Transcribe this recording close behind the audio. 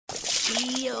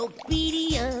Be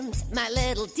obedient, my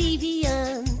little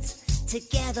deviant.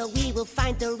 Together we will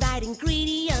find the right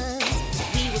ingredient.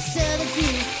 We will stir the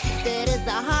goop that is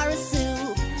the horror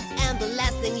soup. And the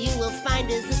last thing you will find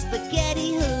is a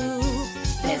spaghetti hoop.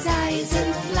 There's eyes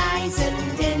and flies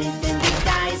and anything that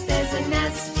dies. There's a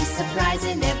nasty surprise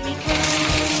in every can.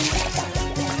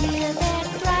 The year that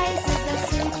rises, a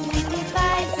soup we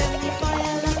devise, and we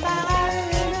boil up our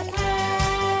horror in a pan.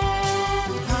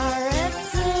 Horror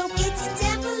soup, it's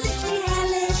devilishly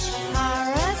hellish.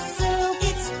 Horror soup,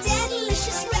 it's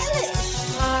delicious relish.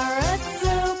 Horror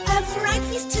soup, a fright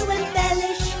feast to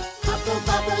embellish. Bubble,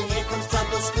 bubble, here comes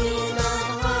trouble, scream of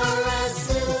horror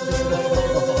soup.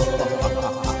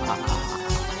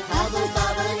 Bubble,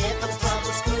 bubble, here comes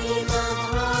trouble, scream of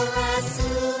horror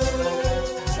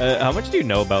soup. How much do you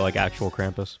know about, like, actual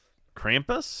Krampus?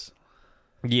 Krampus?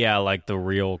 Yeah, like the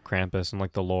real Krampus and,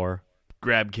 like, the lore.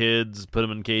 Grab kids, put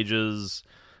them in cages,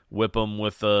 whip them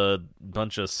with a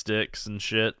bunch of sticks and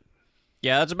shit.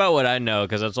 Yeah, that's about what I know,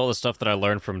 because that's all the stuff that I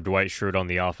learned from Dwight Schrute on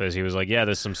The Office. He was like, yeah,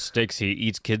 there's some sticks. He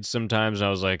eats kids sometimes. And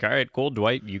I was like, all right, cool,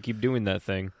 Dwight. You keep doing that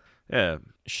thing. Yeah.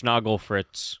 Schnagel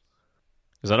Fritz.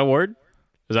 Is that a word?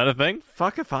 Is that a thing?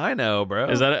 Fuck if I know, bro.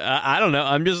 Is that I don't know.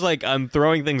 I'm just like, I'm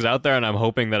throwing things out there and I'm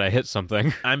hoping that I hit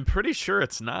something. I'm pretty sure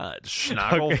it's not.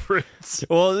 Schnagel Okay. Fritz.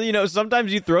 Well, you know,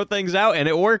 sometimes you throw things out and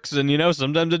it works, and you know,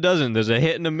 sometimes it doesn't. There's a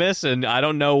hit and a miss, and I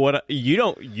don't know what you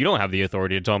don't have the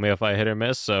authority to tell me if I hit or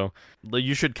miss. So,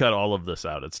 You should cut all of this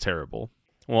out. It's terrible.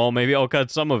 well, maybe I'll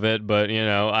cut some of it, but you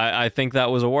know, I think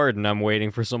that was a word, and I'm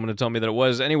waiting for someone to tell me that it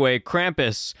was. Anyway,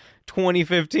 Krampus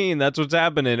 2015. That's what's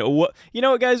happening. What, you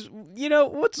know what, guys? You know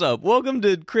what's up? Welcome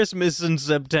to Christmas in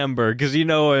September, because you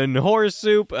know, in Horror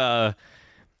Soup, I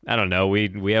don't know.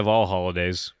 We have all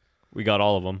holidays. We got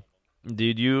all of them.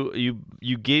 Dude,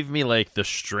 you gave me like the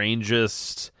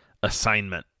strangest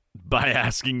assignment by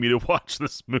asking me to watch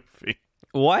this movie.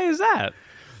 Why is that?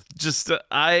 Just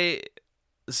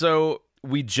so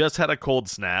we just had a cold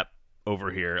snap over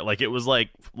here. Like it was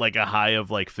like a high of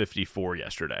like 54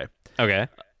 yesterday. Okay.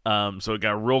 So it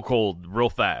got real cold real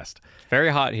fast. Very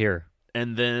hot here.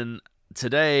 And then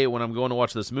today when I'm going to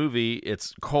watch this movie,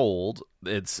 it's cold.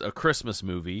 It's a Christmas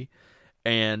movie,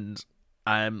 and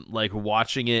I'm like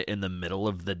watching it in the middle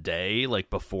of the day, like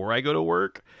before I go to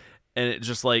work, and it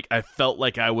just like I felt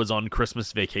like I was on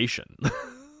Christmas vacation.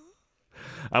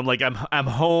 I'm like I'm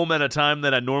home at a time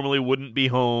that I normally wouldn't be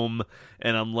home,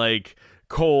 and I'm like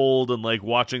cold and like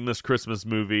watching this Christmas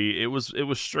movie. It was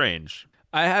strange.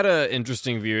 I had an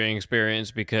interesting viewing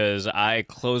experience because I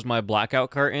closed my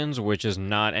blackout curtains, which is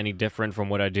not any different from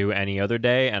what I do any other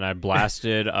day, and I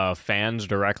blasted fans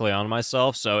directly on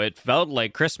myself, so it felt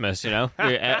like Christmas, you know?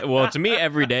 Well, to me,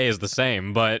 every day is the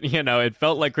same, but, you know, it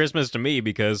felt like Christmas to me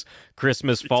because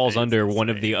Christmas falls under one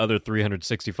of the other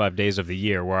 365 days of the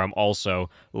year, where I'm also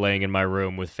laying in my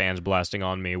room with fans blasting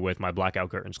on me with my blackout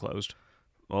curtains closed.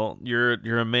 Well,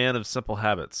 you're a man of simple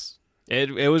habits.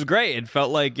 It was great. It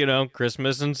felt like, you know,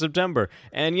 Christmas in September.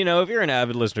 And, you know, if you're an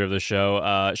avid listener of the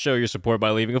show, show your support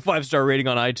by leaving a 5-star rating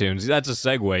on iTunes. That's a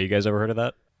segue. You guys ever heard of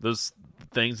that? Those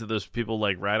things that those people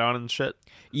like write on and shit.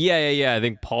 Yeah. I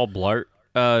think Paul Blart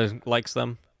likes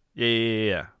them.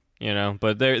 Yeah. You know,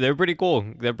 but they're pretty cool.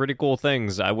 They're pretty cool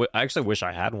things. I actually wish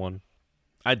I had one.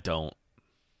 I don't.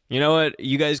 You know what?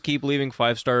 You guys keep leaving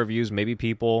 5-star reviews. Maybe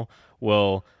people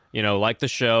will, you know, like the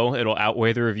show. It'll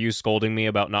outweigh the reviews scolding me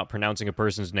about not pronouncing a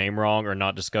person's name wrong or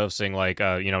not discussing, like,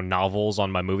 you know, novels on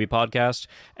my movie podcast.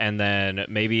 And then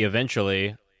maybe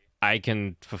eventually I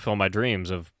can fulfill my dreams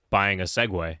of buying a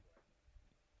Segway.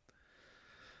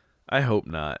 I hope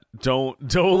not. Don't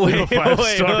leave a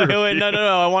 5-star Wait, no.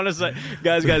 I want to say,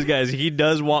 guys, he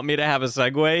does want me to have a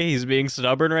Segway. He's being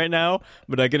stubborn right now,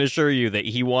 but I can assure you that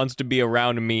he wants to be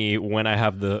around me when I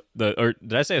have or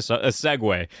did I say a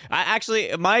Segway?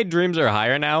 My dreams are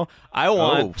higher now. I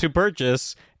want to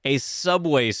purchase a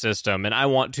subway system, and I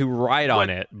want to ride on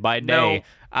it by day.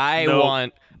 I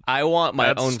want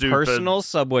my own personal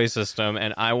subway system,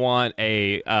 and I want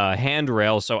a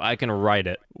handrail so I can ride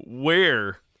it.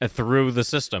 Where? Through the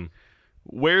system.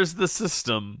 Where's the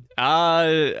system?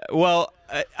 Well,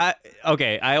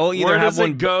 okay. I will either Where have does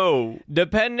one it go?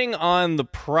 Depending on the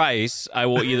price. I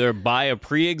will either buy a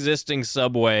pre-existing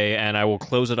subway and I will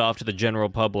close it off to the general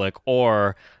public,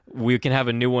 or we can have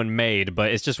a new one made.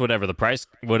 But it's just whatever the price,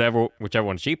 whichever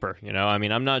one's cheaper. You know, I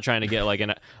mean, I'm not trying to get like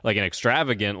an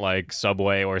extravagant like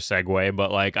subway or Segway,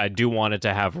 but like I do want it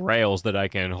to have rails that I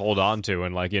can hold on to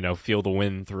and like, you know, feel the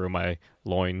wind through my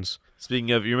loins.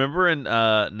 Speaking of, you remember in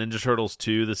Ninja Turtles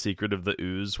 2, The Secret of the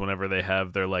Ooze, whenever they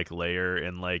have their like lair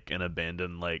in like an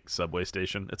abandoned like subway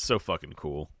station? It's so fucking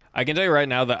cool. I can tell you right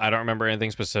now that I don't remember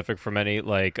anything specific from any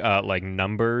like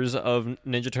numbers of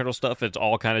Ninja Turtle stuff. It's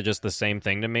all kind of just the same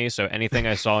thing to me. So anything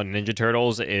I saw in Ninja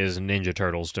Turtles is Ninja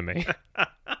Turtles to me.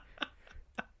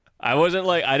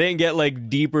 I didn't get like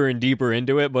deeper and deeper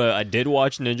into it, but I did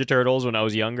watch Ninja Turtles when I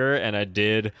was younger, and I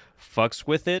did fucks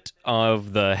with it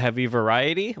of the heavy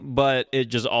variety, but it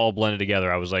just all blended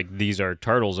together. I was like, these are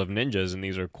turtles of ninjas, and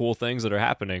these are cool things that are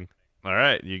happening. All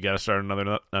right, you got to start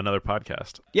another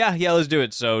podcast. Yeah, let's do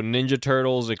it. So Ninja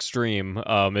Turtles Extreme.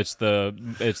 It's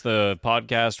the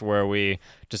podcast where we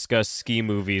discuss ski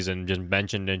movies and just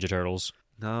mention Ninja Turtles.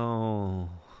 No.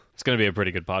 It's going to be a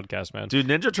pretty good podcast, man. Dude,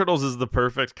 Ninja Turtles is the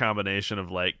perfect combination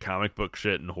of like comic book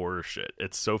shit and horror shit.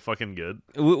 It's so fucking good.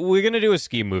 We're going to do a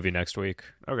ski movie next week.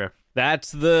 Okay.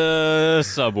 That's the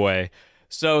subway.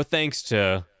 So thanks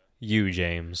to you,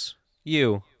 James.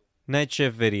 You. Night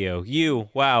Shift Video. You.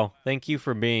 Wow. Thank you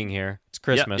for being here. It's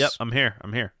Christmas. Yep, I'm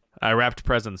here. I wrapped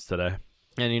presents today.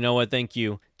 And you know what? Thank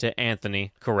you to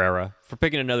Anthony Carrera for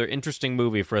picking another interesting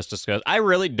movie for us to discuss. I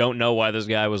really don't know why this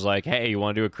guy was like, hey, you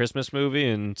want to do a Christmas movie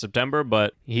in September?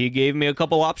 But he gave me a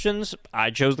couple options. I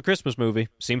chose the Christmas movie.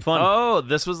 Seemed fun. Oh,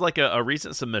 this was like a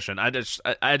recent submission. I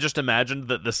just imagined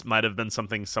that this might have been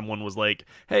something someone was like,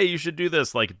 hey, you should do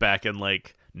this, like back in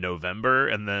like November,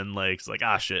 and then like it's like,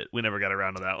 ah, shit, we never got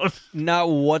around to that one. Not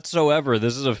whatsoever.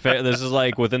 This is this is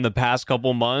like within the past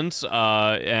couple months,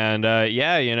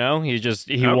 yeah, you know,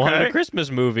 he wanted a Christmas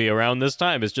movie around this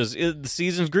time. It's just the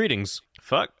season's greetings.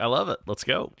 Fuck, I love it. Let's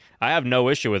go. I have no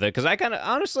issue with it because I kind of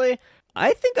honestly,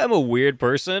 I think I'm a weird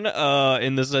person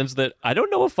in the sense that I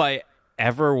don't know if I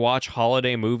ever watch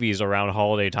holiday movies around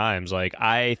holiday times. Like,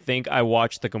 I think I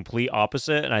watch the complete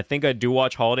opposite, and I think I do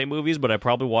watch holiday movies, but I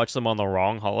probably watch them on the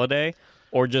wrong holiday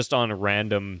or just on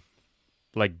random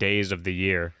like days of the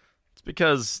year. It's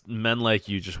because men like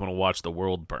you just want to watch the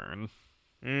world burn.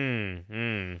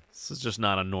 This is just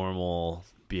not a normal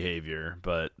behavior,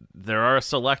 but there are a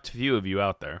select few of you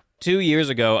out there. 2 years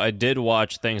ago, I did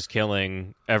watch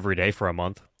Thanksgiving every day for a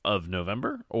month. Of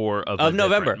November or of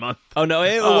November month? Oh no,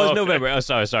 it was okay. November. Oh,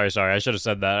 sorry. I should have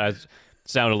said that. I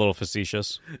sound a little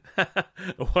facetious.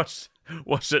 Watched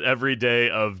it every day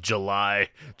of July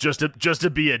just to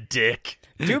be a dick.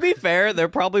 To be fair, there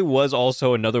probably was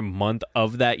also another month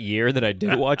of that year that I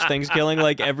did watch Thanksgiving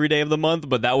like every day of the month,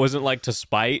 but that wasn't like to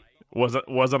spite.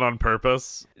 Wasn't on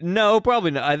purpose? No,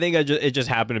 probably not. I think it just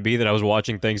happened to be that I was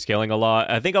watching Thanksgiving a lot.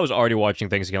 I think I was already watching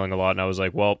Thanksgiving a lot, and I was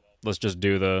like, well, let's just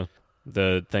do the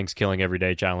Thanksgiving every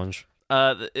day challenge.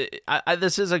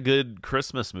 This is a good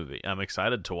Christmas movie. I'm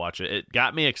excited to watch it. It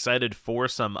got me excited for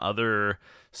some other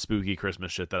spooky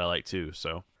Christmas shit that I like too.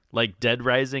 So, like Dead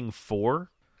Rising 4.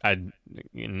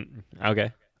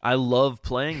 Okay. I love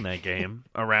playing that game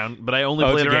around, but I only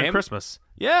play it around Christmas.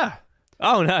 Yeah.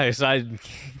 Oh, nice.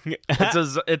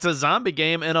 It's a zombie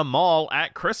game in a mall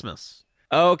at Christmas.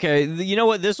 Okay. You know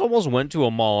what? This almost went to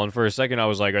a mall, and for a second I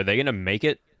was like, are they going to make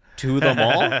it to the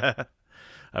mall?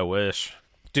 I wish.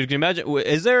 Dude, can you imagine?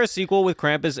 Is there a sequel with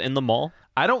Krampus in the mall?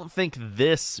 I don't think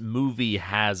this movie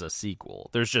has a sequel.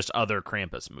 There's just other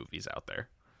Krampus movies out there.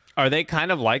 Are they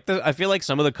kind of like this? I feel like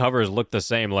some of the covers look the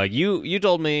same. Like you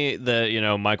told me that, you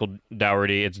know, Michael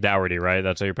Dougherty, it's Dougherty, right?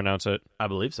 That's how you pronounce it? I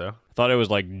believe so. I thought it was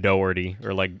like Dougherty,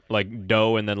 or like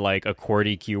dough and then like a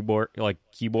QWERTY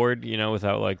keyboard, you know,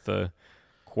 without like the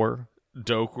quir.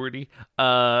 Dougherty.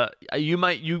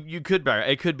 You could bear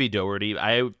it could be Dougherty.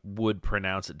 I would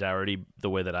pronounce it Dougherty the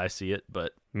way that I see it,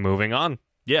 but moving on.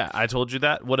 Yeah, I told you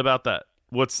that. What about that?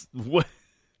 What?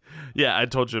 Yeah, I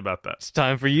told you about that. It's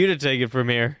time for you to take it from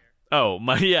here. Oh,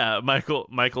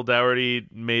 Michael Dougherty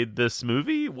made this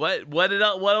movie? What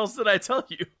else did I tell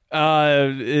you?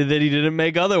 That he didn't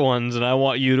make other ones, and I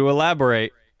want you to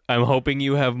elaborate. I'm hoping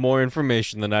you have more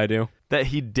information than I do. That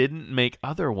he didn't make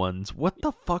other ones? What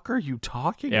the fuck are you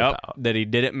talking about? That he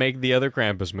didn't make the other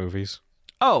Krampus movies.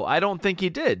 Oh, I don't think he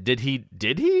did. Did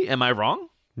he? Am I wrong?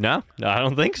 No, I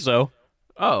don't think so.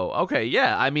 Oh, okay,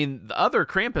 yeah. I mean, the other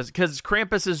Krampus, because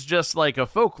Krampus is just like a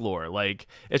folklore. Like,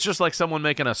 it's just like someone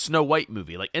making a Snow White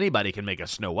movie. Like, anybody can make a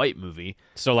Snow White movie.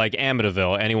 So, like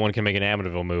Amityville, anyone can make an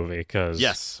Amityville movie, because...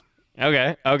 Yes.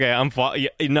 Okay, I'm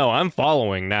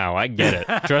following now. I get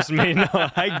it. Trust me, no,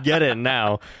 I get it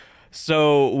now.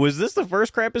 So, was this the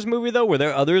first Krampus movie, though? Were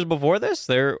there others before this?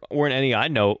 There weren't any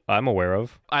I'm aware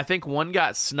of. I think one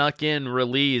got snuck in,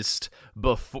 released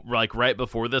right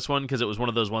before this one, because it was one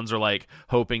of those ones where, like,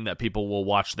 hoping that people will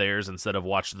watch theirs instead of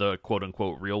watch the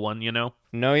quote-unquote real one, you know?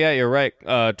 No, yeah, you're right.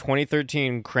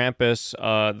 2013 Krampus,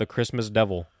 The Christmas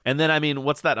Devil. And then, I mean,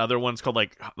 what's that other one? It's called,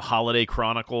 like, Holiday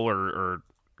Chronicle or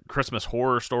Christmas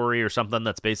Horror Story or something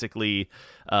that's basically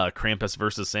Krampus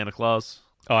versus Santa Claus.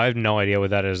 Oh, I have no idea what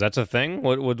that is. That's a thing?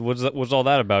 What's all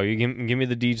that about? You give me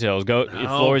the details. Go. The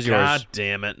floor is yours. God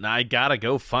damn it. I gotta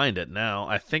go find it now.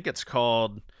 I think it's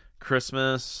called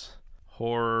Christmas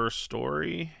Horror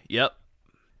Story. Yep.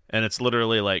 And it's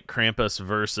literally like Krampus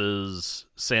versus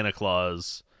Santa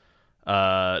Claus.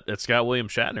 It's got William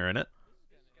Shatner in it.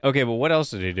 Okay, but what else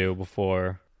did he do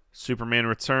before? Superman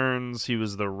Returns. He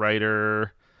was the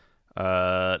writer.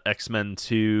 X-Men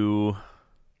 2.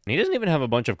 He doesn't even have a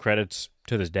bunch of credits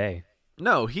to this day.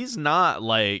 No, he's not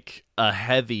like a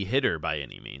heavy hitter by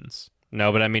any means.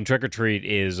 No, but I mean, Trick or Treat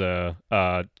is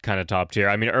kind of top tier.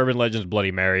 I mean, Urban Legends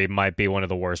Bloody Mary might be one of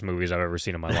the worst movies I've ever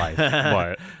seen in my life.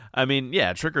 But I mean,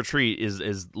 yeah, Trick or Treat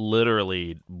is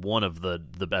literally one of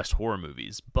the best horror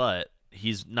movies, but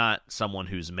he's not someone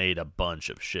who's made a bunch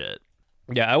of shit.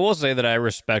 yeah, I will say that I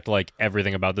respect like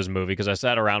everything about this movie because I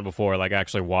sat around before, like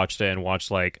actually watched it and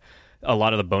watched like a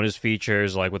lot of the bonus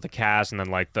features, like with the cast and then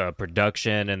like the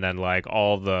production and then like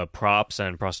all the props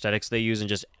and prosthetics they use and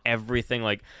just everything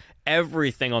like.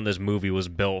 Everything on this movie was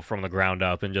built from the ground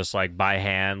up and just like by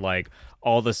hand, like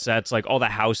all the sets, like all the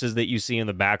houses that you see in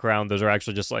the background, those are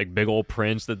actually just like big old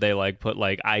prints that they like put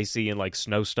like icy and like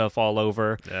snow stuff all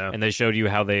over. Yeah. And they showed you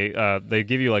how they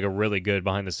give you like a really good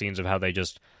behind the scenes of how they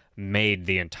just made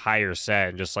the entire set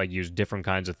and just like used different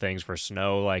kinds of things for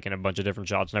snow, like in a bunch of different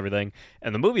shots and everything.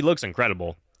 And the movie looks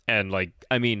incredible. And like,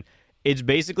 I mean, it's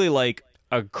basically like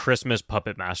a Christmas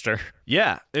Puppet Master.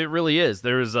 Yeah, it really is.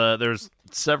 There's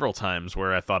several times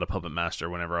where I thought of Puppet Master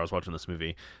whenever I was watching this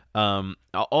movie.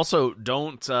 Also,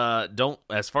 don't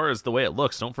as far as the way it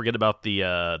looks, don't forget about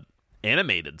the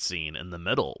animated scene in the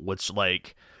middle, which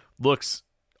like looks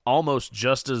almost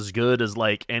just as good as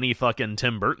like any fucking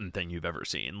Tim Burton thing you've ever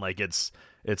seen. Like it's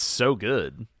so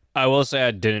good. I will say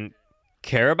I didn't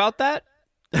care about that.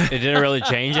 It didn't really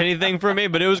change anything for me,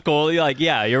 but it was cool. Like,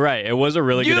 yeah, you're right. It was a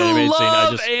really good animated scene. You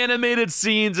love animated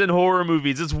scenes in horror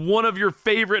movies. It's one of your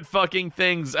favorite fucking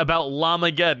things about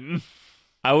Llamageddon.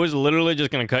 I was literally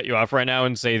just going to cut you off right now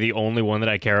and say the only one that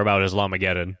I care about is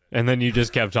Llamageddon. And then you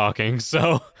just kept talking.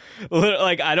 So,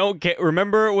 like, I don't care.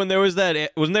 Remember when there was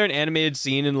that, wasn't there an animated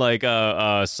scene in, like,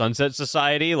 Sunset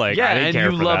Society? Like, yeah, I didn't and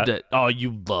care you for loved that. it. Oh,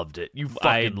 you loved it. You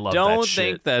fucking loved that I don't shit.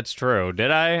 think that's true.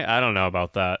 Did I? I don't know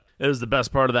about that. It was the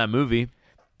best part of that movie.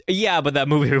 Yeah, but that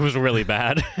movie was really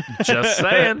bad. Just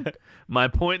saying. My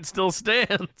point still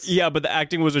stands. Yeah, but the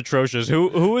acting was atrocious. Who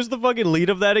was the fucking lead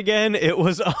of that again? It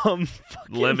was fucking...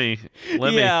 Lemmy.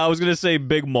 Yeah, I was gonna say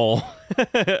Big Mole.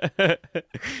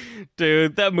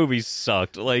 Dude, that movie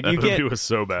sucked. Like That you movie can't was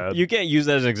so bad. you can't use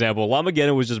that as an example.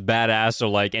 Llamageddon was just badass. So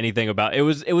like anything about it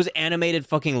was animated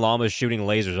fucking llamas shooting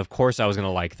lasers. Of course I was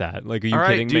gonna like that. Like, are you All right,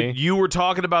 kidding dude, me? you were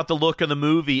talking about the look of the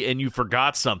movie and you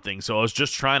forgot something, so I was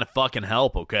just trying to fucking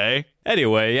help, okay?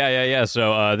 Anyway, yeah.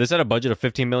 So this had a budget of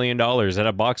 $15 million at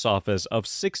a box office of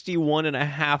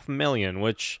 $61.5 million,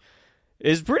 which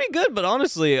is pretty good. But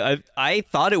honestly, I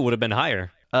thought it would have been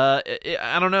higher.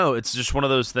 I don't know. It's just one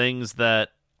of those things that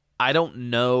I don't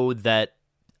know that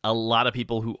a lot of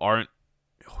people who aren't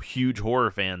huge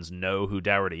horror fans know who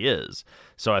Dougherty is.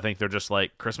 So I think they're just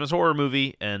like Christmas horror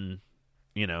movie, and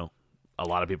you know, a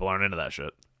lot of people aren't into that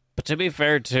shit. But to be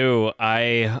fair, too,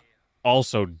 I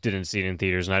also didn't see it in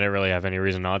theaters, and I didn't really have any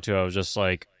reason not to. I was just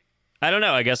like, I don't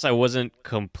know. I guess I wasn't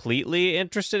completely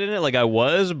interested in it. Like I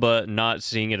was, but not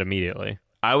seeing it immediately.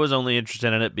 I was only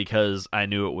interested in it because I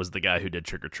knew it was the guy who did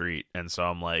Trick or Treat, and so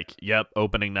I'm like, yep,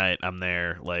 opening night, I'm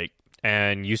there. Like,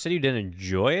 And you said you didn't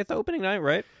enjoy it the opening night,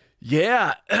 right?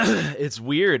 yeah, it's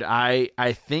weird. I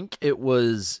think it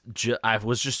was I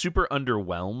was just super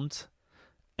underwhelmed,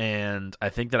 and I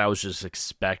think that I was just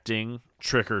expecting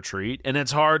Trick or Treat, and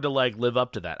it's hard to like live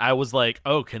up to that. I was like,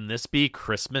 oh, can this be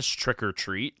Christmas Trick or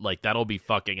Treat? Like that'll be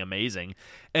fucking amazing.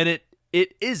 And it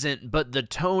isn't, but the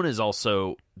tone is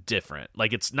also different.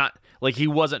 Like it's not like he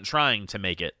wasn't trying to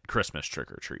make it Christmas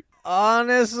Trick or Treat.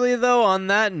 Honestly, though, on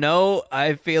that note,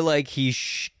 I feel like he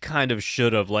kind of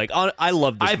should have. Like, I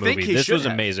love this I movie. think he This should was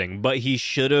have. amazing, but he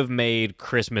should have made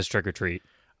Christmas Trick or Treat.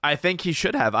 I think he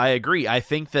should have. I agree. I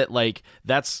think that like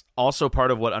that's also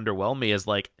part of what underwhelmed me is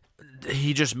like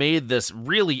he just made this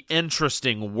really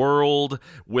interesting world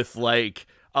with like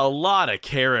a lot of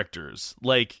characters.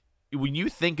 Like when you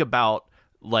think about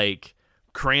like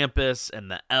Krampus and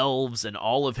the elves and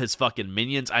all of his fucking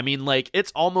minions, I mean like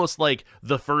it's almost like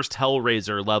the first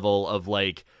Hellraiser level of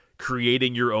like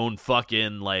creating your own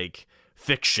fucking like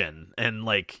fiction and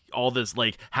like all this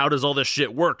like how does all this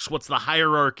shit works, what's the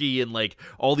hierarchy, and like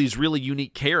all these really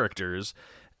unique characters,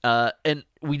 and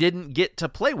we didn't get to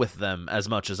play with them as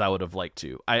much as I would have liked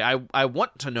to. I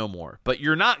want to know more, but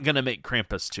you're not gonna make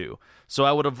Krampus 2, so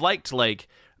I would have liked like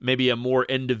maybe a more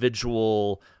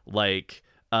individual, like,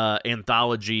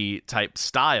 anthology type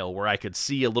style where I could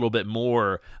see a little bit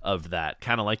more of that,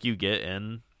 kind of like you get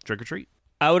in Trick or Treat.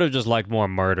 I would have just liked more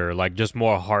murder, like just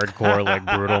more hardcore, like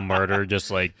brutal murder,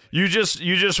 just like You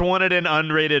just wanted an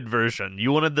unrated version.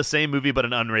 You wanted the same movie but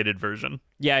an unrated version.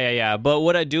 yeah. But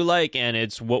what I do like, and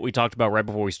it's what we talked about right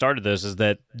before we started this, is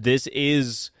that this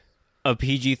is a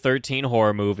PG-13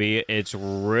 horror movie. It's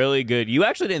really good. You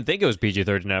actually didn't think it was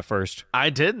PG-13 at first.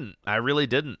 I didn't. I really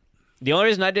didn't. The only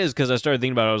reason I did is because I started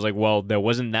thinking about it. I was like, well, there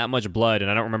wasn't that much blood, and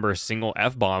I don't remember a single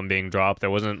F-bomb being dropped. There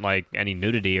wasn't, like, any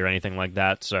nudity or anything like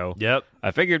that, so Yep.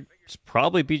 I figured it's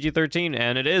probably PG-13,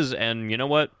 and it is. And you know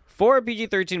what? For a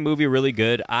PG-13 movie, really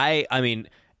good. I mean,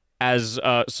 as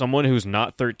someone who's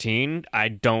not 13, I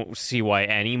don't see why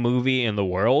any movie in the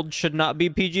world should not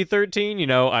be PG-13. You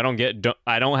know,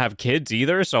 I don't have kids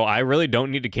either, so I really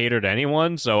don't need to cater to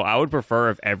anyone. So I would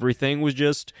prefer if everything was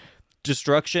just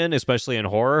destruction, especially in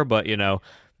horror. But you know,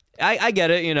 I get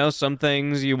it. You know, some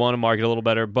things you want to market a little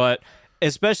better, but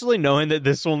especially knowing that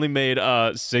this only made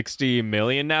 60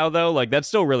 million now, though, like that's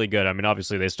still really good. I mean,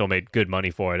 obviously they still made good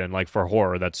money for it, and like for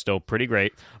horror, that's still pretty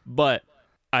great. But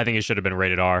I think it should have been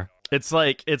rated R. It's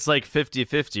like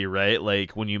 50-50, right?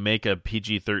 Like when you make a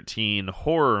PG-13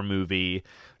 horror movie,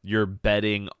 you're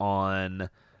betting on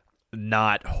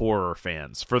not horror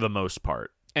fans for the most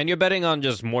part. And you're betting on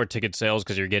just more ticket sales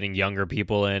because you're getting younger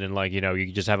people in, and like, you know,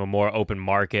 you just have a more open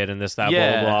market and this, that,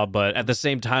 Yeah. blah, blah, blah. But at the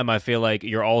same time, I feel like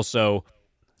you're also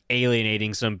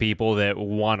alienating some people that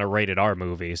want a rated R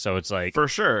movie. So it's like, For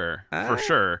sure.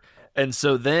 And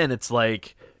so then it's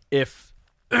like if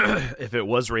if it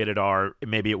was rated R,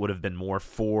 maybe it would have been more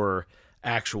for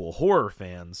actual horror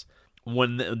fans.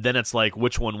 Then it's like,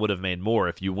 which one would have made more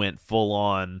if you went full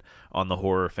on the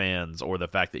horror fans or the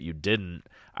fact that you didn't?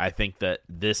 I think that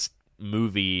this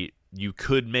movie, you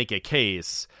could make a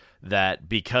case that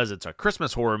because it's a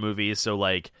Christmas horror movie, so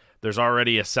like there's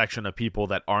already a section of people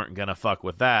that aren't gonna fuck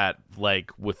with that,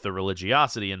 like with the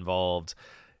religiosity involved.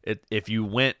 If you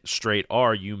went straight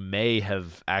R, you may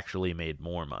have actually made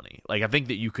more money. Like I think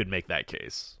that you could make that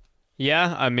case.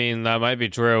 yeah, I mean, that might be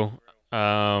true.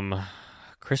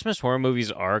 Christmas horror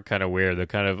movies are kind of weird. They're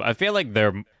kind of, I feel like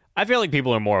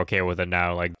people are more okay with it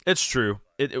now. Like, It's true.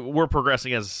 We're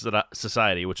progressing as a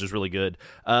society, which is really good.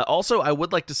 Also, I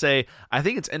would like to say, I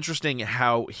think it's interesting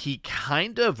how he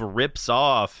kind of rips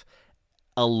off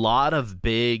a lot of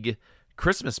big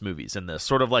Christmas movies in this,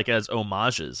 sort of like as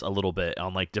homages a little bit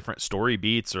on like different story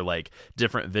beats or like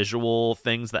different visual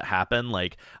things that happen.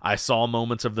 Like I saw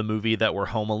moments of the movie that were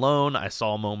Home Alone. I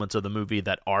saw moments of the movie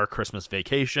that are Christmas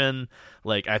Vacation.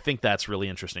 Like I think that's really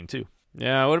interesting too.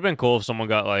 yeah, it would have been cool if someone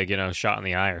got like, you know, shot in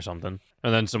the eye or something.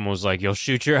 And then someone was like, you'll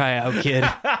shoot your eye out, kid.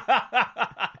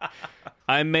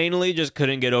 I mainly just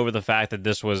couldn't get over the fact that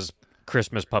this was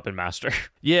Christmas Puppet Master.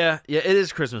 Yeah, it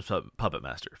is Christmas Puppet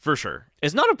Master for sure.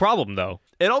 It's not a problem, though.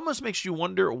 It almost makes you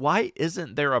wonder, why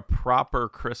isn't there a proper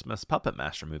Christmas Puppet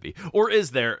Master movie? Or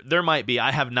is there? There might be.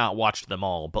 I have not watched them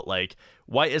all, but like,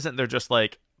 why isn't there just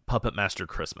like Puppet Master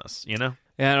Christmas, you know?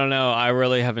 Yeah, I don't know. I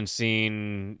really haven't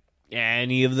seen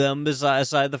any of them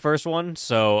aside the first one,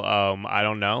 so I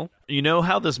don't know. You know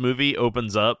how this movie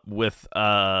opens up with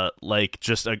like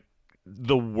just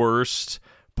the worst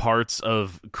parts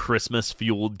of Christmas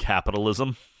fueled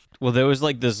capitalism? Well, there was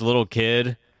like this little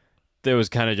kid that was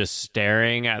kind of just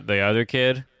staring at the other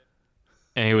kid,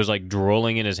 and he was like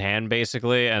drooling in his hand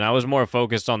basically, and I was more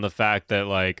focused on the fact that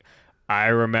like I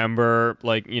remember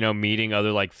like, you know, meeting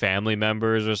other like family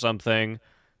members or something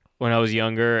when I was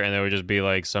younger, and there would just be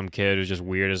like some kid who's just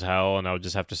weird as hell, and I would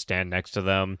just have to stand next to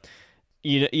them.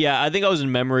 You know, yeah, I think I was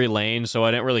in memory lane, so I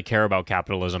didn't really care about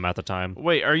capitalism at the time.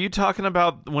 Wait, are you talking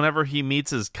about whenever he meets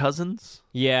his cousins?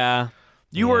 Yeah.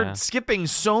 You Yeah. were skipping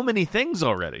so many things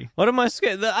already. What am I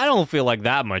scared? I don't feel like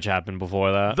that much happened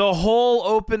before that. The whole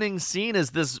opening scene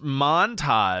is this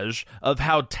montage of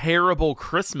how terrible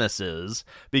Christmas is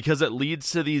because it leads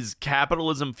to these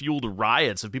capitalism-fueled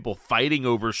riots of people fighting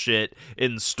over shit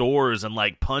in stores and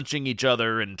like punching each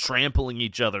other and trampling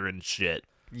each other and shit.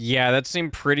 Yeah, that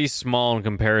seemed pretty small in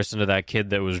comparison to that kid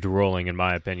that was drooling, in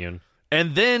my opinion.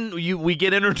 And then we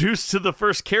get introduced to the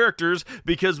first characters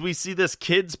because we see this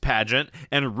kids pageant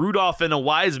and Rudolph and a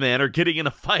wise man are getting in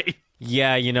a fight.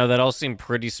 Yeah, you know, that all seemed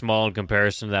pretty small in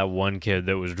comparison to that one kid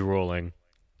that was drooling.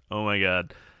 Oh my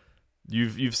god.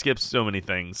 You've skipped so many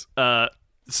things.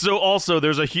 So also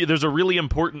there's a really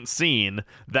important scene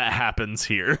that happens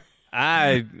here.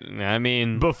 I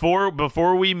mean,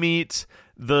 Before we meet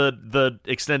the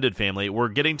extended family. We're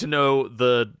getting to know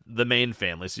the main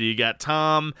family. So you got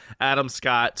Tom, Adam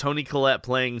Scott, Toni Collette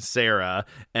playing Sarah,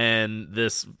 and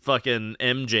this fucking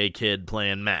MJ kid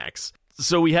playing Max.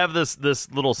 So we have this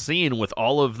little scene with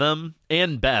all of them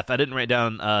and Beth. I didn't write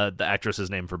down the actress's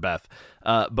name for Beth,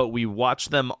 but we watch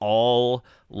them all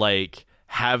like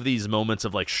have these moments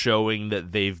of like showing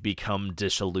that they've become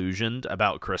disillusioned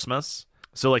about Christmas.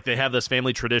 So, like, they have this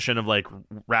family tradition of, like,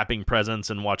 wrapping presents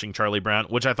and watching Charlie Brown,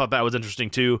 which I thought that was interesting,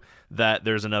 too, that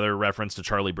there's another reference to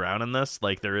Charlie Brown in this,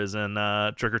 like there is in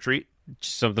Trick or Treat.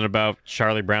 Something about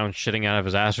Charlie Brown shitting out of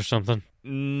his ass or something?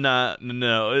 No.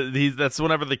 That's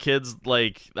whenever the kids,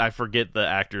 like, I forget the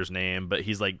actor's name, but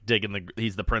he's, like,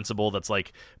 he's the principal that's,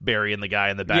 like, burying the guy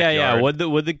in the backyard. Yeah.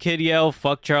 Would the kid yell,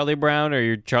 fuck Charlie Brown, or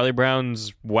your Charlie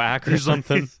Brown's whack or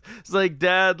something? It's like,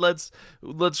 Dad, let's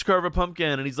carve a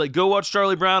pumpkin. And he's like, go watch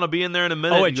Charlie Brown. I'll be in there in a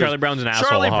minute. Oh, wait, Charlie Brown's an asshole.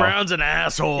 Charlie Brown's an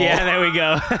asshole. Yeah, there we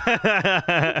go.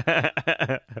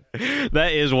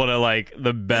 That is one of, like,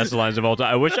 the best lines of all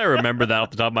time. I wish I remembered that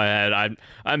off the top of my head.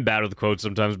 I'm bad with quotes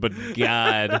sometimes, but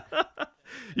God.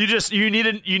 You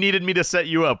needed me to set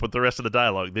you up with the rest of the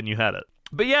dialogue, then you had it.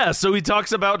 But yeah, so he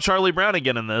talks about Charlie Brown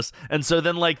again in this, and so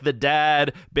then like the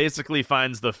dad basically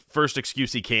finds the first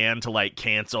excuse he can to like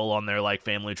cancel on their like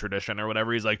family tradition or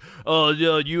whatever. He's like, oh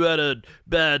yeah, you had a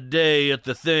bad day at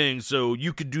the thing, so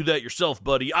you could do that yourself,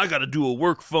 buddy. I gotta do a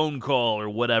work phone call or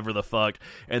whatever the fuck.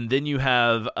 And then you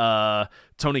have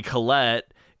Toni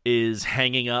Collette is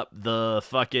hanging up the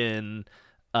fucking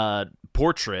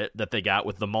portrait that they got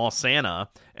with the mall Santa,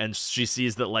 and she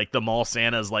sees that like the mall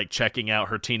Santa's like checking out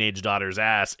her teenage daughter's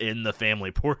ass in the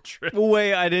family portrait.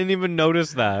 Wait, I didn't even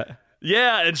notice that.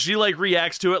 Yeah, and she like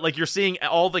reacts to it. Like you're seeing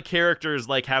all the characters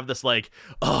like have this like,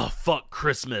 oh fuck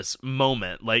Christmas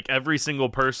moment, like every single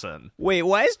person. Wait,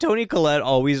 why is Toni Collette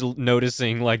always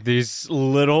noticing like these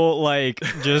little like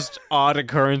just odd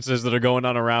occurrences that are going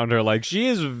on around her? Like she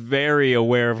is very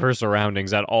aware of her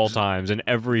surroundings at all times in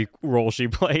every role she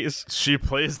plays. She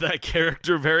plays that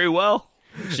character very well.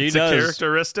 It's a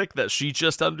characteristic that she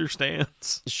just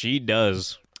understands. She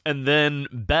does. And then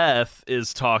Beth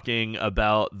is talking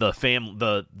about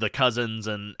the cousins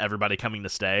and everybody coming to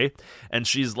stay, and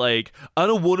she's like, I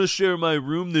don't want to share my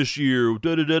room this year.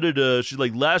 Da-da-da-da-da. She's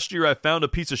like, last year I found a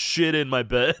piece of shit in my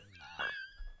bed.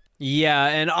 Yeah,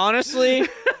 and honestly,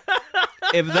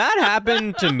 if that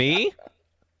happened to me,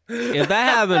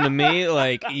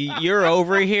 like, you're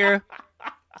over here,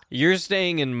 you're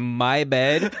staying in my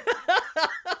bed,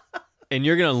 and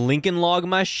you're gonna Lincoln log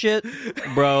my shit,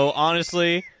 bro,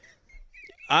 honestly,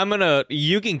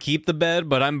 you can keep the bed,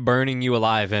 but I'm burning you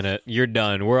alive in it. You're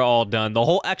done. We're all done. The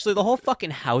whole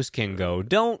fucking house can go.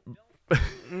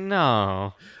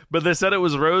 No. But they said it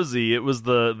was Rosie. It was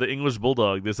the English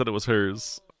Bulldog. They said it was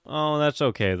hers. Oh, that's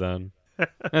okay then.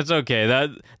 That's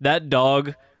okay. That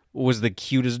dog was the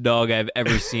cutest dog I've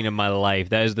ever seen in my life.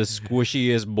 That is the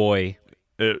squishiest boy.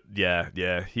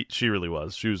 Yeah. She really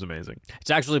was. She was amazing.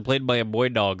 It's actually played by a boy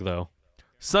dog, though.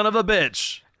 Son of a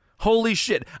bitch. Holy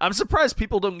shit. I'm surprised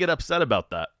people don't get upset about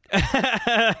that.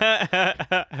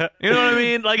 You know what I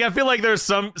mean? Like, I feel like there's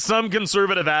some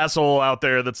conservative asshole out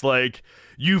there that's like,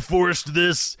 you forced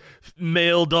this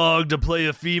male dog to play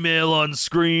a female on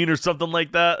screen or something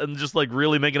like that, and just like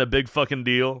really making a big fucking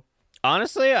deal.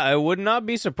 Honestly, I would not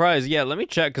be surprised. Yeah, let me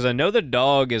check, because I know the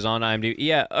dog is on IMDb.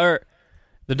 Yeah,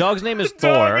 the dog's name is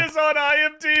Thor. The dog is on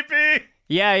IMDb.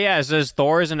 Yeah, it says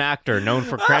Thor is an actor known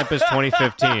for Krampus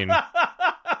 2015.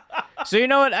 So you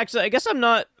know what? Actually, I guess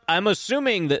I'm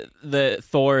assuming that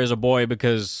Thor is a boy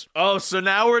because... Oh, so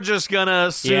now we're just gonna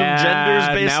assume genders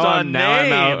based on names.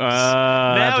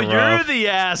 Now you're rough. the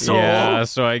asshole. Yeah,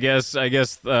 so I guess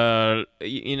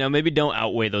maybe don't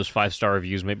outweigh those 5-star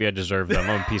reviews. Maybe I deserve them.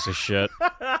 I'm a piece of shit.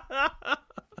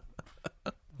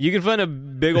 You can find a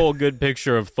big old good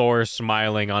picture of Thor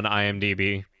smiling on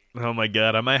IMDb. Oh my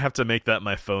god, I might have to make that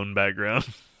my phone background.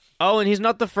 Oh, and he's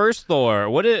not the first Thor.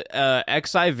 What is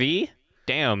XIV?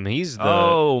 Damn, he's the...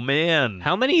 Oh, man.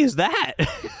 How many is that?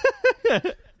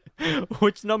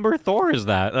 Which number Thor is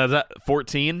that? Is that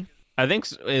 14? I think...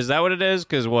 Is that what it is?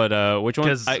 Because which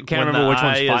one? I can't remember which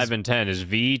one's 5 and 10. Is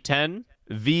V 10?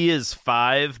 V is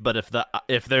 5, but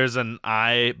if there's an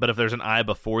I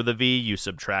before the V, you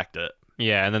subtract it.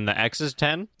 Yeah, and then the X is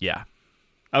 10? Yeah.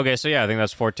 Okay, so yeah, I think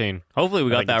that's 14. Hopefully we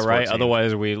got that right.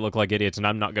 Otherwise, we look like idiots, and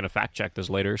I'm not going to fact check this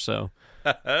later, so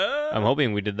I'm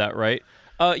hoping we did that right.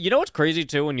 You know what's crazy,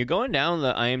 too? When you're going down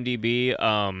the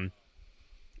IMDb,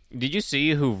 did you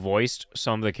see who voiced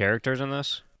some of the characters in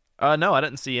this? No, I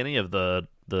didn't see any of the,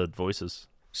 voices.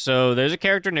 So there's a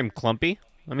character named Clumpy.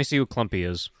 Let me see who Clumpy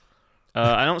is.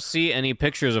 I don't see any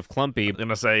pictures of Clumpy. I'm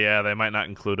gonna say, yeah, they might not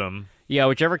include him. Yeah,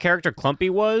 whichever character Clumpy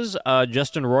was,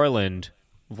 Justin Roiland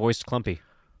voiced Clumpy.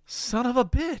 Son of a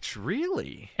bitch,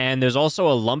 really? And there's also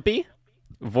a Lumpy,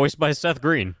 voiced by Seth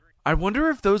Green. I wonder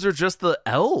if those are just the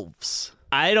elves.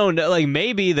 I don't know. Like,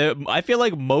 maybe I feel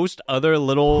like most other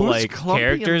little Who's like Clumpy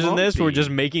characters and in this were Lumpy? just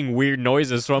making weird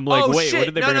noises. So I'm like, Oh, wait, shit. what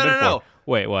did they No, bring no, it in no, for? no.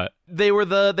 Wait, what? They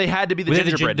had to be the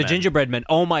gingerbread the gingerbread men.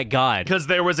 Oh my god. because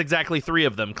there was exactly 3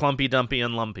 of them: Clumpy, Dumpy,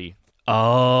 and Lumpy.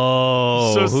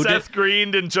 Oh. So who Seth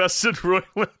Green and Justin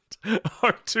Roiland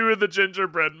are 2 of the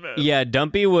gingerbread men. Yeah,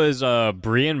 Dumpy was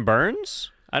Brian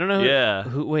Burns. I don't know. Yeah.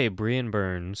 Wait, Brian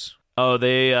Burns. Oh,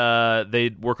 they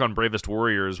work on Bravest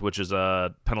Warriors, which is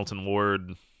a Pendleton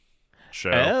Ward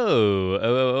show.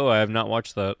 Oh, I have not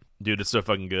watched that. Dude, it's so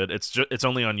fucking good. It's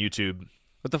only on YouTube.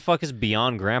 What the fuck is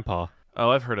Beyond Grandpa? Oh,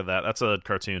 I've heard of that. That's a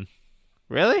cartoon.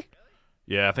 Really?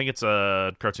 Yeah, I think it's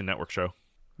a Cartoon Network show.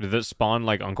 Did it spawn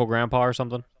like Uncle Grandpa or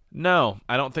something? No,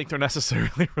 I don't think they're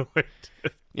necessarily related.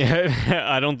 Yeah,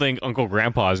 I don't think Uncle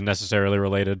Grandpa is necessarily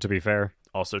related, to be fair.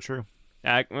 Also true.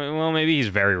 Well, maybe he's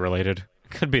very related.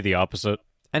 Could be the opposite.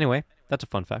 Anyway, that's a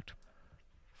fun fact.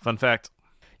 Fun fact.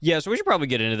 Yeah, so we should probably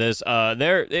get into this.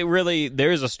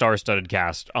 There's a star-studded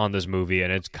cast on this movie,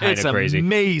 and it's kind of crazy. It's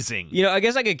amazing. You know, I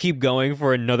guess I could keep going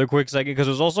for another quick second because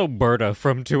there's also Berta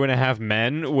from 2.5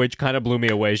 Men, which kind of blew me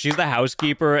away. She's the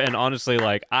housekeeper, and honestly,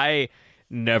 like, I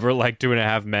never liked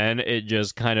 2.5 Men. It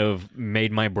just kind of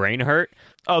made my brain hurt.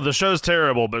 Oh, the show's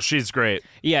terrible, but she's great.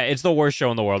 Yeah, it's the worst show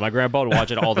in the world. My grandpa would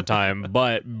watch it all the time,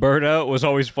 but Berta was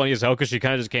always funny as hell because she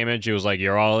kind of just came in and she was like,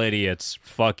 "You're all idiots.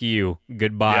 Fuck you.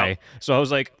 Goodbye." Yep. So I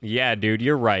was like, yeah, dude,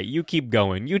 you're right. You keep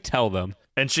going. You tell them.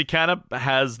 And she kind of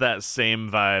has that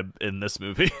same vibe in this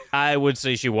movie. I would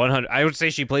say I would say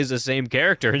she plays the same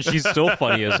character, and she's still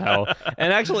funny as hell.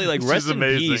 And actually, like, rest in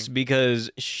peace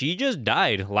because she just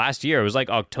died last year. It was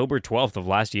like October 12th of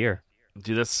last year.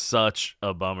 Dude, that's such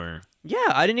a bummer. Yeah,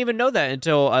 I didn't even know that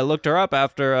until I looked her up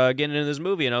after getting into this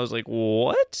movie, and I was like,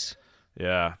 what?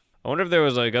 Yeah. I wonder if there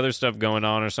was like other stuff going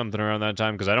on or something around that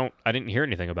time because I didn't hear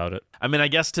anything about it. I mean, I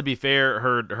guess to be fair,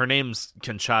 her name's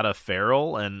Conchata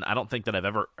Farrell, and I don't think that I've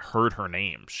ever heard her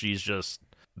name. She's just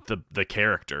the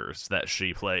characters that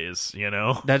she plays, you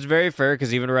know? That's very fair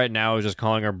because even right now I was just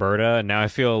calling her Berta, and now I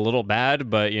feel a little bad,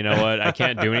 but you know what? I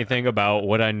can't do anything about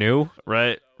what I knew.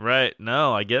 Right.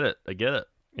 No, I get it.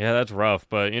 Yeah, that's rough,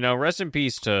 but you know, rest in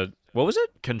peace to what was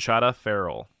it? Conchata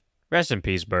Farrell. Rest in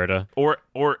peace, Berta. Or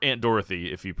Aunt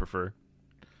Dorothy, if you prefer.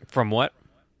 From what?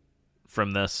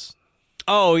 From this.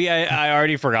 Oh yeah, I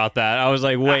already forgot that. I was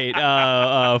like, wait,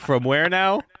 from where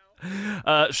now?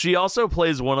 She also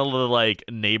plays one of the like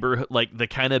neighborhood, like the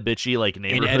kind of bitchy like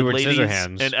neighborhood Edward ladies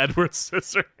Scissorhands. in Edward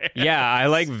Scissorhands. Yeah, I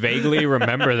like vaguely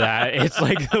remember that. It's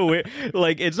like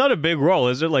it's not a big role,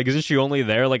 is it? Like, isn't she only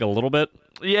there like a little bit?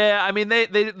 Yeah, I mean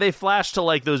they flash to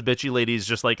like those bitchy ladies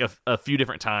just like a few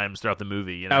different times throughout the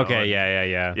movie. You know? Okay,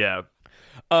 yeah.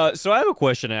 So I have a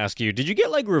question to ask you. Did you get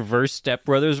like reverse Step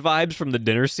Brothers vibes from the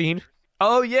dinner scene?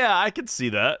 Oh yeah, I could see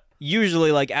that.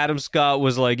 Usually, like, Adam Scott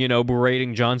was, like, you know,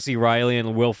 berating John C. Reilly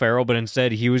and Will Ferrell, but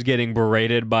instead he was getting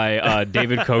berated by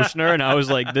David Koechner, and I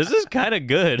was like, this is kind of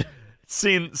good.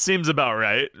 Seems about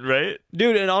right?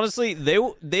 Dude, and honestly,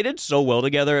 they did so well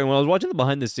together, and when I was watching the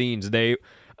behind the scenes, there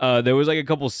was, like, a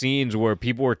couple scenes where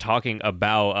people were talking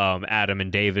about Adam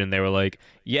and David, and they were like,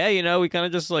 yeah, you know, we kind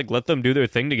of just, like, let them do their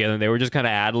thing together, and they were just kind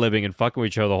of ad-libbing and fucking with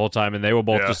each other the whole time, and they were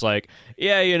both just like,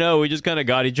 yeah, you know, we just kind of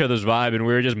got each other's vibe, and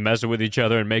we were just messing with each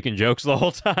other and making jokes the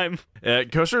whole time.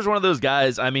 Koechner's one of those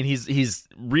guys, I mean, he's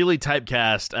really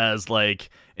typecast as, like,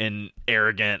 an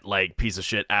arrogant, like, piece of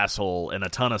shit asshole and a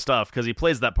ton of stuff, because he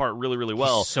plays that part really, really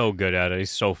well. He's so good at it. He's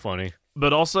so funny.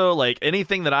 But also, like,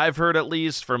 anything that I've heard, at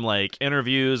least, from, like,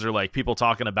 interviews or, like, people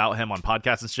talking about him on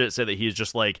podcasts and shit, say that he's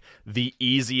just, like, the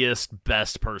easiest,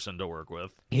 best person to work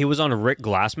with. He was on Rick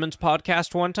Glassman's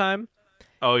podcast one time.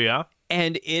 Oh, yeah?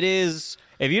 And it is...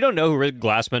 If you don't know who Rick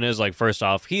Glassman is, like, first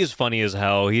off, he is funny as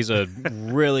hell. He's a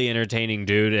really entertaining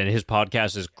dude, and his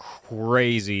podcast is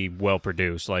crazy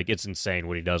well-produced. Like, it's insane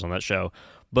what he does on that show.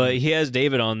 But he has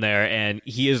David on there, and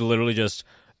he is literally just...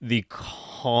 the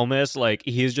calmest, like,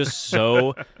 he's just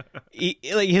so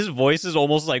like his voice is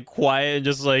almost like quiet and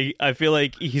just like I feel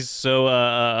like he's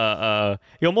so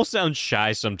he almost sounds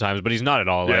shy sometimes, but he's not at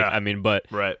all. Like, I mean, but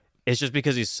right. It's just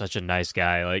because he's such a nice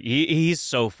guy. Like he's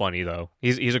so funny though.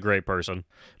 He's a great person.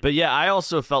 But yeah, I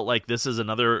also felt like this is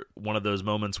another one of those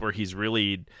moments where he's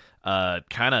really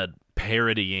kind of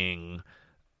parodying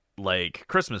like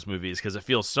Christmas movies, because it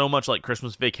feels so much like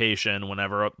Christmas Vacation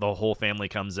whenever the whole family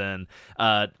comes in.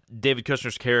 David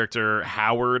Koechner's character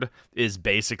Howard is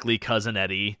basically Cousin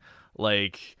Eddie.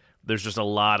 Like there's just a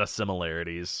lot of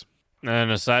similarities.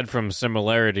 And aside from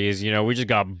similarities, we just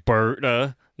got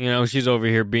Berta. She's over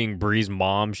here being Bree's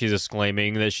mom. She's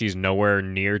exclaiming that she's nowhere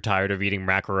near tired of eating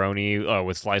macaroni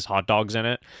with sliced hot dogs in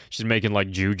it. She's making, like,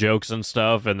 Jew jokes and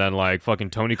stuff. And then, like, fucking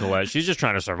Toni Collette, she's just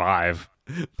trying to survive.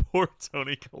 Poor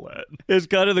Toni Collette. It's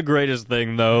kind of the greatest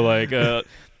thing, though. Like,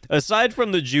 aside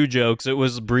from the Jew jokes, it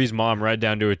was Bree's mom right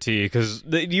down to a T. Because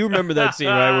you remember that scene,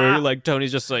 right? Where, like,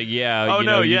 Tony's just like, you're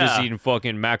just eating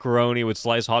fucking macaroni with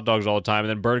sliced hot dogs all the time. And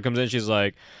then Berta comes in, she's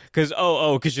like, because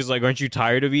she's like, aren't you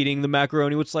tired of eating the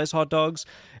macaroni with sliced hot dogs?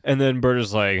 And then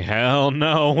Berta's like, hell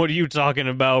no, what are you talking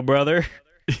about, brother?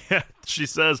 Yeah, she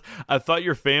says, I thought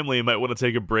your family might want to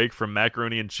take a break from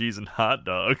macaroni and cheese and hot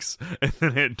dogs. And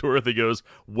then Aunt Dorothy goes,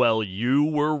 well, you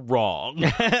were wrong.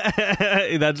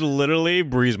 That's literally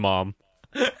Bree's mom.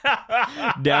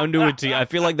 Down to a T. I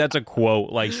feel like that's a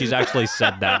quote. Like, she's actually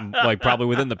said that, like, probably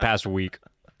within the past week.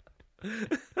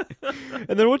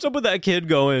 And then what's up with that kid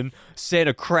going,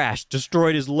 Santa crashed,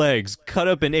 destroyed his legs, cut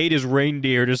up and ate his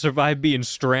reindeer to survive being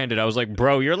stranded? I was like,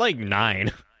 bro, you're like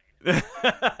 9.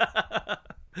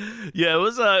 Yeah, it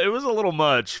was a little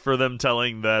much for them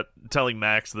telling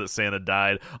Max that Santa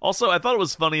died. Also, I thought it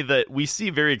was funny that we see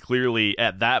very clearly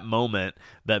at that moment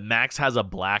that Max has a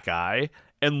black eye,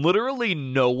 and literally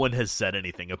no one has said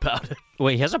anything about it.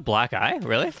 Wait, he has a black eye?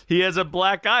 Really? He has a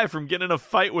black eye from getting in a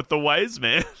fight with the wise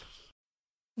man.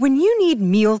 When you need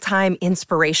mealtime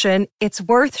inspiration, it's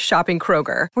worth shopping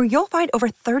Kroger, where you'll find over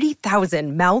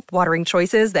 30,000 mouth-watering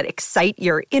choices that excite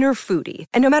your inner foodie.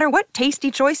 And no matter what tasty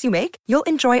choice you make, you'll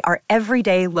enjoy our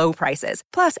everyday low prices,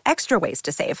 plus extra ways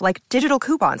to save, like digital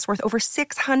coupons worth over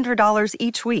 $600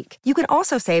 each week. You can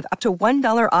also save up to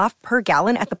 $1 off per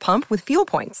gallon at the pump with fuel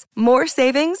points. More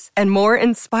savings and more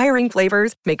inspiring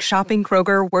flavors make shopping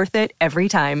Kroger worth it every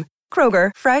time.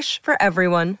 Kroger, fresh for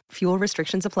everyone. Fuel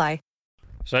restrictions apply.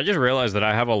 So I just realized that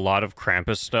I have a lot of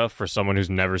Krampus stuff for someone who's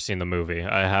never seen the movie.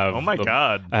 I have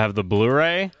God. I have the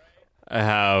Blu-ray, I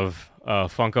have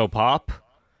Funko Pop,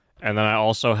 and then I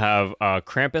also have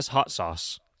Krampus hot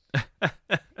sauce.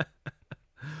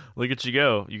 Look at you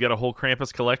go. You got a whole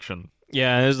Krampus collection.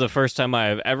 Yeah, this is the first time I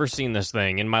have ever seen this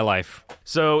thing in my life.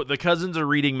 So the cousins are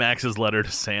reading Max's letter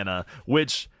to Santa,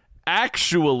 which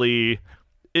actually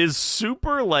is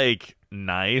super, like,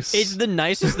 nice. It's the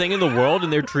nicest thing in the world,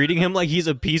 and they're treating him like he's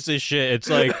a piece of shit. It's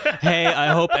like, hey, I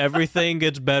hope everything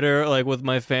gets better, like, with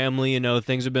my family.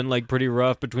 Things have been, like, pretty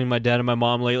rough between my dad and my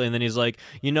mom lately. And then he's like,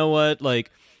 you know what, like,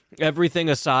 everything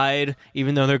aside,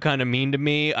 even though they're kind of mean to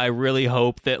me, I really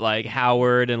hope that, like,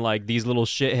 Howard and, like, these little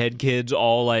shithead kids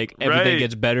all, like, everything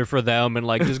gets better for them, and,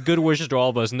 like, just good wishes to all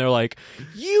of us. And they're like,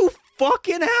 you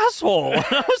fucking asshole.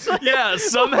 I was like, yeah,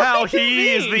 somehow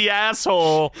he is the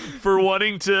asshole for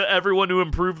wanting everyone to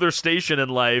improve their station in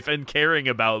life and caring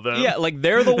about them. Yeah, like,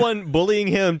 they're the one bullying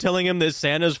him, telling him that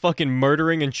Santa's fucking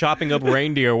murdering and chopping up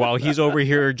reindeer while he's over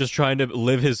here just trying to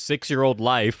live his 6-year-old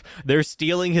life. They're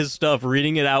stealing his stuff,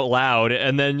 reading it out loud,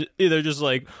 and then they're just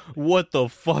like, what the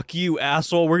fuck, you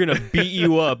asshole, we're gonna beat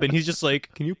you up. And he's just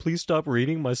like, can you please stop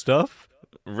reading my stuff?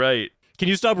 Right. Can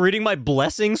you stop reading my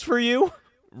blessings for you?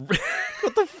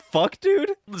 What the fuck,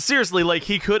 dude? Seriously, like,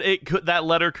 that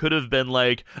letter could have been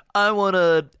like, I want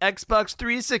a Xbox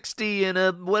 360 and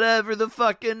a whatever the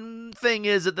fucking thing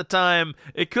is at the time.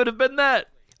 It could have been that.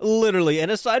 Literally.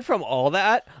 And aside from all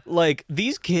that, like,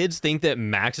 these kids think that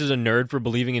Max is a nerd for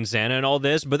believing in Santa and all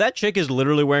this, but that chick is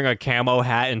literally wearing a camo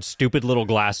hat and stupid little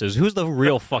glasses. Who's the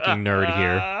real fucking nerd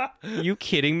here? Are you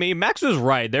kidding me? Max was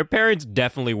right. Their parents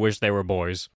definitely wish they were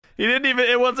boys.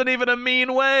 It wasn't even a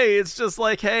mean way. It's just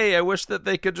like, hey, I wish that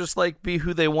they could just, like, be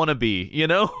who they want to be, you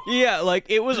know? Yeah, like,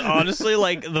 it was honestly,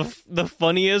 like, the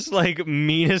funniest, like,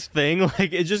 meanest thing.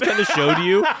 Like, it just kind of showed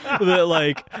you that,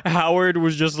 like, Howard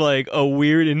was just, like, a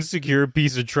weird, insecure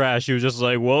piece of trash. He was just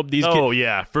like, well, these kids... Oh,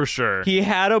 yeah, for sure. He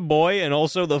had a boy, and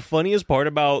also the funniest part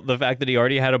about the fact that he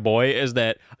already had a boy is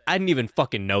that I didn't even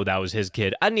fucking know that was his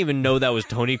kid. I didn't even know that was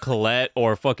Toni Collette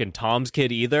or fucking Tom's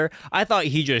kid either. I thought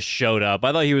he just showed up.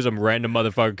 I thought he was a random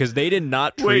motherfucker because they did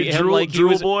not treat him like he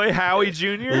was boy Howie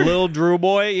Jr. Little Drew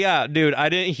boy. Yeah, dude, I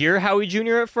didn't hear Howie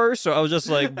Jr. at first, so I was just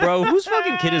like, bro, whose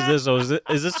fucking kid is this?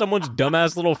 Is this someone's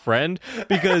dumbass little friend?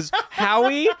 Because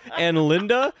Howie and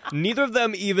Linda, neither of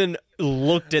them even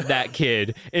looked at that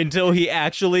kid until he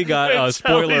actually got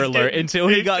spoiler alert, until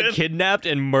he got kidnapped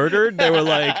and murdered. They were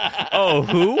like, oh,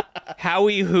 who?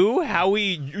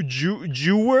 Howie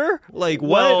Jewer? Like,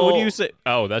 what do you say?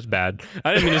 Oh, that's bad.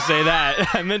 I didn't mean to say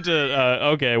that. I meant to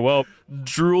okay, well,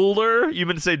 drooler? You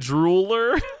meant to say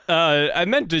drooler? I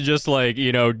meant to just, like,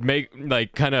 make,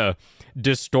 like, kind of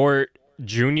distort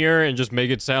Junior and just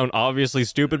make it sound obviously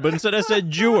stupid, but instead I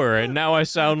said Jewer, and now I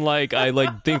sound like I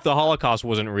think the Holocaust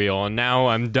wasn't real, and now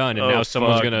I'm done, and now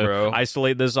someone's gonna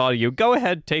isolate this audio. Go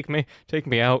ahead, take me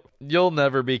out. You'll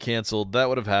never be canceled. That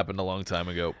would have happened a long time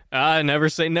ago. Never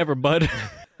say never, bud.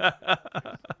 You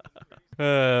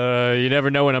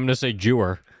never know when I'm gonna say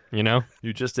Jewer. You know?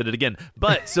 You just did it again.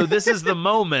 But, so this is the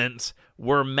moment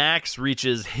where Max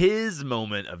reaches his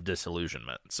moment of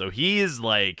disillusionment. So he's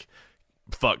like,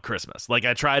 fuck Christmas. Like,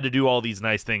 I tried to do all these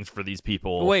nice things for these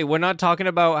people. Wait, we're not talking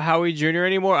about Howie Jr.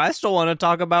 anymore? I still want to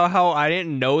talk about how I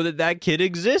didn't know that kid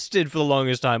existed for the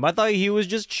longest time. I thought he was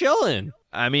just chilling.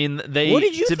 I mean, they. What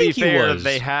did you to think be fair, he was?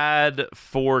 they had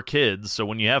 4 kids. So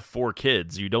when you have 4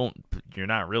 kids, you're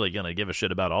not really gonna give a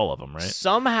shit about all of them, right?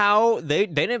 Somehow they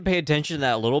didn't pay attention to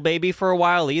that little baby for a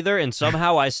while either, and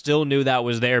somehow I still knew that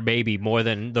was their baby more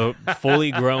than the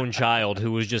fully grown child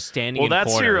who was just standing. Well, in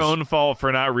that's corners. your own fault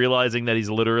for not realizing that he's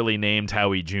literally named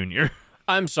Howie Jr.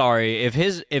 I'm sorry if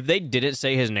they didn't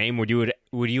say his name, would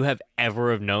you have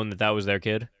ever have known that was their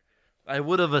kid? I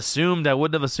would have assumed. I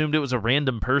wouldn't have assumed it was a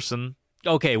random person.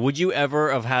 Okay, would you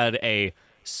ever have had a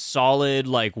solid,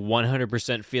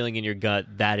 100% feeling in your gut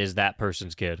that is that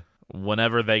person's kid?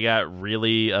 Whenever they got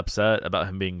really upset about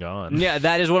him being gone. Yeah,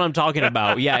 that is what I'm talking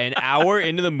about. Yeah, an hour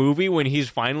into the movie when he's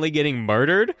finally getting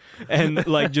murdered and,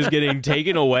 just getting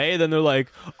taken away, then they're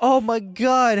like, oh my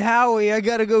God, Howie, I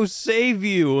gotta go save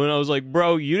you. And I was like,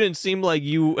 bro, you didn't seem like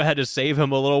you had to save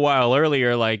him a little while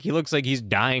earlier. Like, he looks like he's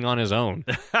dying on his own.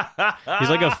 He's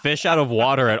like a fish out of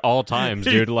water at all times,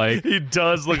 dude. Like, he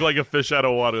does look like a fish out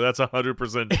of water. That's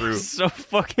 100% true. It's so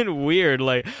fucking weird.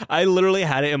 Like, I literally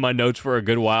had it in my notes for a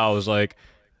good while. I was like,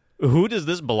 who does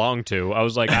this belong to? I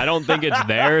was like, I don't think it's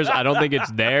theirs. I don't think it's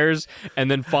theirs.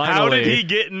 And then finally, how did he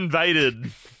get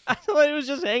invited? I thought he was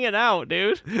just hanging out,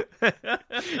 dude.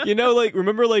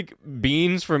 Remember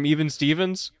Beans from Even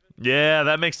Stevens? Yeah,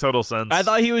 that makes total sense. I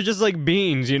thought he was just like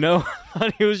Beans, I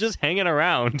thought he was just hanging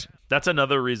around. That's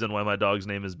another reason why my dog's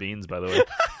name is Beans, by the way.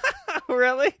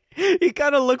 Really? He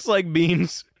kind of looks like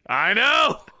Beans. I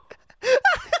know!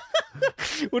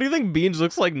 What do you think Beans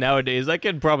looks like nowadays? That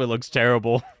kid probably looks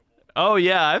terrible. Oh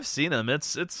yeah, I've seen him.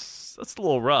 It's a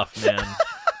little rough, man.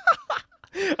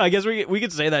 I guess we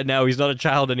could say that now. He's not a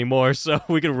child anymore, so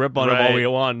we can rip on him all we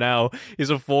want now. He's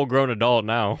a full-grown adult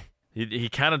now. He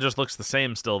kind of just looks the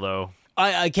same still, though.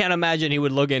 I can't imagine he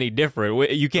would look any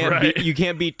different. You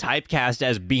can't be typecast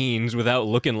as Beans without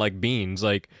looking like Beans.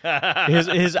 Like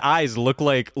his eyes look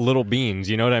like little beans.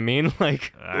 You know what I mean?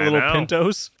 Like little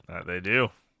pintos. They do.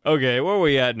 Okay, where are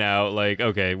we at now?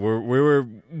 Okay,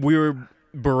 we were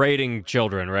berating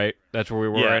children, right? That's where we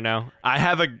were right now. I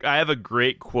have a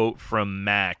great quote from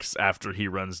Max after he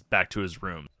runs back to his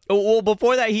room. Oh, well,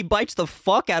 before that, he bites the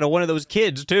fuck out of one of those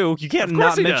kids too. You can't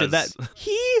not mention that.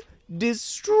 He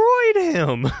destroyed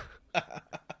him.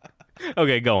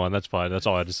 Okay, go on. That's fine. That's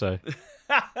all I had to say.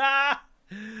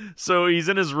 So he's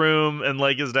in his room, and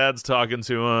his dad's talking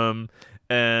to him,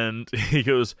 and he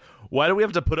goes, why do we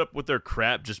have to put up with their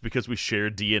crap just because we share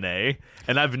DNA?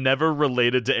 And I've never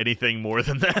related to anything more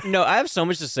than that. No, I have so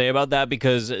much to say about that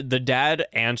because the dad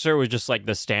answer was just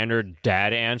the standard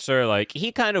dad answer.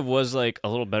 He kind of was a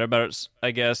little better about it,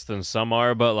 I guess, than some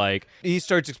are. But he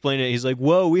starts explaining it. He's like,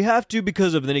 whoa, we have to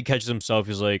because of... Then he catches himself.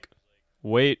 He's like,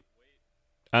 wait,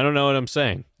 I don't know what I'm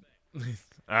saying.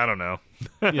 I don't know.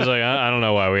 He's like, I don't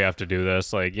know why we have to do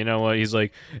this. You know what? He's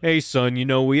like, hey, son,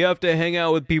 we have to hang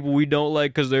out with people we don't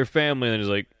like because they're family. And he's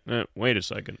like, wait a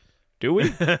second. Do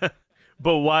we?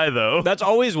 But why, though? That's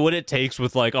always what it takes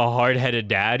with, a hard-headed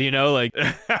dad,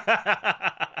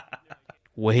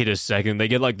 Wait a second. They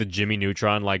get, the Jimmy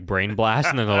Neutron, brain blast,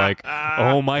 and then they're like,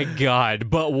 oh, my God,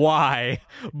 but why?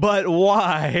 But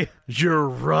why? You're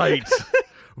right.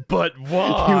 But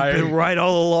why? You've been right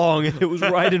all along, and it was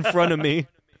right in front of me.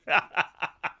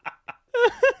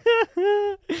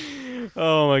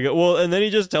 Oh my God. Well, and then he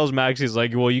just tells Max, he's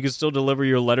like, well, you can still deliver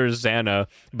your letter to Santa,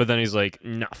 but then he's like,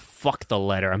 nah, fuck the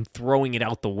letter, I'm throwing it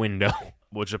out the window.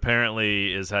 Which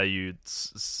apparently is how you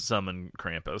summon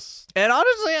Krampus. And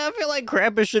honestly, I feel like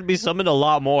Krampus should be summoned a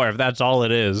lot more if that's all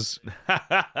it is.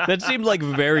 That seemed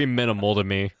very minimal to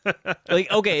me.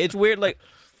 Okay, it's weird,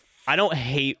 I don't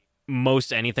hate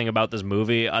most anything about this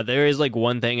movie. There is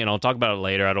one thing, and I'll talk about it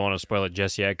later. I don't want to spoil it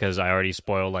just yet because I already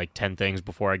spoiled 10 things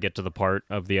before I get to the part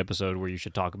of the episode where you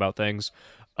should talk about things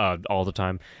all the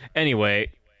time.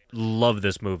 Anyway, love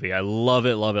this movie. I love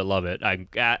it, love it, love it. I'm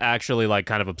actually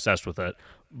kind of obsessed with it.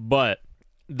 But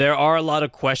there are a lot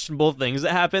of questionable things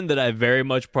that happen that I very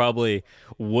much probably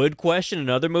would question in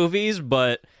other movies,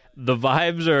 but the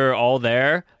vibes are all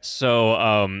there. So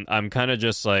I'm kind of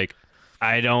just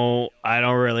I don't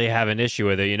really have an issue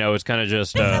with it. You know, it's kind of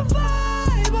just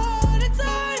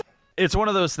It's one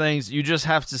of those things you just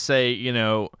have to say, you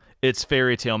know, it's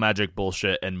fairy tale magic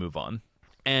bullshit and move on.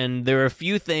 and there are a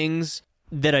few things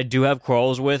that I do have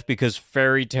quarrels with because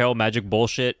fairy tale magic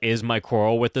bullshit is my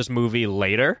quarrel with this movie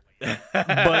later.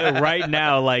 But right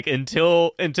now, like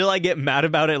until I get mad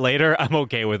about it later, I'm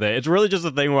okay with it. It's really just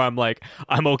a thing where I'm like,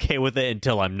 I'm okay with it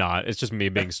until I'm not. It's just me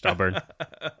being stubborn.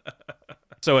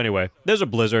 So anyway, there's a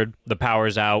blizzard, the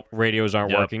power's out, radios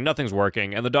aren't working, nothing's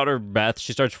working, and the daughter Beth,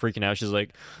 she starts freaking out. She's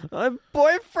like, my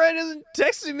boyfriend isn't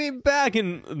texting me back,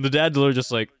 and the dad's literally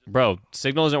just like, bro,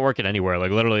 signal isn't working anywhere.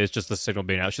 Like literally it's just the signal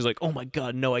being out. She's like, oh my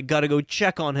god, no, I gotta go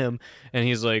check on him. And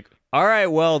he's like, all right,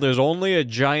 well, there's only a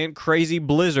giant crazy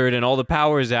blizzard and all the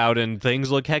power's out and things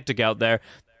look hectic out there.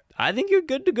 I think you're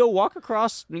good to go walk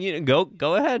across. You know,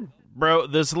 go ahead. Bro,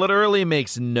 this literally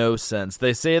makes no sense.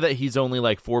 They say that he's only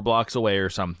like 4 blocks away or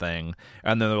something,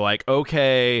 and then they're like,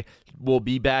 okay, we'll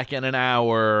be back in an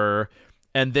hour,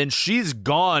 and then she's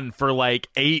gone for like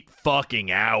 8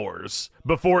 fucking hours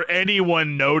before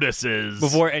anyone notices.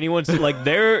 Before anyone's like,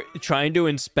 they're trying to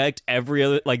inspect every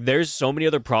other, like, there's so many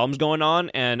other problems going on,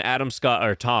 and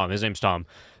Tom, his name's Tom.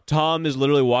 Tom is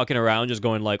literally walking around just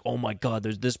going like, oh my god,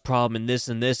 there's this problem and this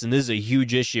and this, and this is a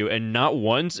huge issue, and not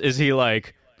once is he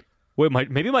like,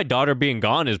 wait, maybe my daughter being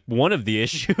gone is one of the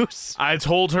issues. I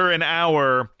told her an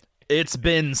hour. It's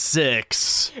been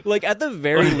 6. Like, at the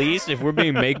very least, if we're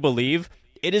being make-believe,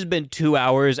 it has been 2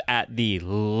 hours at the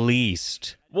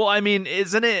least. Well, I mean,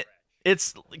 isn't it?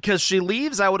 It's because she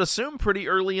leaves, I would assume, pretty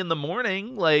early in the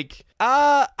morning. Like,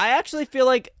 I actually feel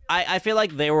like I feel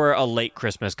like they were a late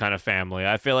Christmas kind of family.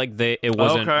 I feel like it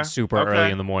wasn't super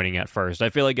early in the morning at first. I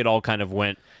feel like it all kind of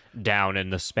went down in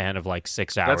the span of like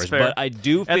 6 hours. That's fair. But I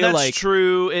do feel and that's like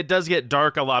true. It does get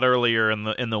dark a lot earlier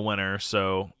in the winter,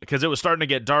 so because it was starting to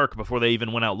get dark before they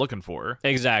even went out looking for her.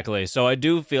 Exactly. So I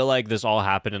do feel like this all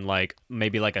happened in like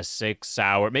maybe like a 6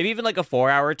 hour, maybe even like a 4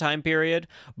 hour time period.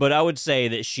 But I would say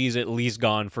that she's at least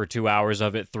gone for 2 hours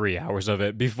of it, 3 hours of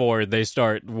it before they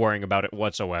start worrying about it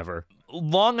whatsoever.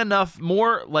 Long enough,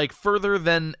 more like further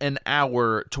than an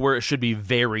hour to where it should be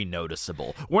very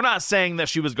noticeable. We're not saying that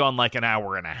she was gone like an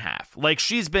hour and a half. Like,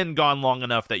 she's been gone long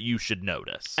enough that you should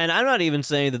notice. And I'm not even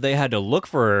saying that they had to look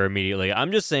for her immediately.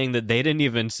 I'm just saying that they didn't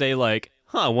even say like,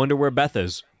 I wonder where Beth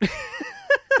is.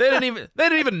 They didn't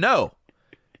even know.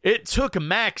 It took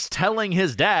Max telling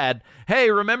his dad,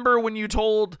 hey, remember when you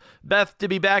told Beth to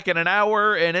be back in an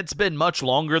hour and it's been much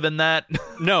longer than that?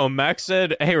 No, Max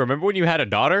said, hey, remember when you had a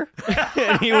daughter?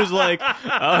 And he was like,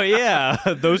 oh yeah,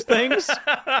 those things?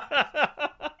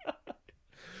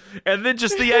 And then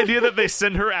just the idea that they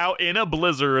send her out in a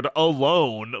blizzard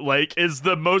alone, like, is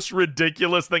the most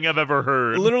ridiculous thing I've ever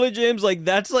heard. Literally, James, like,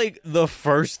 that's, like, the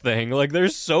first thing. Like,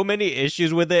 there's so many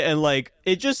issues with it, and, like,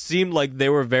 it just seemed like they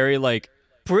were very, like,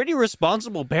 pretty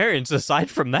responsible parents aside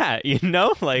from that, you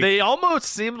know? Like, they almost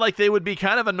seemed like they would be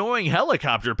kind of annoying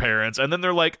helicopter parents, and then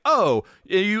they're like, oh,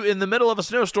 you in the middle of a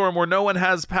snowstorm where no one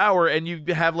has power and you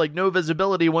have like no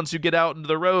visibility once you get out into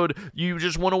the road, you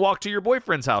just want to walk to your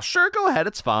boyfriend's house. Sure, go ahead,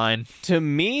 it's fine. To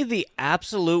me, the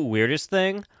absolute weirdest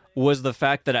thing was the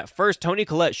fact that at first Toni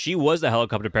Collette, she was the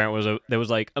helicopter parent, that was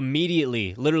like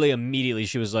literally immediately,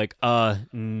 she was like,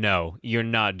 no, you're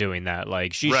not doing that.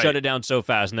 Like, she shut it down so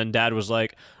fast, and then Dad was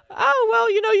like, oh,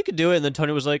 well, you know, you could do it, and then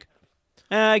Toni was like,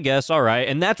 I guess, all right.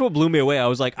 And that's what blew me away. I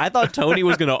was like, I thought Toni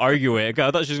was going to argue it.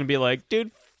 I thought she was going to be like,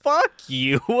 dude, fuck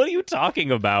you. What are you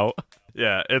talking about?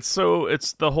 Yeah, it's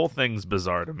the whole thing's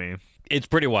bizarre to me. It's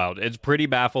pretty wild. It's pretty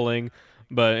baffling.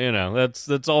 But, you know,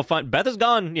 that's all fine. Beth is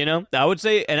gone, you know? I would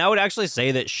actually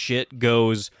say that shit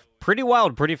goes pretty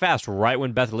wild, pretty fast right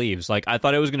when Beth leaves. Like, I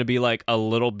thought it was going to be, like, a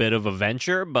little bit of a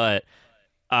venture, but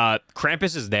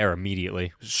Krampus is there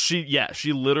immediately. She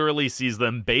literally sees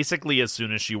them basically as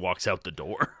soon as she walks out the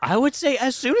door. I would say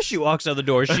as soon as she walks out the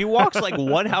door. She walks, like,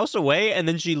 one house away, and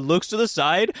then she looks to the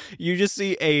side. You just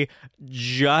see a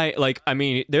giant, like, I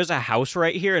mean, there's a house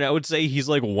right here, and I would say he's,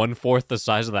 like, 1/4 the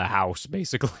size of the house,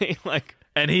 basically. Like,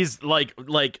 and he's like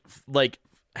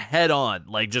head on,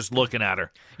 like, just looking at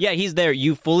her. Yeah, he's there.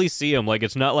 You fully see him. Like,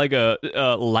 it's not like a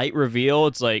light reveal.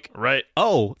 It's like, right.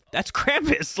 Oh, that's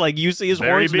Krampus. Like, you see his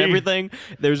horns and everything.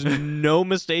 There's no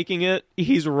mistaking it.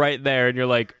 He's right there, and you're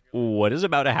like, what is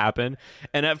about to happen?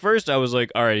 And at first, I was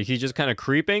like, all right, he's just kind of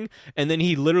creeping, and then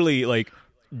he literally, like,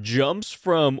 jumps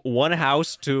from one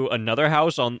house to another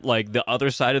house on, like, the other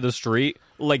side of the street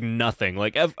like nothing.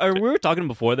 Like, we were talking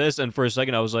before this, and for a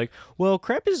second I was like, well,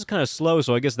 Krampus is kind of slow,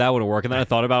 so I guess that would work. And then I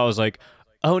thought about it, I was like,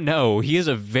 oh no, he is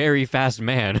a very fast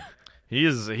man. He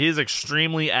is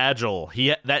extremely agile.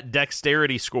 That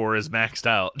dexterity score is maxed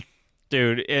out.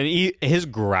 Dude, and his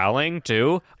growling,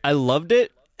 too, I loved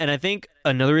it. And I think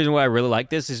another reason why I really like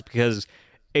this is because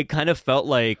it kind of felt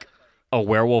like a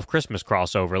werewolf Christmas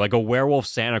crossover, like a werewolf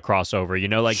Santa crossover, you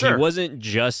know? Like, Sure. he wasn't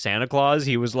just Santa Claus.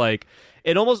 He was like,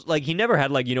 it almost, like, he never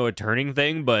had, like, you know, a turning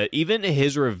thing. But even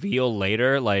his reveal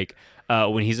later, like,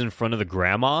 when he's in front of the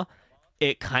grandma,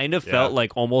 it kind of felt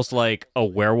like almost like a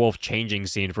werewolf changing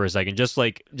scene for a second, just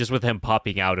with him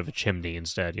popping out of a chimney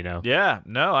instead, you know? Yeah,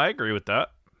 no, I agree with that.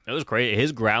 It was great.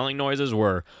 His growling noises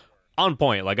were on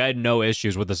point. Like, I had no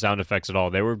issues with the sound effects at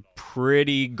all. They were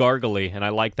pretty gargly, and I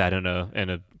like that in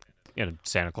a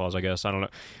Santa Claus, I guess. I don't know.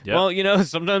 Yep. Well, you know,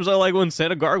 sometimes I like when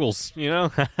Santa gargles, you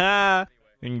know?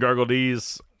 And gargle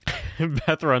these.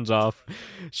 Beth runs off.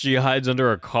 She hides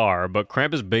under a car, but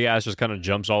Krampus' big ass just kind of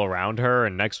jumps all around her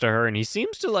and next to her, and he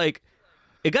seems to, like,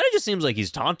 it kind of just seems like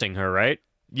he's taunting her, right?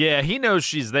 Yeah, he knows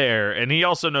she's there, and he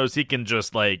also knows he can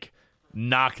just, like,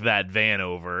 knock that van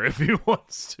over if he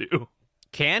wants to.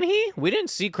 Can he? We didn't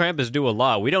see Krampus do a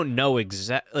lot. We don't know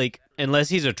unless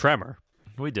he's a tremor.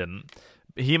 We didn't.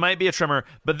 He might be a tremor,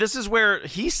 but this is where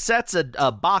he sets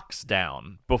a box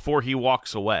down before he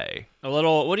walks away. A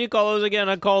little, what do you call those again?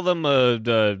 I call them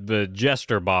the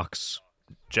jester box.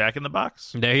 Jack in the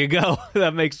Box? There you go.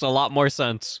 That makes a lot more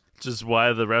sense. Just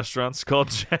why the restaurant's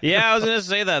called Jack. Yeah, I was going to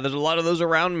say that. There's a lot of those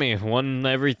around me. One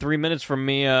every 3 minutes from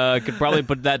me. Could probably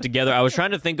put that together. I was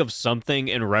trying to think of something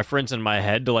in reference in my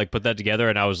head to, like, put that together,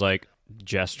 and I was like,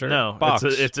 jester No, box.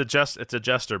 it's a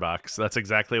jester box. That's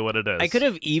exactly what it is. I could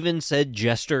have even said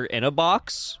jester in a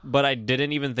box, but I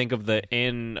didn't even think of the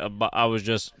I was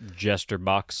just jester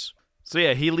box. So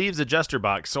yeah, he leaves a jester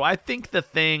box. So I think the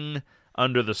thing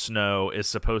under the snow is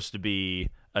supposed to be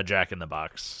a Jack in the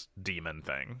Box demon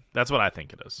thing. That's what I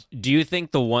think it is. Do you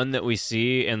think the one that we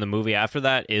see in the movie after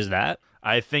that is that?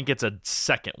 I think it's a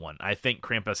second one. I think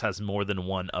Krampus has more than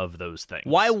one of those things.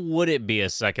 Why would it be a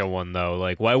second one, though?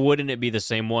 Like, why wouldn't it be the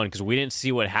same one? Because we didn't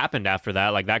see what happened after that.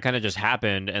 Like, that kind of just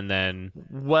happened, and then...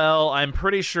 Well, I'm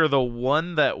pretty sure the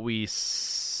one that we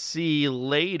see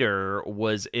later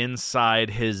was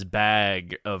inside his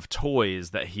bag of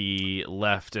toys that he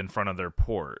left in front of their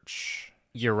porch.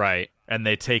 You're right. And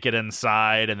they take it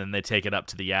inside, and then they take it up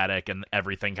to the attic, and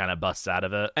everything kind of busts out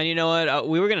of it. And you know what?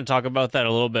 We were going to talk about that a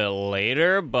little bit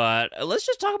later, but let's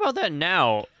just talk about that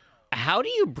now. How do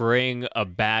you bring a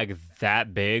bag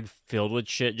that big filled with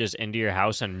shit just into your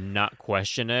house and not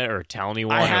question it or tell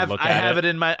anyone or look at it? I have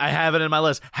it in my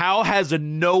list. How has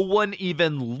no one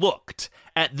even looked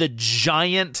at the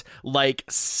giant, like,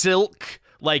 silk,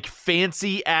 like,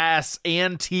 fancy-ass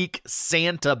antique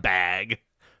Santa bag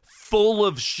full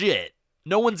of shit?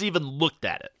 No one's even looked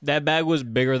at it. That bag was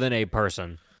bigger than a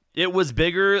person. It was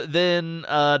bigger than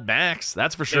Max,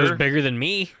 that's for sure. It was bigger than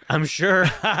me, I'm sure.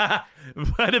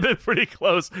 Might have been pretty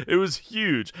close. It was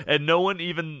huge, and no one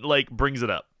even, like, brings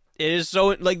it up. It is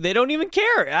so, like, they don't even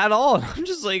care at all. I'm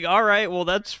just like, all right, well,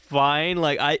 that's fine.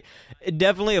 Like,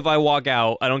 definitely, if I walk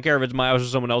out, I don't care if it's my house or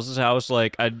someone else's house.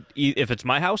 Like, if it's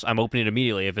my house, I'm opening it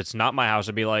immediately. If it's not my house,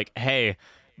 I'd be like, hey,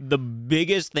 the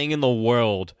biggest thing in the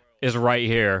world is right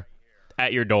here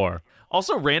at your door.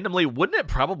 Also, randomly, wouldn't it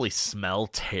probably smell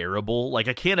terrible? Like,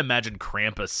 I can't imagine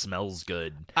Krampus smells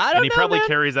good. I don't know, and he probably man.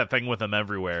 carries that thing with him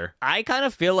everywhere. I kind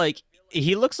of feel like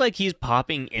he looks like he's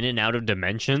popping in and out of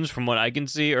dimensions from what I can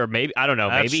see, or maybe, I don't know,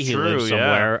 That's maybe he true, lives yeah.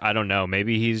 somewhere. I don't know.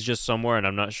 Maybe he's just somewhere and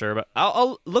I'm not sure, but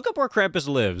I'll look up where Krampus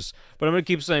lives, but I'm going to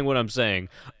keep saying what I'm saying.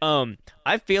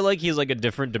 I feel like he's like a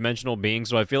different dimensional being,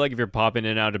 so I feel like if you're popping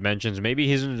in and out of dimensions, maybe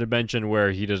he's in a dimension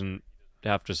where he doesn't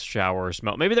have to shower or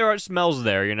smell. Maybe there are smells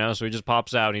there, you know, so he just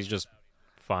pops out and he's just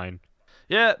fine.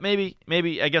 Yeah, maybe.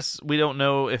 I guess we don't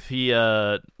know if he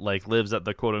like lives at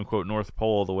the quote unquote North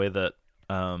Pole the way that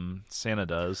Santa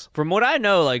does. From what I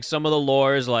know, like some of the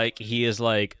lore is like he is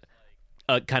like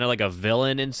a kind of like a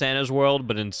villain in Santa's world,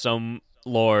 but in some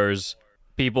lores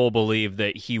people believe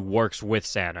that he works with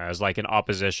Santa as like an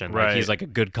opposition. Like Right. he's like a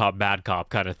good cop, bad cop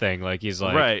kind of thing. Like he's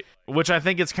like Right. Which I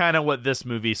think is kind of what this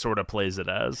movie sort of plays it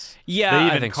as. Yeah, They I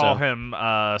even think call so. him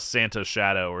Santa's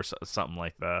Shadow or something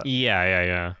like that.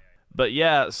 Yeah. But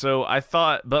yeah, so I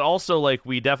thought, but also like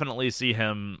we definitely see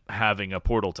him having a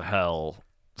portal to hell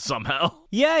somehow.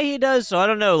 Yeah, he does. So I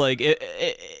don't know. Like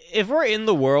if we're in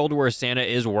the world where Santa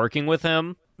is working with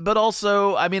him, But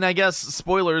also, I mean, I guess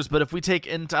spoilers, but if we take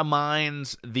into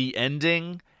mind the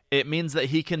ending, it means that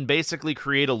he can basically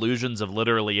create illusions of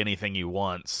literally anything he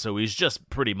wants. So he's just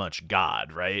pretty much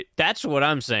God, right? that's what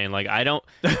I'm saying. Like I don't.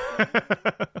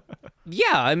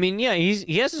 Yeah, I mean, yeah,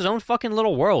 he has his own fucking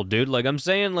little world, dude. Like I'm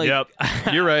saying, like Yep.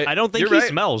 You're right. I don't think You're he right.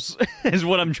 smells. Is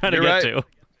what I'm trying You're to get right. to.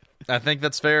 I think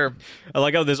that's fair. I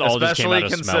like how this all just came Especially out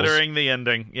of considering the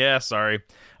ending. Yeah, sorry.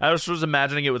 I was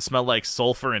imagining it would smell like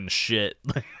sulfur and shit.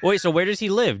 smells. Wait, so where does he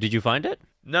live? Did you find it?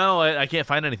 No, I can't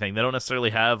find anything. They don't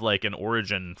necessarily have like an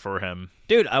origin for him.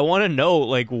 Dude, I want to know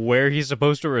like where he's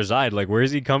supposed to reside. Like, where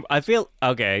does he come? I feel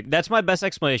okay. That's my best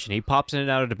explanation. He pops in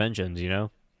and out of dimensions. You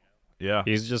know, Yeah.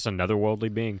 he's just another worldly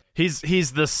being. He's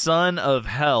the son of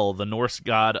Hel, the Norse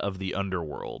god of the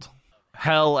underworld.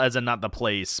 Hell as in not the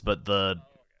place, but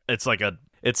it's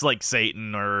like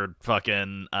Satan or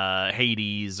fucking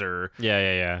Hades or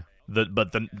Yeah.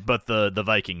 the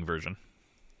Viking version.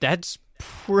 That's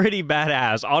pretty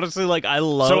badass. Honestly, like I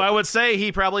love. So I would say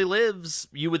he probably lives.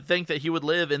 You would think that he would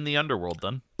live in the underworld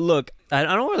then. Look, I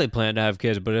don't really plan to have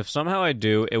kids, but if somehow I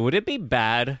do, would it be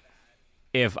bad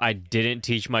if I didn't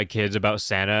teach my kids about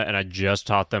Santa and I just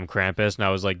taught them Krampus and I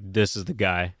was like, this is the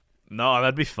guy? No,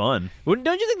 that'd be fun. Don't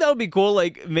you think that would be cool?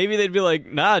 Like, maybe they'd be like,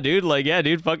 nah, dude, like, yeah,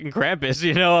 dude, fucking Krampus,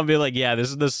 you know? I'll be like, yeah, this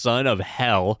is the son of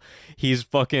hell. He's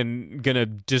fucking gonna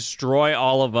destroy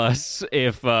all of us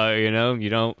if, you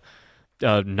don't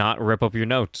not rip up your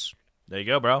notes. There you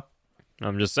go, bro.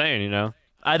 I'm just saying, you know?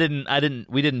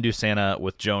 We didn't do Santa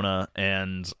with Jonah,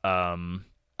 and I'm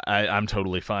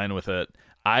totally fine with it.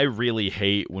 I really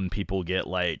hate when people get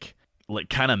like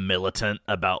kind of militant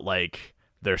about like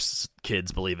their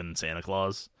kids believing in Santa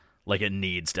Claus. Like it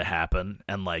needs to happen,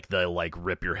 and like they'll like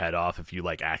rip your head off if you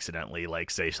like accidentally like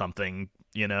say something,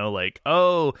 you know, like,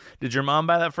 oh, did your mom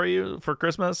buy that for you for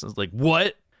Christmas? It's like,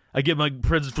 what? I get my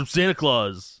presents from Santa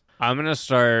Claus. I'm gonna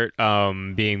start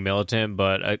being militant,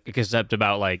 but except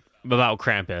about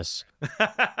Krampus.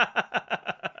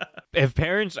 If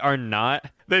parents are not,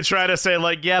 They try to say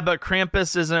like, yeah, but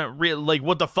Krampus isn't real. Like,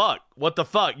 what the fuck? What the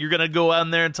fuck? You're gonna go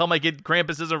out there and tell my kid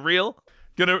Krampus isn't real?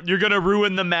 You're gonna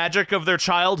ruin the magic of their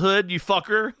childhood, you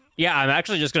fucker. yeah, I'm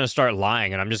actually just gonna start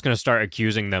lying, and I'm just gonna start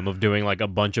accusing them of doing like a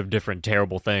bunch of different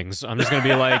terrible things. I'm just gonna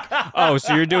be like, oh,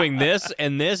 so you're doing this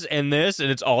and this and this,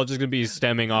 and it's all just gonna be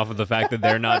stemming off of the fact that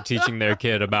they're not teaching their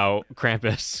kid about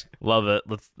Krampus. Love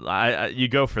it. You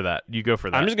go for that. You go for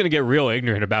that. I'm just gonna get real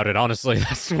ignorant about it. Honestly,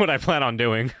 that's what I plan on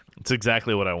doing. It's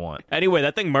exactly what I want. Anyway,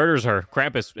 that thing murders her.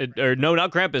 Krampus, or no,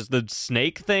 not Krampus. The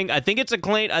snake thing. I think it's a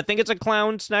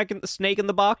clown snake in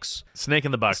the box. Snake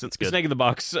in the box. That's good. Snake in the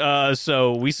box.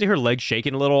 So we see her legs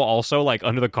shaking a little, also like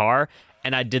under the car,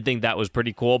 and I did think that was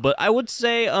pretty cool. But I would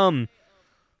say,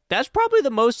 that's probably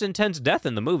the most intense death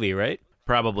in the movie, right?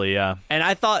 Probably, yeah. And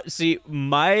I thought, see,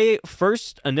 my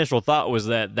first initial thought was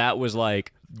that was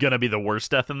like Gonna be the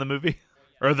worst death in the movie.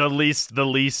 Or the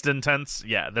least intense,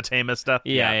 yeah, the tamest stuff.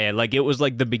 Yeah, like it was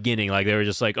like the beginning, like they were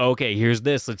just like, okay, here's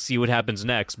this, let's see what happens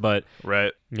next. But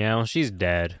Right. She's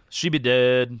dead. She be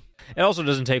dead. It also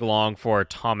doesn't take long for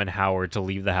Tom and Howard to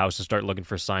leave the house and start looking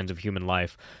for signs of human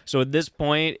life. So at this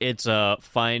point, it's a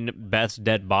find Beth's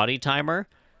dead body timer.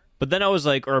 But then I was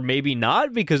like, or maybe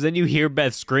not, because then you hear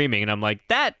Beth screaming, and I'm like,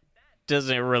 that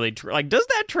doesn't really does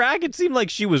that track? It seemed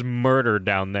like she was murdered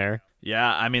down there.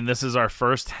 Yeah, I mean, this is our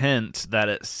first hint that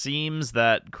it seems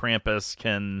that Krampus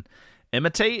can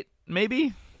imitate,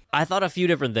 maybe? I thought a few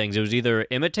different things. It was either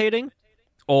imitating,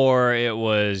 or it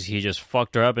was he just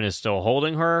fucked her up and is still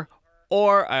holding her,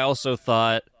 or I also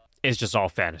thought it's just all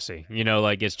fantasy. You know,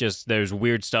 like it's just there's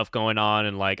weird stuff going on,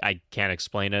 and like I can't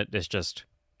explain it.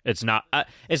 It's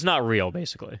not real,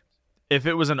 basically. If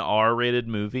it was an R-rated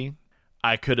movie,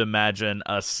 I could imagine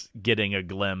us getting a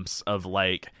glimpse of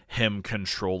like him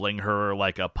controlling her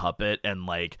like a puppet and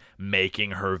like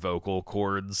making her vocal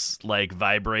cords like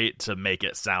vibrate to make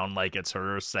it sound like it's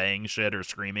her saying shit or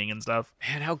screaming and stuff.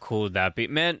 Man, how cool would that be?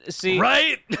 Man, see,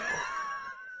 Right?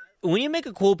 when you make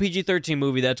a cool PG-13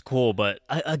 movie, that's cool. But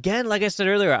again, like I said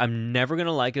earlier, I'm never going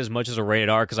to like it as much as a rated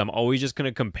R because I'm always just going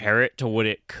to compare it to what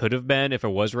it could have been if it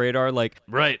was rated R. Like,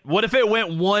 Right. What if it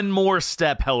went one more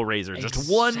step, Hellraiser?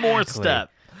 Just one more Exactly. step.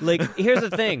 Like, here's the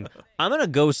thing. I'm going to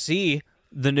go see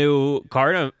the new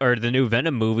the new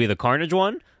Venom movie, the Carnage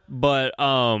one. But,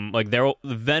 there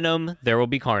will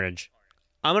be Carnage.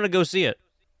 I'm going to go see it.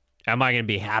 Am I going to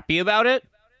be happy about it?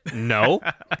 No.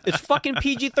 It's fucking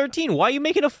PG-13. Why are you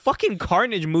making a fucking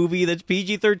Carnage movie that's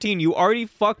PG-13? You already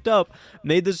fucked up,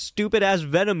 made this stupid-ass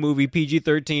Venom movie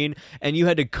PG-13, and you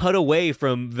had to cut away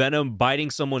from Venom biting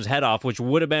someone's head off, which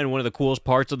would have been one of the coolest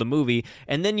parts of the movie,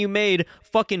 and then you made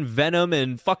fucking Venom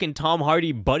and fucking Tom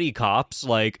Hardy buddy cops,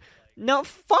 like... No,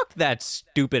 fuck that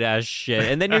stupid-ass shit.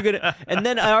 And then and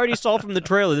then I already saw from the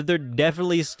trailer that they're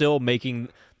definitely still making...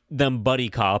 them buddy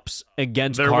cops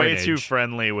against They're Carnage. way too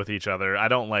friendly with each other. I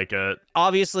don't like it.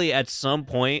 Obviously, at some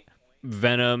point,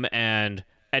 Venom and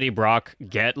Eddie Brock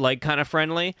get, like, kind of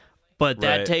friendly, But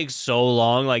that Right. takes so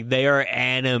long. Like, they are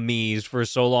enemies for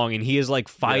so long, and he is like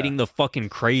fighting the fucking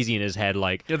crazy in his head.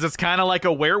 Like, Because it's kind of like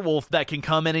a werewolf that can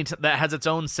come in that has its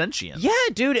own sentience. yeah,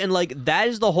 dude, and like that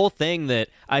is the whole thing that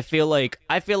I feel like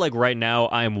right now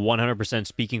I am 100%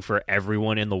 speaking for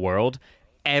everyone in the world.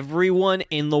 Everyone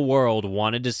in the world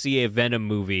wanted to see a Venom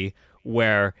movie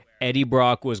where Eddie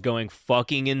Brock was going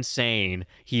fucking insane.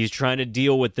 He's trying to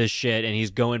deal with this shit, and he's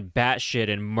going batshit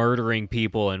and murdering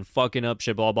people and fucking up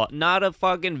shit, blah, blah. Not a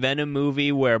fucking Venom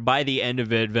movie where by the end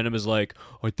of it, Venom is like,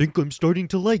 I think I'm starting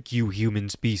to like you, human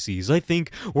species. I think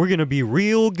we're gonna be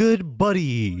real good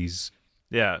buddies.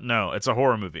 Yeah, no, it's a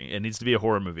horror movie. It needs to be a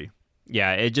horror movie.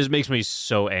 Yeah, it just makes me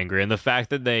so angry. And the fact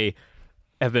that they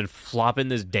have been flopping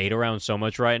this date around so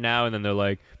much right now, and then they're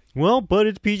like, well, but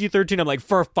it's PG-13. I'm like,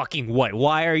 for fucking what?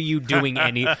 Why are you doing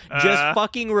any... Just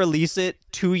fucking release it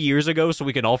 2 years ago so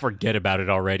we can all forget about it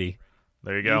already.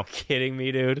 There you go. You kidding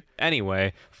me, dude?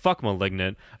 Anyway, fuck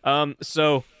Malignant.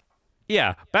 So,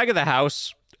 yeah, back at the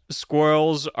house,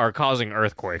 squirrels are causing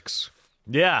earthquakes.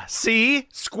 Yeah, see?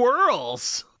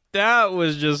 Squirrels. That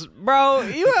was just... Bro,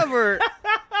 you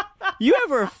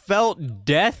ever felt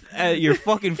death at your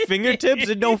fucking fingertips?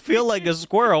 It don't feel like a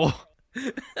squirrel.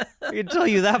 I can tell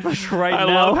you that much right I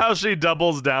now. love how she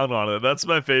doubles down on it. That's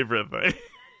my favorite thing.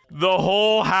 The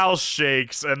whole house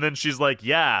shakes, and then she's like,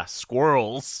 yeah,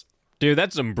 squirrels. Dude,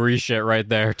 that's some Bree shit right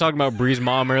there. Talking about Bree's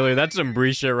mom earlier, that's some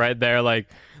Bree shit right there. Like,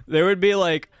 there would be,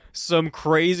 like, some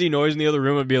crazy noise in the other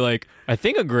room. Would be like, I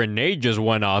think a grenade just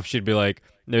went off. She'd be like,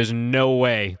 there's no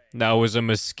way that was a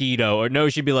mosquito. Or no,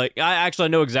 she'd be like, I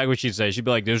know exactly what she'd say. She'd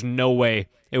be like, there's no way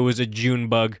it was a June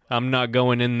bug. I'm not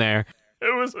going in there.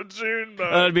 It was a June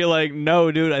bug. I'd be like,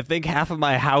 no, dude, I think half of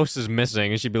my house is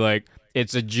missing. And she'd be like,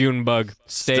 it's a June bug.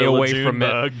 Stay Still a away June from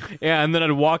bug. it. Yeah, and then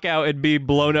I'd walk out, it'd be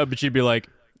blown up, but she'd be like,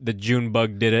 the June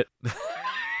bug did it.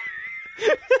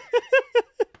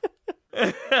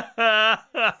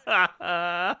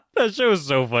 That show was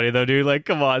so funny, though, dude. Like,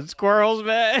 come on, squirrels,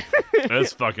 man.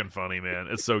 That's fucking funny, man.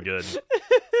 It's so good.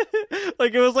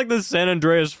 Like, it was like the San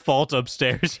Andreas fault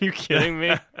upstairs. You kidding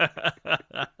me?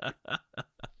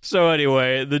 So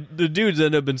anyway, the dudes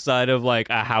end up inside of like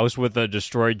a house with a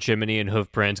destroyed chimney and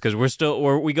hoof prints because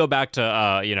we go back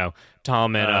to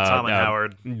Tom and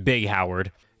Howard, Big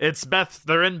Howard. It's Beth.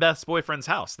 They're in Beth's boyfriend's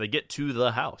house. They get to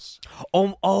the house.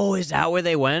 Oh, is that where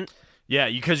they went? Yeah,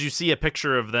 because you see a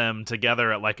picture of them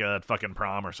together at like a fucking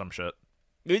prom or some shit.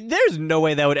 There's no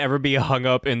way that would ever be hung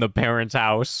up in the parents'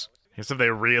 house. I guess if they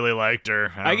really liked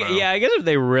her. I don't know. Yeah, I guess if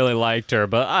they really liked her,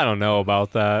 but I don't know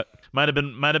about that. Might have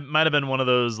been one of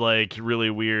those like really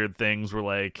weird things where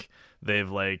like they've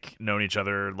like known each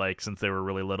other like since they were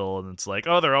really little, and it's like,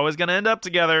 oh, they're always gonna end up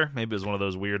together. Maybe it was one of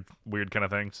those weird kind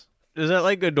of things. Is that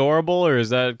like adorable or is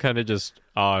that kind of just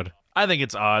odd? I think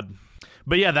it's odd.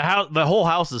 But yeah, the whole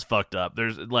house is fucked up.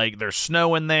 There's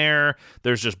snow in there.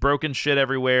 There's just broken shit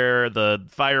everywhere. The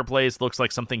fireplace looks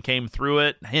like something came through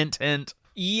it. Hint, hint.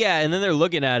 Yeah, and then they're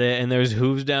looking at it and there's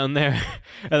hooves down there.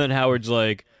 And then Howard's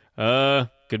like,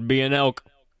 could be an elk.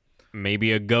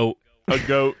 Maybe a goat. A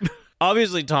goat.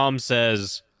 Obviously, Tom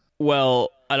says, well,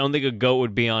 I don't think a goat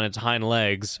would be on its hind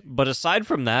legs. But aside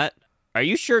from that, are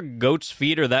you sure goats'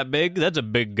 feet are that big? That's a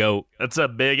big goat. That's a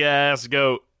big ass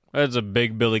goat. That's a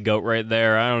big billy goat right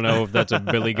there. I don't know if that's a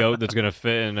billy goat that's going to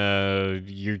fit in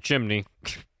your chimney.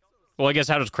 Well, I guess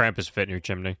how does Krampus fit in your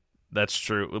chimney? That's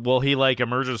true. Well, he like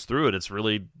emerges through it. It's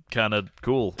really kind of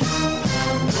cool.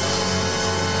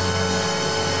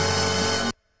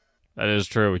 That is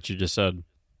true, what you just said.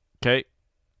 Okay.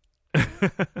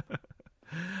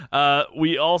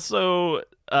 We also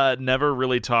never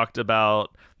really talked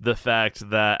about the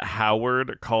fact that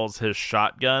Howard calls his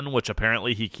shotgun, which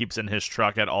apparently he keeps in his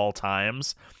truck at all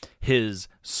times, his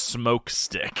smoke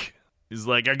stick. He's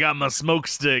like, I got my smoke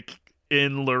stick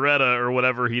in Loretta, or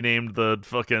whatever he named the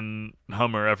fucking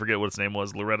Hummer. I forget what its name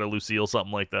was. Loretta Lucille,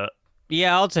 something like that.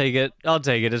 Yeah, I'll take it.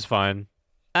 It's fine.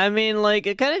 I mean, like,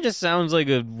 it kind of just sounds like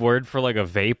a word for, like, a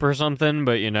vape or something,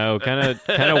 but, you know, kind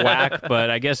of whack,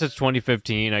 but I guess it's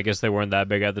 2015. I guess they weren't that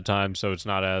big at the time, so it's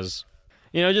not as...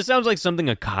 You know, it just sounds like something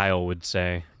a Kyle would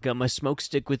say. Got my smoke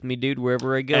stick with me, dude,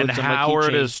 wherever I go. And It's on my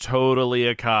Howard keychain. is totally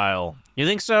a Kyle. You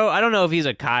think so? I don't know if he's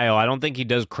a Kyle. I don't think he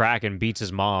does crack and beats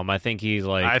his mom. I think he's,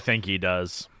 like... I think he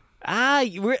does.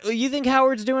 You think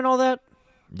Howard's doing all that?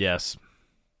 Yes.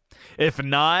 If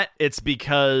not, it's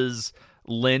because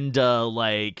Linda,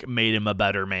 like, made him a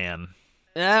better man.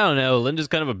 I don't know. Linda's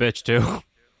kind of a bitch, too.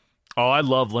 Oh, I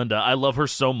love Linda. I love her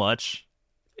so much.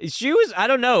 She was, I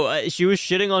don't know, she was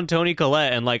shitting on Toni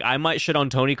Collette, and, like, I might shit on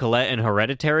Toni Collette in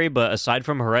Hereditary, but aside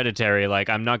from Hereditary,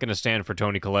 like, I'm not going to stand for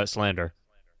Toni Collette slander.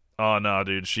 Oh no,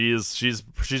 dude, she's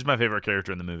my favorite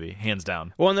character in the movie, hands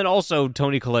down. Well, and then also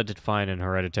Toni Collette did fine in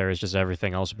Hereditary. It's just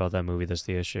everything else about that movie that's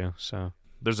the issue. So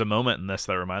There's a moment in this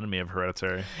that reminded me of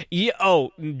Hereditary. yeah.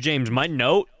 Oh, James, my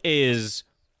note is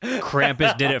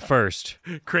Krampus did it first.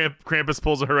 Krampus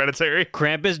pulls a Hereditary.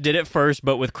 Krampus did it first,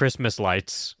 but with Christmas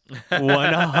lights.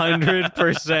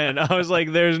 100%. I was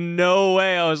like, there's no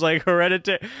way. I was like,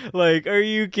 Hereditary. Like, are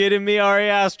you kidding me, Ari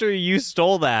Aster? You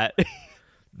stole that.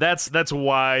 That's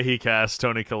why he cast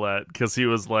Toni Collette, because he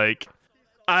was like,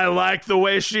 I like the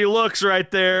way she looks right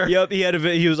there. Yep,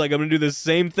 he was like, I'm gonna do the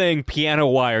same thing. Piano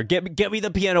wire. Get me the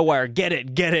piano wire. Get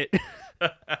it.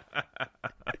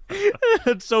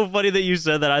 It's so funny that you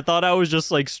said that. I thought I was just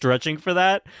like stretching for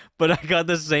that, but I got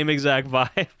the same exact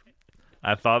vibe.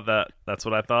 I thought that's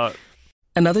what I thought.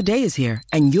 Another day is here,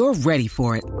 and you're ready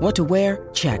for it. What to wear?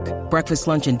 Check. Breakfast,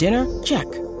 lunch, and dinner?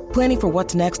 Check. Planning for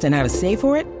what's next and how to save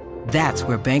for it? That's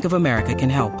where Bank of America can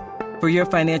help. For your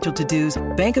financial to-dos,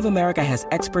 Bank of America has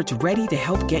experts ready to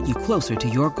help get you closer to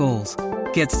your goals.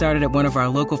 Get started at one of our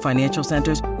local financial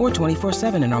centers or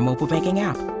 24/7 in our mobile banking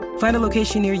app. Find a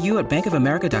location near you at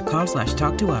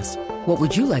bankofamerica.com/talktous. What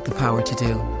would you like the power to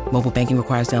do? Mobile banking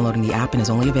requires downloading the app and is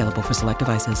only available for select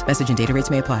devices. Message and data rates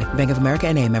may apply. Bank of America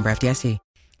N.A., member FDIC.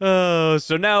 Oh,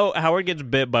 so now Howard gets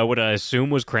bit by what I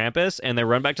assume was Krampus, and they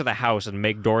run back to the house and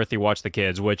make Dorothy watch the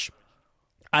kids, which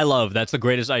I love. That's the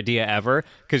greatest idea ever,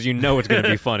 because you know it's going to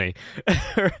be funny.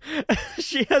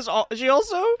 She has all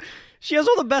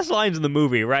the best lines in the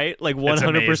movie, right? Like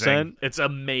 100%. It's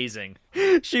amazing.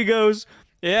 She goes,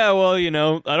 yeah, well,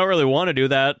 I don't really want to do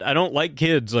that. I don't like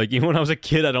kids. Like, even when I was a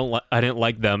kid, I didn't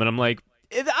like them. And I'm like,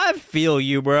 I feel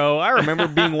you, bro. I remember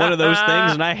being one of those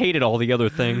things, and I hated all the other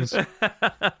things.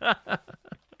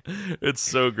 It's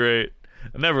so great.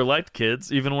 I never liked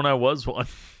kids, even when I was one.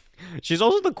 She's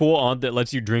also the cool aunt that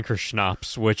lets you drink her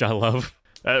schnapps, which I love.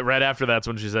 Right after that's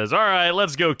when she says, all right,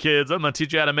 let's go, kids. I'm going to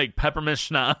teach you how to make peppermint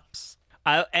schnapps.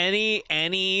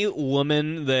 Any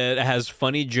woman that has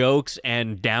funny jokes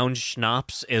and down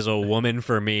schnapps is a woman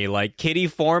for me. Like Kitty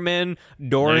Foreman,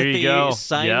 Dorothy,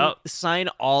 sign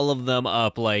all of them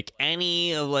up. Like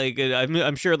any of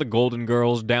I'm sure the Golden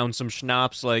Girls down some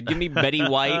schnapps. Like give me Betty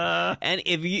White, and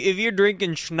if you're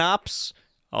drinking schnapps,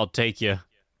 I'll take you.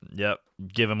 Yep,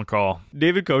 give him a call.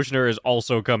 David Koechner is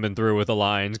also coming through with the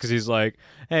lines because he's like,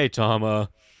 "Hey Tom,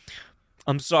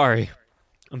 I'm sorry."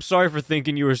 I'm sorry for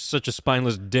thinking you were such a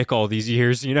spineless dick all these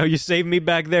years. You saved me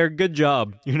back there. Good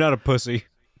job. You're not a pussy.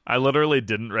 I literally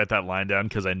didn't write that line down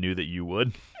because I knew that you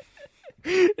would.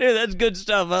 Yeah, that's good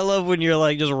stuff. I love when you're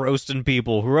like just roasting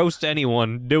people. Roast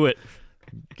anyone. Do it.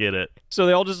 Get it. So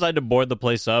they all decide to board the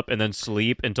place up and then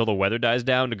sleep until the weather dies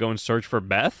down to go and search for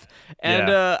Beth.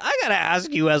 And I gotta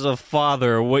ask you as a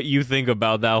father what you think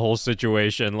about that whole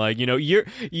situation. Like,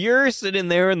 you're sitting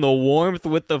there in the warmth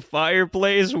with the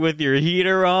fireplace with your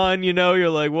heater on, you're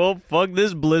like, well, fuck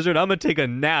this blizzard. I'm gonna take a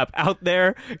nap out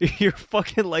there. Your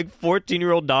fucking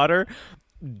 14-year-old daughter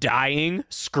dying,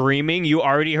 screaming. You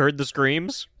already heard the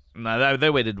screams? No, they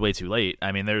waited way too late.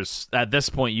 I mean, at this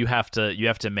point you have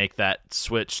to make that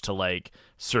switch to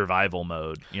survival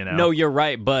mode. No, you're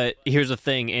right. But here's the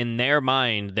thing: in their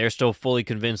mind, they're still fully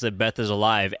convinced that Beth is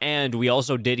alive, and we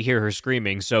also did hear her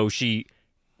screaming, so she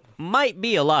might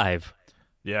be alive.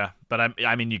 Yeah, but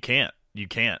I mean, you can't.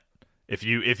 If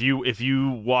you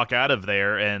walk out of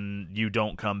there and you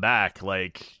don't come back,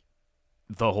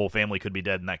 the whole family could be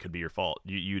dead, and that could be your fault.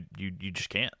 You just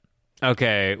can't.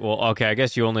 Okay, I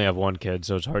guess you only have one kid,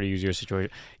 so it's hard to use your situation.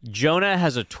 Jonah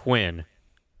has a twin.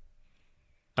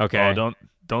 Okay. Oh,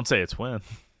 don't say a twin.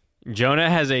 Jonah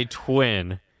has a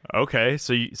twin. Okay,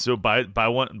 so buy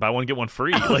one get one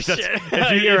free. That's,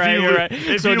 you're right.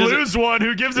 If you lose one,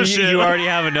 who gives a shit? You already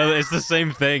have another. It's the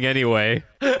same thing anyway.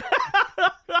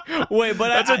 Wait, but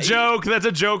that's a joke. That's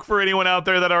a joke for anyone out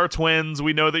there that are twins.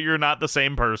 We know that you're not the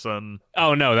same person.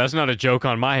 Oh no, that's not a joke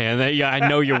on my end. I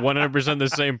know you're 100% the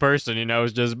same person.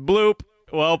 It's just bloop.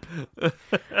 Well,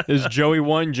 there's Joey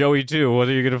 1, Joey 2. What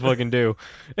are you gonna fucking do?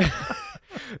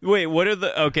 Wait, what are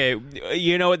the... Okay,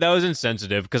 you know what? That was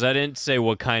insensitive because I didn't say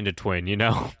what kind of twin,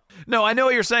 No, I know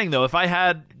what you're saying, though. If I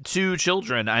had two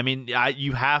children, I mean,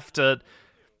 you have to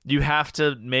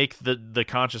make the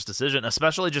conscious decision,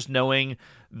 especially just knowing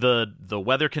the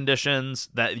weather conditions,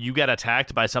 that you get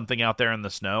attacked by something out there in the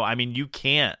snow. I mean, you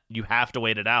can't. You have to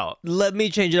wait it out. Let me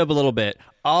change it up a little bit.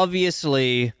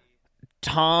 Obviously,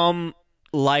 Tom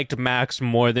liked Max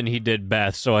more than he did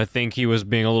Beth, so I think he was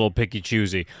being a little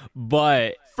picky-choosy.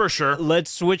 But for sure,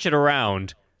 let's switch it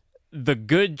around. The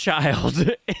good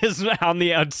child is on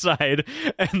the outside,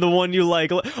 and the one you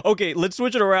like... Okay, let's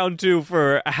switch it around, too,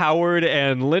 for Howard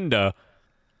and Linda.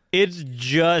 It's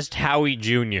just Howie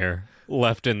Jr.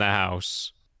 left in the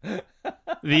house.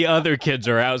 The other kids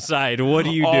are outside. What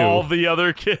do you do? All the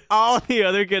other kids. All the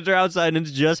other kids are outside, and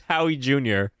it's just Howie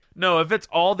Jr. No, if it's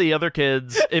all the other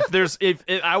kids,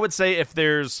 if I would say if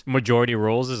there's Majority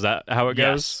rules, is that how it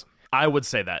goes? yes, I would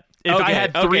say that. If I Okay,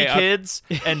 had 3 okay, kids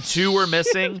and 2 were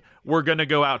missing, we're gonna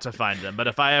go out to find them. But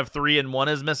if I have 3 and 1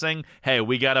 is missing, hey,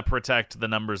 we gotta protect the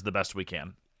numbers the best we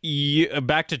can.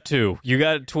 Back to 2. You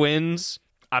got twins.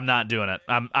 I'm not doing it.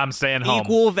 I'm staying home.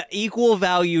 Equal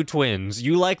value twins.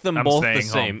 You like them I'm both the staying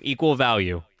same. home. Equal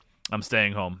value. I'm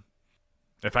staying home.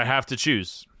 If I have to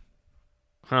choose.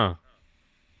 Huh.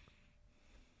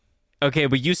 Okay,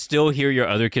 but you still hear your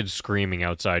other kids screaming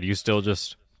outside. You still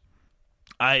just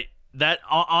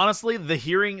Honestly, the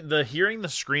hearing the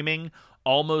screaming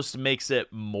almost makes it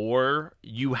more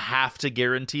you have to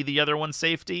guarantee the other one's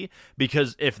safety,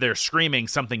 because if they're screaming,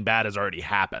 something bad has already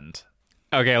happened.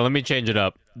 Okay, let me change it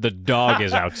up. The dog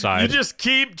is outside. You just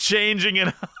keep changing it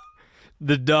up.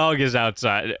 The dog is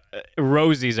outside.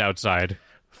 Rosie's outside.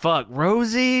 Fuck,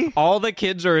 Rosie? All the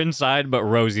kids are inside, but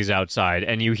Rosie's outside,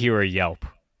 and you hear a yelp.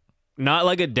 Not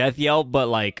like a death yelp, but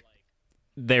like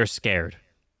they're scared.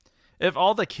 If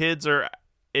all the kids are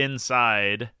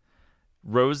inside,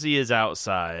 Rosie is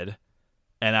outside,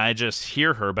 and I just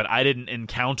hear her, but I didn't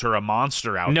encounter a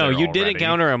monster out there. No, you already. did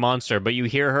encounter a monster, but you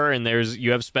hear her, and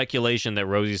you have speculation that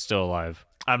Rosie's still alive.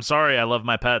 I'm sorry, I love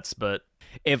my pets, but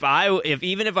If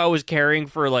even if I was caring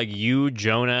for like you,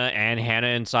 Jonah, and Hannah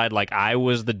inside, like I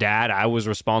was the dad, I was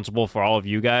responsible for all of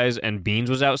you guys, and Beans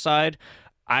was outside,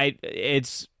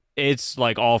 it's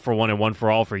like all for one and one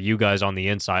for all for you guys on the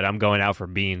inside. I'm going out for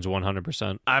Beans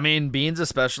 100%. I mean, Beans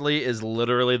especially is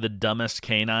literally the dumbest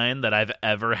canine that I've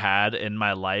ever had in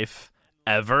my life,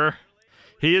 ever.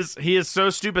 He is so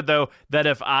stupid, though, that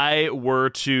if I were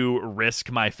to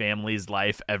risk my family's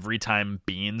life every time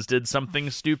Beans did something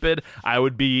stupid, I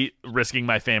would be risking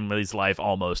my family's life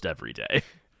almost every day.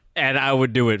 And I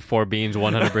would do it for Beans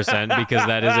 100% because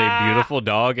that is a beautiful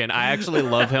dog, and I actually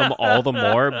love him all the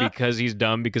more because he's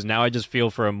dumb, because now I just feel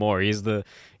for him more. He's the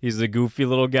goofy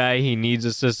little guy. He needs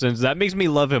assistance. That makes me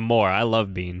love him more. I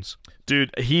love Beans. Dude,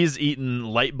 he's eaten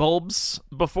light bulbs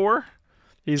before.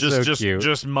 He's just so cute.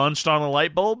 Just munched on the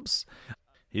light bulbs.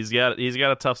 He's got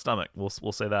a tough stomach.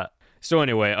 We'll say that. So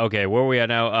anyway, okay, where are we at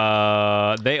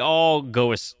now? They all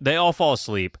fall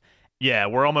asleep. Yeah,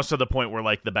 we're almost to the point where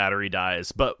like the battery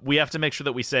dies, but we have to make sure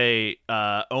that we say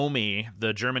Omi,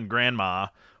 the German grandma,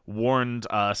 warned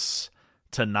us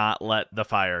to not let the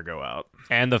fire go out.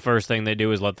 And the first thing they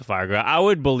do is let the fire go out. I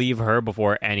would believe her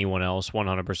before anyone else,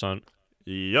 100%.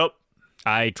 Yep.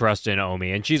 I trust in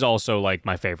Omi, and she's also like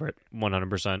my favorite,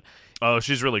 100%. Oh,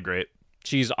 she's really great.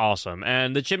 She's awesome.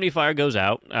 And the chimney fire goes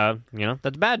out.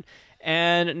 That's bad.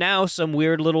 And now some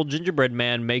weird little gingerbread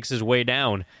man makes his way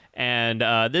down. And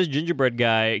this gingerbread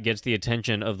guy gets the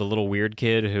attention of the little weird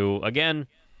kid who, again,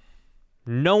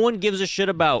 no one gives a shit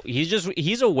about.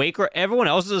 He's awake, or everyone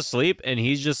else is asleep, and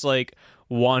he's just like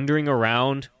wandering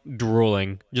around,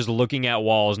 drooling, just looking at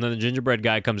walls. And then the gingerbread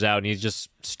guy comes out and he just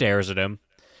stares at him.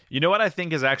 You know what I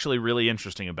think is actually really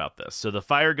interesting about this? So the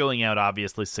fire going out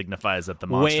obviously signifies that the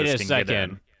monsters can get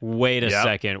in. Wait a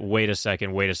second.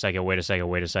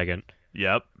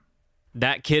 Yep.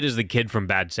 That kid is the kid from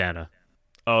Bad Santa.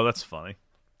 Oh, that's funny.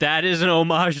 That is an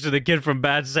homage to the kid from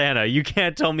Bad Santa. You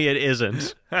can't tell me it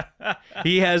isn't.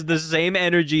 He has the same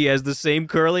energy, he has the same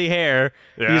curly hair.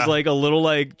 Yeah. He's like a little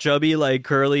like chubby, like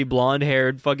curly,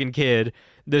 blonde-haired fucking kid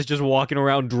that's just walking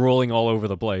around drooling all over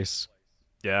the place.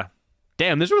 Yeah.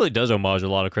 Damn, this really does homage a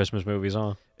lot of Christmas movies,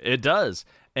 huh? It does.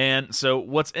 And so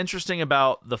what's interesting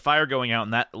about the fire going out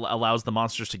and that allows the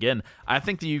monsters to get in, I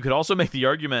think that you could also make the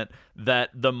argument that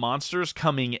the monsters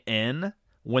coming in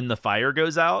when the fire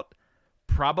goes out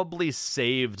probably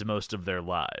saved most of their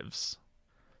lives.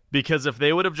 Because if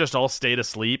they would have just all stayed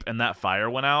asleep and that fire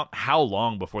went out, how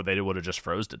long before they would have just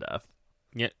froze to death?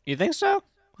 Yeah, you think so?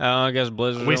 I guess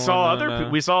Blizzard. We saw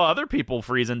other people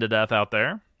freezing to death out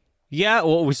there. Yeah,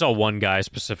 well, we saw one guy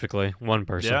specifically, one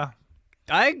person. Yeah.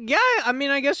 I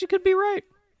mean, I guess you could be right.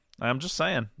 I'm just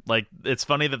saying. Like, it's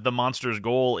funny that the monster's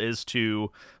goal is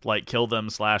to, like, kill them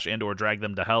 / and or drag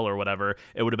them to hell or whatever.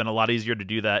 It would have been a lot easier to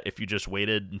do that if you just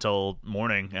waited until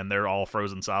morning and they're all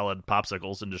frozen solid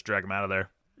popsicles and just drag them out of there.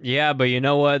 Yeah, but you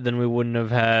know what? Then we wouldn't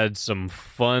have had some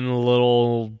fun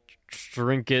little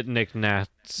trinket knickknacks.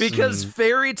 Because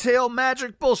fairy tale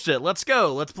magic bullshit. Let's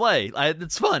go. Let's play.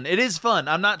 It's fun. It is fun.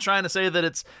 I'm not trying to say that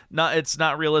it's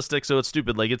not realistic, so it's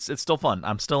stupid. Like, it's still fun.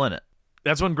 I'm still in it.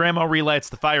 That's when Grandma relights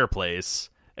the fireplace,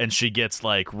 and she gets,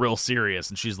 like, real serious,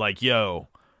 and she's like, yo,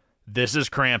 this is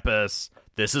Krampus.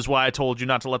 This is why I told you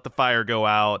not to let the fire go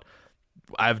out.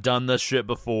 I've done this shit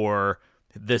before.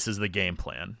 This is the game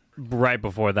plan. Right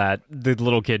before that, the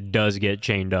little kid does get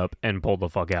chained up and pulled the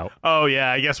fuck out. Oh,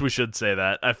 yeah, I guess we should say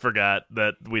that. I forgot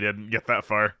that we didn't get that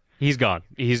far. He's gone.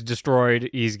 He's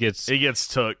destroyed. He gets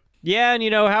took. Yeah,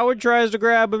 and, Howard tries to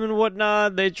grab him and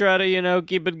whatnot. They try to,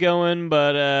 keep it going,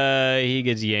 but he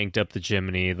gets yanked up the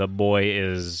chimney. The boy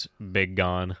is big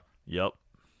gone. Yep.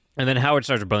 And then Howard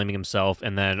starts blaming himself,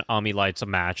 and then Ami lights a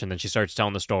match, and then she starts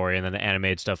telling the story, and then the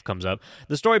animated stuff comes up.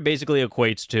 The story basically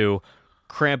equates to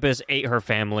Krampus ate her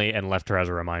family and left her as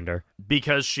a reminder.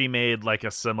 Because she made, like,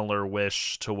 a similar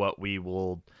wish to what we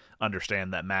will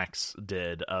understand that Max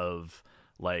did of,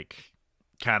 like,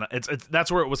 kind of... It's that's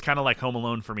where it was kind of like Home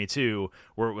Alone for me, too,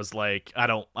 where it was like, I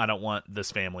don't want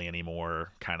this family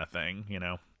anymore kind of thing,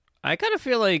 I kind of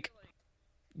feel like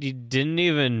he didn't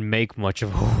even make much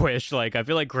of a wish. Like, I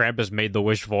feel like Krampus made the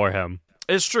wish for him.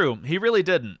 It's true. He really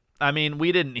didn't. I mean,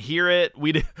 we didn't hear it.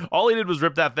 All he did was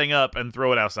rip that thing up and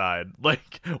throw it outside.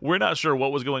 Like, we're not sure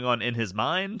what was going on in his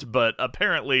mind, but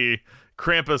apparently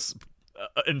Krampus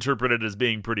interpreted it as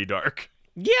being pretty dark.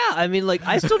 Yeah, I mean, like,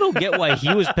 I still don't get why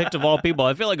he was picked of all people.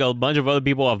 I feel like a bunch of other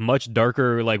people have much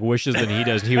darker, like, wishes than he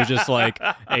does. And he was just like,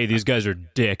 hey, these guys are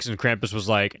dicks. And Krampus was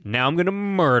like, now I'm going to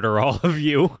murder all of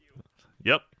you.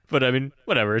 Yep. But, I mean,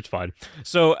 whatever, it's fine.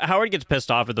 So Howard gets pissed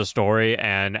off at the story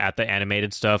and at the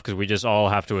animated stuff because we just all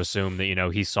have to assume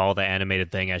that, he saw the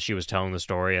animated thing as she was telling the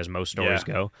story, as most stories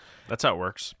go. That's how it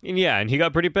works. And yeah, and he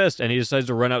got pretty pissed, and he decides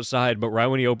to run outside, but right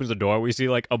when he opens the door, we see,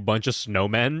 like, a bunch of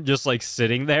snowmen just, like,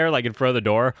 sitting there, like, in front of the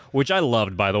door, which I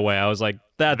loved, by the way. I was like,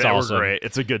 that's awesome. They were great.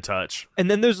 It's a good touch. And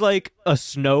then there's, like, a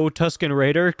snow Tusken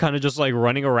Raider kind of just, like,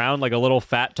 running around, like a little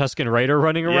fat Tusken Raider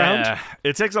running around. Yeah,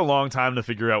 it takes a long time to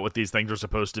figure out what these things are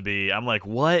supposed to be. I'm like,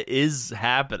 what is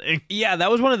happening? Yeah,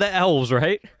 that was one of the elves,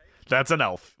 right? That's an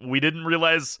elf. We didn't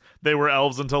realize they were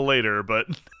elves until later, but...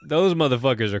 Those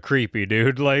motherfuckers are creepy,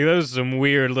 dude. Like, those are some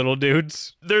weird little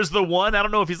dudes. There's the one, I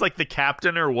don't know if he's, like, the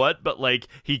captain or what, but, like,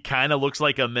 he kind of looks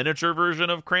like a miniature version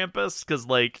of Krampus, because,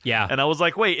 like... Yeah. And I was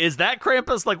like, wait, is that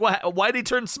Krampus? Like, why'd he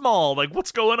turn small? Like,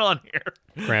 what's going on here?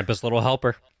 Krampus Little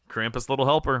Helper. Krampus Little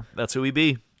Helper. That's who he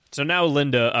be. So now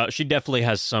Linda, she definitely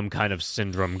has some kind of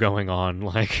syndrome going on,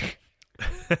 like...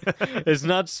 It's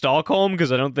not Stockholm,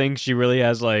 because I don't think she really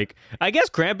has, like... I guess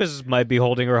Krampus might be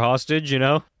holding her hostage,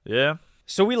 Yeah.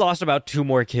 So we lost about 2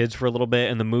 more kids for a little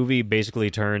bit, and the movie basically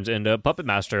turns into Puppet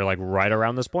Master, like, right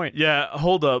around this point. Yeah,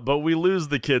 hold up, but we lose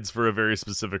the kids for a very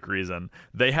specific reason.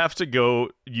 They have to go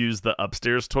use the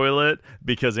upstairs toilet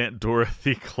because Aunt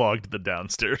Dorothy clogged the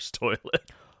downstairs toilet.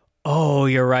 Oh,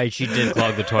 you're right. She did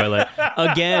clog the toilet.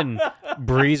 Again,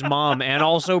 Bree's mom and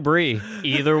also Bree.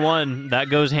 Either one. That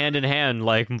goes hand in hand,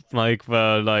 like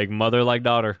mother, like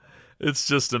daughter. It's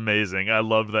just amazing. I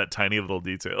loved that tiny little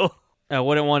detail. I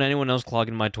wouldn't want anyone else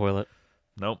clogging my toilet.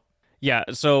 Nope. Yeah,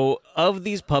 so of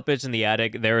these puppets in the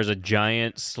attic, there is a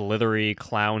giant, slithery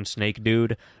clown snake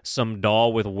dude, some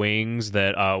doll with wings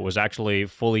that was actually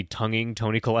fully tonguing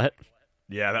Toni Collette.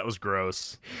 Yeah, that was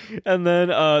gross. And then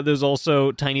there's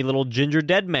also tiny little ginger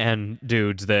dead man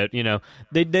dudes that,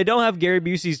 they don't have Gary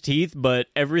Busey's teeth, but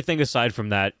everything aside from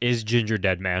that is ginger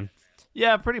dead man.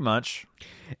 Yeah, pretty much.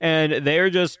 And they're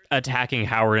just attacking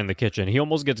Howard in the kitchen. He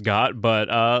almost gets got, but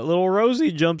little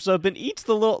Rosie jumps up and eats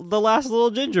the last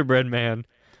little gingerbread man.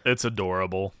 It's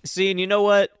adorable. See, and you know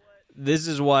what? This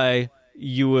is why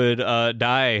you would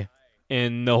die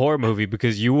in the horror movie,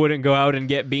 because you wouldn't go out and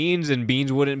get beans, and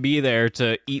beans wouldn't be there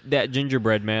to eat that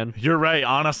gingerbread man. You're right.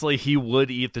 Honestly, he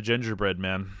would eat the gingerbread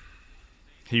man.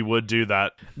 He would do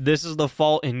that. This is the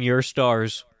fault in your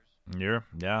stars. Yeah,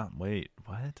 wait,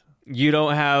 what? You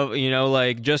don't have,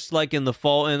 just like in The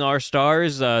Fault in Our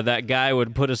Stars, that guy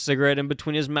would put a cigarette in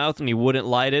between his mouth and he wouldn't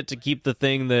light it to keep the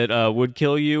thing that would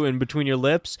kill you in between your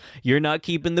lips. You're not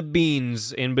keeping the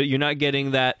beans in, but you're not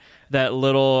getting that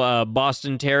little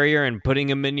Boston Terrier and putting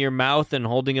him in your mouth and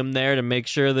holding him there to make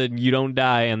sure that you don't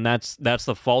die, and that's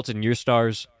the fault in your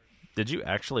stars. Did you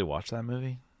actually watch that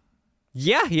movie?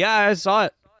 Yeah, I saw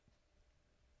it.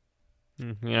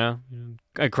 Yeah,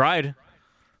 I cried.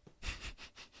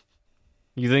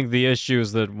 You think the issue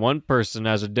is that one person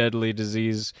has a deadly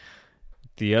disease,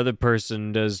 the other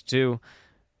person does too.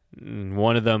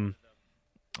 One of them.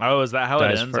 Oh, is that how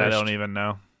it ends? First. I don't even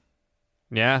know.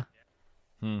 Yeah.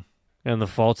 And the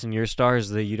fault in your stars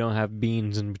is that you don't have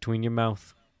beans in between your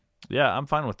mouth. Yeah, I'm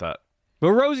fine with that.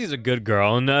 But Rosie's a good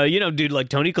girl, and, dude, like,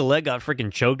 Toni Collette got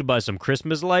freaking choked by some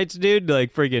Christmas lights, dude.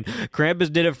 Like, freaking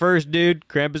Krampus did it first, dude.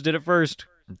 Krampus did it first.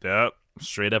 Yep,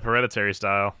 straight up Hereditary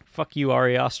style. Fuck you,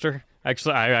 Ari Aster.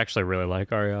 Actually, I actually really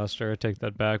like Ari Aster. I take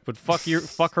that back. But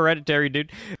fuck Hereditary,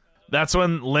 dude. That's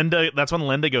when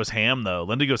Linda goes ham, though.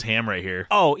 Linda goes ham right here.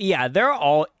 Oh, yeah, they're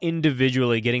all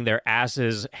individually getting their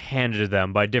asses handed to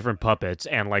them by different puppets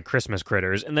and, like, Christmas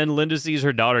critters. And then Linda sees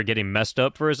her daughter getting messed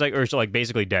up for a second, or she's, like,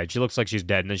 basically dead. She looks like she's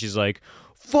dead, and then she's like,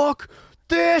 fuck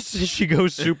this! And she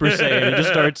goes Super Saiyan and just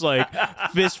starts, like,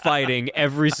 fist-fighting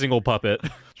every single puppet.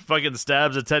 She fucking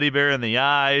stabs a teddy bear in the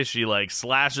eye. She, like,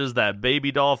 slashes that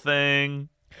baby doll thing.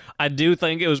 I do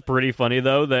think it was pretty funny,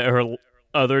 though, that her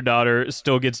other daughter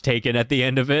still gets taken at the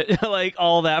end of it. Like,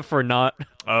 all that for naught.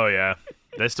 Oh, yeah.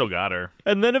 They still got her.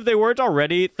 And then if they weren't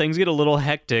already, things get a little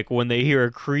hectic when they hear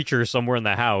a creature somewhere in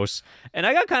the house. And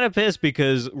I got kind of pissed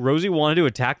because Rosie wanted to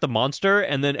attack the monster,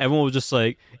 and then everyone was just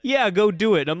like, yeah, go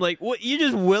do it. And I'm like, what, you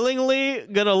just willingly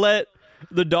gonna let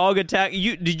the dog attack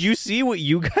you? Did you see what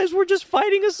you guys were just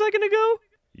fighting a second ago?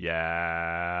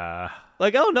 Yeah.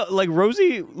 Like, I don't know, like,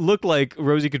 Rosie looked like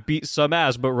Rosie could beat some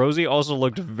ass, but Rosie also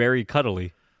looked very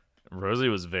cuddly. Rosie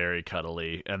was very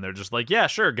cuddly, and they're just like, yeah,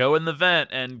 sure, go in the vent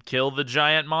and kill the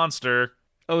giant monster.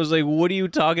 I was like, what are you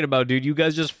talking about, dude? You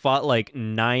guys just fought, like,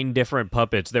 9 different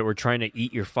puppets that were trying to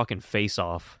eat your fucking face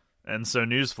off. And so,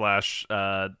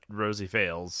 newsflash, Rosie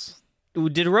fails.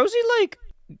 Did Rosie, like,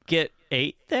 get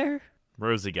 8 there?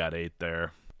 Rosie got 8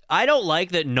 there. I don't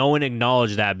like that no one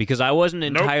acknowledged that because I wasn't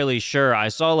entirely sure. I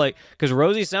saw, like, because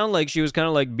Rosie sounded like she was kind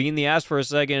of, like, being the ass for a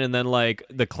second, and then, like,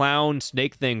 the clown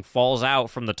snake thing falls out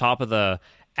from the top of the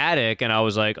attic, and I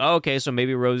was like, oh, okay, so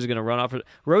maybe Rosie's going to run off.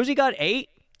 Rosie got 8?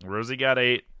 Rosie got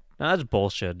 8. No, that's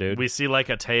bullshit, dude. We see, like,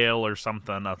 a tail or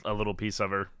something, a little piece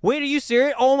of her. Wait, are you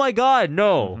serious? Oh, my God,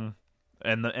 no.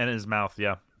 Mm-hmm. And his mouth,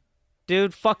 yeah.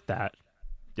 Dude, fuck that.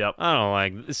 Yep. I don't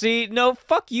like... See, no,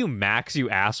 fuck you, Max, you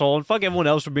asshole, and fuck everyone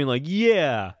else for being like,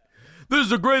 yeah. This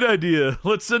is a great idea.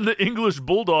 Let's send the English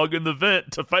bulldog in the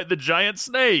vent to fight the giant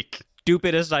snake.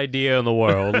 Stupidest idea in the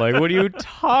world. Like, what are you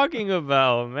talking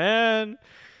about, man?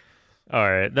 All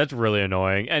right, that's really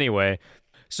annoying. Anyway,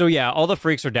 so yeah, all the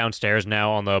freaks are downstairs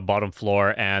now on the bottom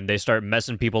floor, and they start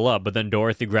messing people up, but then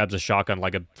Dorothy grabs a shotgun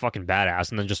like a fucking badass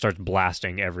and then just starts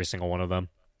blasting every single one of them.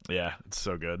 Yeah, it's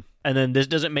so good. And then this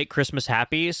doesn't make Christmas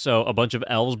happy, so a bunch of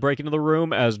elves break into the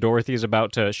room as Dorothy is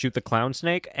about to shoot the clown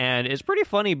snake. And it's pretty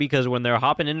funny because when they're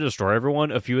hopping in to destroy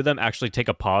everyone, a few of them actually take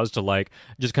a pause to, like,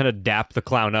 just kind of dap the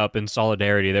clown up in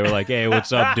solidarity. They were like, hey,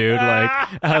 what's up, dude? Like,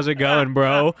 how's it going,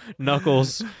 bro?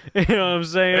 Knuckles. You know what I'm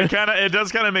saying? It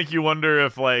does kind of make you wonder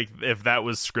if that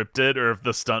was scripted or if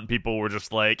the stunt people were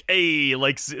just like, hey,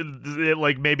 like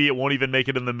maybe it won't even make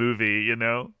it in the movie, you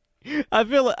know? I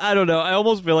don't know. I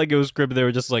almost feel like it was scripted. They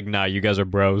were just like, nah, you guys are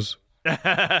bros.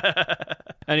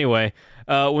 Anyway,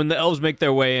 when the elves make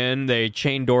their way in, they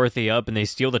chain Dorothy up and they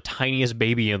steal the tiniest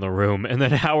baby in the room. And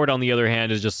then Howard, on the other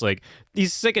hand, is just like,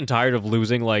 he's sick and tired of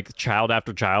losing, like, child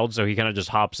after child. So he kind of just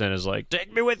hops in and is like,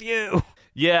 take me with you.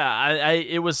 Yeah,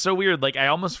 it was so weird. Like, I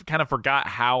almost kind of forgot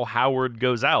how Howard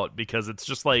goes out because it's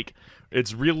just like,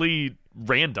 it's really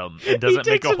random. It doesn't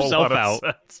make a whole lot of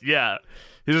sense. Yeah.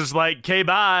 He's just like, okay,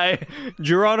 bye.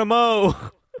 Geronimo.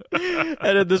 And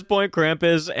at this point,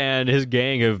 Krampus and his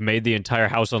gang have made the entire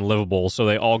house unlivable, so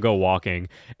they all go walking.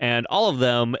 And all of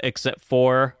them, except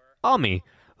for Ami,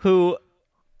 who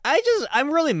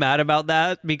I'm really mad about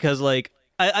that because, like,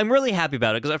 I'm really happy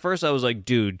about it because at first I was like,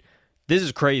 dude, this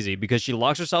is crazy because she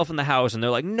locks herself in the house and they're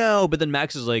like, no. But then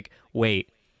Max is like,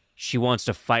 wait, she wants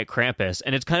to fight Krampus.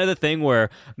 And it's kind of the thing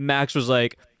where Max was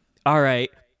like, all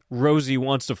right, Rosie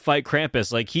wants to fight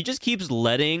Krampus. Like, he just keeps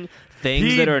letting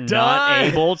things that are not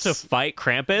able to fight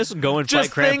Krampus go and fight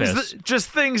Krampus. Just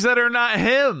things that are not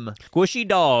him. Squishy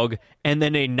dog, and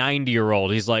then a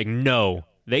 90-year-old. He's like, no,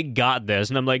 they got this.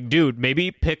 And I'm like, dude, maybe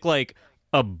pick, like,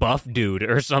 a buff dude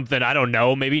or something. I don't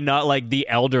know. Maybe not, like, the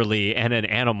elderly and an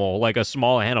animal, like a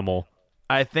small animal.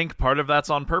 I think part of that's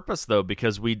on purpose, though,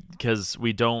 because we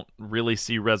don't really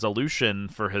see resolution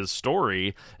for his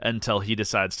story until he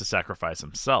decides to sacrifice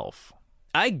himself.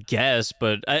 I guess,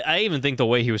 but I even think the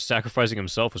way he was sacrificing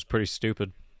himself was pretty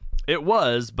stupid. It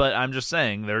was, but I'm just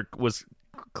saying there was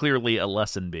clearly a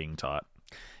lesson being taught.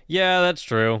 Yeah, that's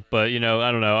true. But, you know,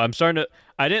 I don't know.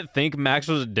 I didn't think Max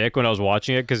was a dick when I was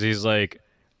watching it because he's like,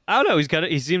 I don't know.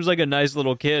 He seems like a nice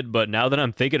little kid, but now that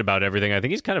I'm thinking about everything, I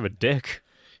think he's kind of a dick.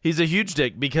 He's a huge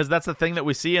dick because that's the thing that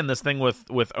we see in this thing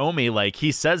with Omi. Like,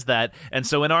 he says that, and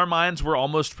so in our minds, we're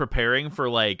almost preparing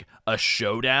for, like, a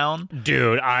showdown.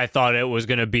 Dude, I thought it was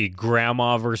going to be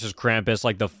Grandma versus Krampus,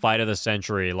 like the fight of the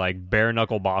century, like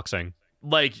bare-knuckle boxing.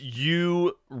 Like,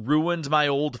 you ruined my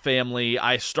old family,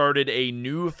 I started a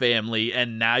new family,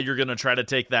 and now you're going to try to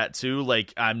take that too?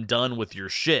 Like, I'm done with your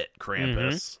shit, Krampus.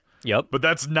 Mm-hmm. Yep. But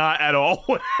that's not at all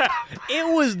what happened.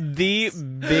 It was the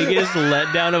biggest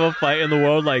letdown of a fight in the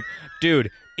world. Like, dude,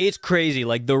 It's crazy.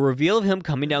 Like, the reveal of him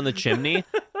coming down the chimney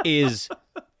is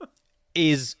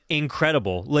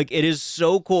incredible. Like, it is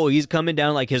so cool. He's coming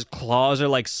down, like, his claws are,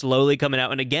 like, slowly coming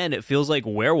out. And again, it feels like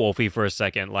werewolfy for a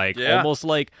second. Like, almost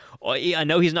like, I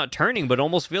know he's not turning, but it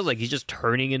almost feels like he's just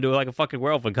turning into, like, a fucking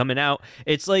werewolf and coming out.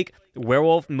 It's like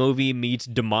werewolf movie meets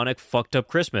demonic fucked up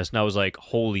Christmas. And I was like,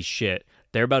 holy shit.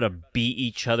 They're about to beat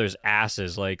each other's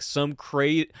asses, like some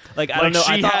crazy. Like, I don't know.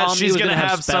 I thought she's gonna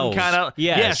have some spells. kind of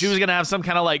Yes. she was gonna have some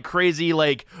kind of like crazy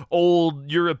like old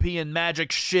European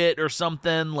magic shit or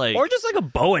something like, or just like a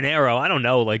bow and arrow. I don't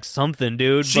know, like something,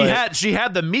 dude. she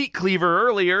had the meat cleaver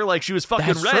earlier, like she was fucking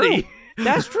That's ready. True.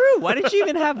 That's true. Why did she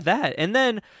even have that? And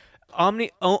then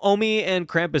Omi and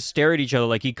Krampus stare at each other.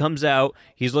 Like, he comes out,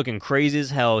 he's looking crazy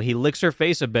as hell. He licks her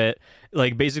face a bit,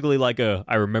 like basically like a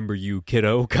 "I remember you,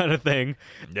 kiddo" kind of thing.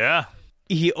 Yeah.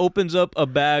 He opens up a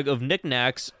bag of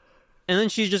knickknacks, and then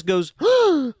she just goes,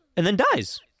 and then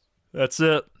dies. That's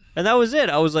it. And that was it.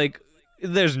 I was like,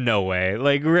 there's no way.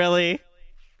 Like, really?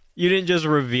 You didn't just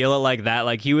reveal it like that?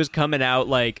 Like, he was coming out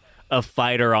like a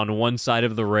fighter on one side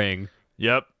of the ring,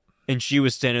 Yep. and she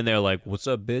was standing there like, "What's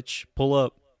up, bitch? Pull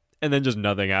up." And then just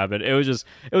nothing happened. It was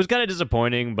kind of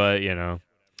disappointing, but, you know.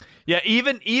 Yeah,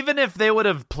 even if they would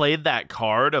have played that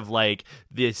card of like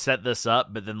they set this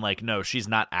up, but then like no, she's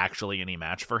not actually any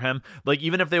match for him. Like,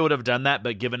 even if they would have done that,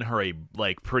 but given her a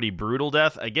like pretty brutal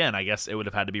death, again, I guess it would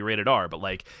have had to be rated R. But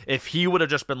like, if he would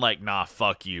have just been like, "Nah,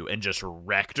 fuck you," and just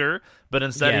wrecked her, but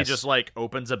instead he just like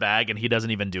opens a bag and he doesn't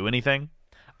even do anything.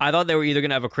 I thought they were either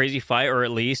gonna have a crazy fight, or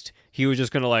at least he was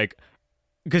just gonna like,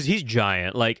 because he's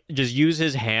giant, like, just use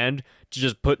his hand to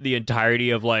just put the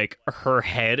entirety of, like, her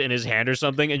head in his hand or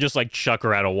something and just, like, chuck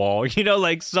her at a wall. You know,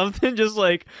 like, something just,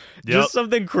 like, just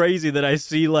something crazy that I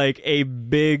see, like, a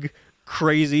big,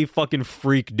 crazy fucking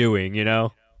freak doing, you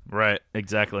know? Right,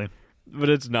 exactly. But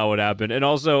it's not what happened. And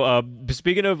also,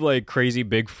 speaking of, like, crazy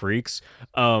big freaks,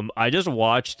 I just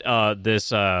watched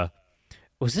this,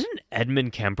 was it an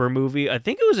Edmund Kemper movie? I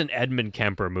think it was an Edmund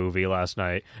Kemper movie last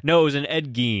night. No, it was an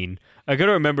Ed Gein. I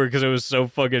couldn't remember because it was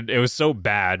so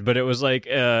bad, but it was like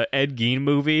a Ed Gein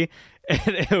movie, and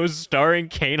it was starring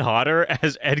Kane Hodder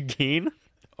as Ed Gein.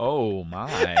 Oh my.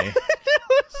 It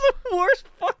was the worst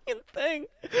fucking thing.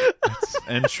 That's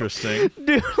interesting.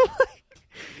 Dude, like,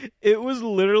 it was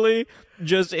literally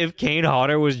just if Kane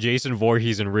Hodder was Jason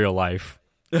Voorhees in real life.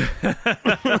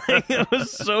 Like, it was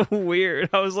so weird.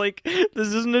 I was like,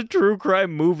 this isn't a true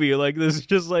crime movie. Like, this is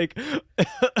just like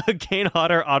a Kane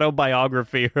Hodder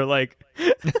autobiography, or like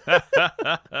it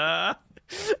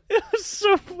was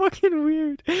so fucking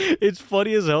weird. It's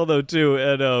funny as hell though too.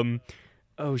 And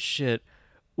oh shit,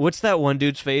 what's that one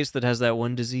dude's face that has that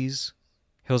one disease?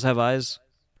 Hills Have Eyes.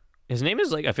 His name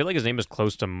is like, I feel like his name is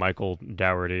close to Michael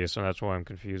Dougherty, so that's why I'm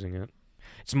confusing it.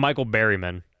 It's Michael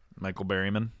Berryman. Michael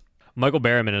Berryman. Michael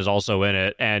Berryman is also in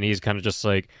it, and he's kind of just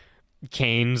like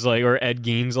Kane's like, or Ed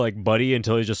Gein's like buddy,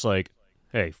 until he's just like,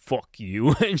 "Hey, fuck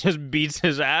you," and just beats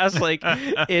his ass. Like,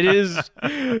 it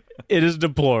is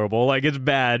deplorable. Like, it's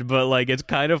bad, but like, it's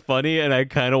kind of funny, and I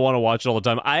kind of want to watch it all the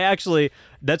time.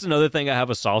 That's another thing I have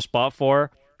a soft spot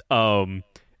for.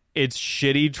 It's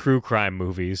shitty true crime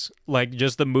movies, like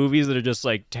just the movies that are just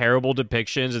like terrible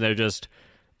depictions, and they're just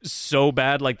so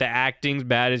bad, like the acting's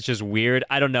bad, it's just weird.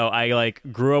 I don't know, I like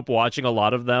grew up watching a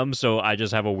lot of them, so I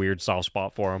just have a weird soft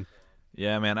spot for them.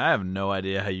 Yeah, man, I have no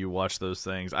idea how you watch those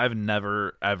things. I've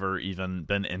never ever even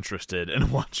been interested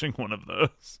in watching one of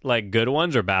those. Like, good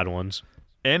ones or bad ones?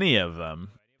 Any of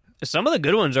them. Some of the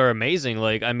good ones are amazing.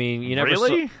 Like, I mean, you never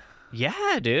really?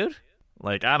 Yeah, dude.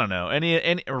 Like, I don't know.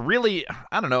 Any really,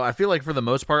 I don't know. I feel like for the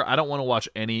most part, I don't want to watch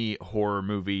any horror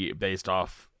movie based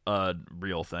off a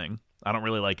real thing. I don't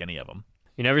really like any of them.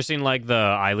 You never seen, like, the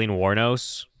Eileen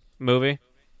Wuornos movie?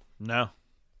 No.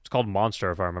 It's called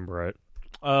Monster, if I remember right.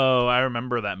 Oh, I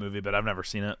remember that movie, but I've never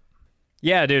seen it.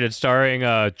 Yeah, dude, it's starring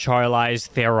Charlize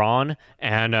Theron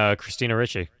and Christina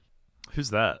Ricci. Who's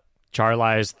that?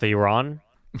 Charlize Theron?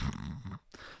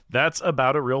 That's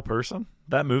about a real person?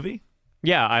 That movie?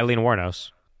 Yeah, Eileen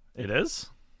Wuornos. It is?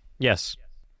 Yes.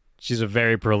 She's a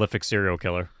very prolific serial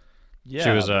killer. Yeah.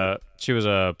 She was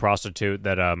a prostitute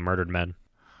that murdered men.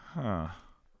 Huh.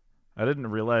 I didn't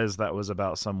realize that was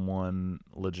about someone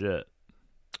legit.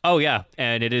 Oh yeah,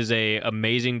 and it is a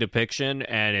amazing depiction,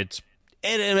 and it's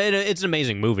an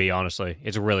amazing movie. Honestly,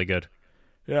 it's really good.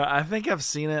 Yeah, I think I've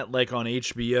seen it like on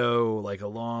HBO like a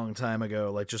long time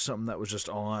ago, like just something that was just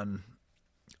on.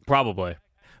 Probably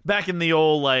back in the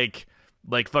old like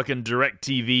fucking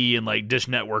DirecTV and like Dish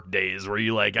Network days where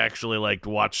you like actually like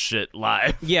watch shit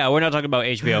live. Yeah, we're not talking about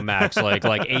HBO Max, like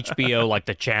HBO, like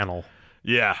the channel.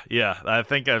 Yeah. I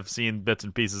think I've seen bits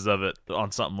and pieces of it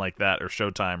on something like that or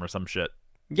Showtime or some shit.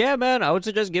 Yeah, man, I would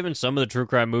suggest giving some of the true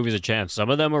crime movies a chance. Some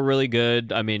of them are really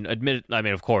good. I mean,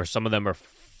 of course, some of them are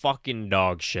fucking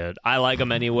dog shit. I like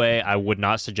them anyway. I would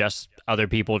not suggest other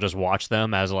people just watch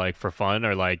them as like for fun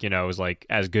or like, as like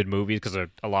as good movies, because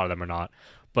a lot of them are not.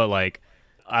 But like,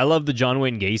 I love the John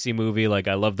Wayne Gacy movie. Like,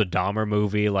 I love the Dahmer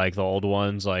movie, like the old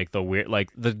ones, like the weird, like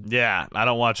the. Yeah, I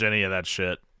don't watch any of that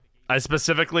shit. I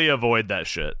specifically avoid that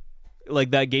shit.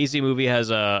 Like, that Gacy movie has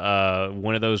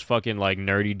one of those fucking like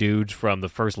nerdy dudes from the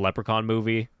first Leprechaun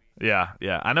movie. Yeah,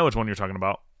 I know which one you're talking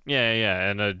about. Yeah,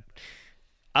 and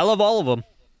I love all of them.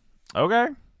 Okay.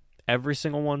 Every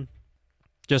single one.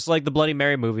 Just like the Bloody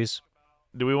Mary movies.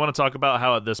 Do we want to talk about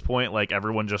how at this point, like,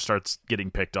 everyone just starts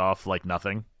getting picked off like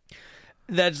nothing?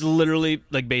 That's literally,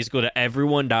 like, basically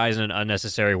everyone dies in an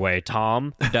unnecessary way.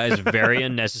 Tom dies very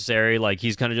unnecessary. Like,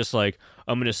 he's kind of just like,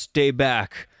 I'm going to stay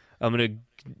back. I'm going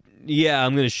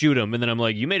to shoot him. And then I'm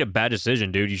like, you made a bad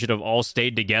decision, dude. You should have all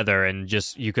stayed together and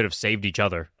you could have saved each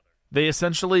other. They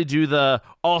essentially do the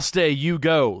I'll stay, you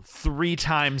go 3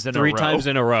 times in a row. 3 times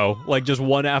in a row. Like, just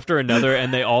one after another,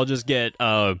 and they all just get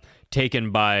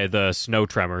taken by the snow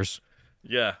tremors.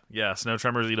 Yeah, snow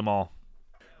tremors eat them all.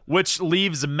 Which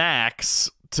leaves Max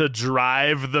to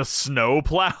drive the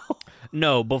snowplow.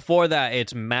 No, before that,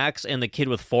 it's Max and the kid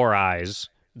with 4 eyes,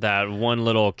 that one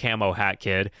little camo hat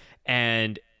kid,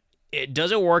 and it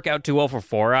doesn't work out too well for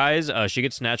 4 eyes. She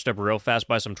gets snatched up real fast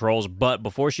by some trolls, but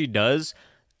before she does,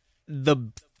 the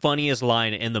funniest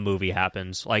line in the movie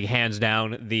happens. Like, hands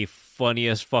down, the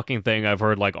funniest fucking thing I've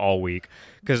heard, like, all week.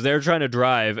 Because they're trying to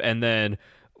drive, and then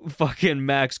fucking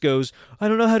Max goes, I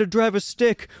don't know how to drive a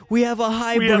stick. We have a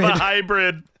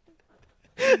hybrid.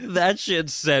 That shit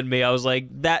sent me. I was like,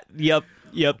 yep.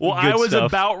 Well, I was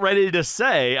about ready to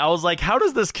say, I was like, how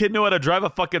does this kid know how to drive a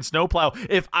fucking snowplow?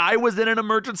 If I was in an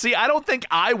emergency, I don't think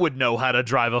I would know how to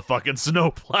drive a fucking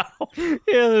snowplow. Yeah,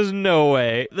 there's no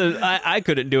way. I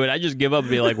couldn't do it. I just give up and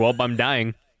be like, well, I'm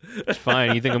dying. It's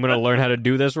fine. You think I'm going to learn how to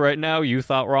do this right now? You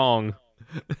thought wrong.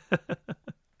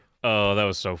 Oh, that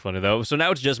was so funny, though. So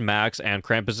now it's just Max, and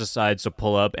Krampus decides to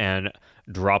pull up and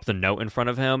drop the note in front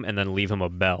of him and then leave him a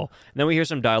bell. And then we hear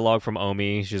some dialogue from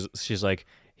Omi. She's like,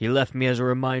 he left me as a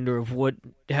reminder of what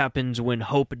happens when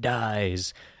hope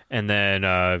dies. And then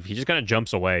he just kind of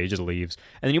jumps away. He just leaves.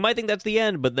 And then you might think that's the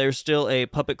end, but there's still a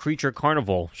puppet creature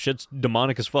carnival. Shit's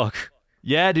demonic as fuck.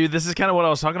 Yeah, dude, this is kind of what I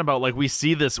was talking about. Like, we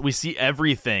see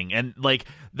everything. And, like,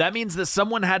 that means that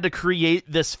someone had to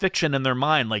create this fiction in their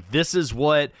mind. Like, this is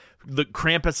what the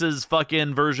Krampus's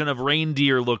fucking version of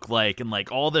reindeer look like, and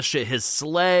like all this shit, his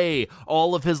sleigh,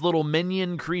 all of his little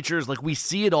minion creatures. Like, we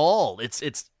see it all. It's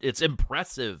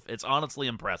impressive. It's honestly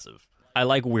impressive. I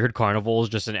like weird carnivals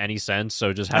just in any sense.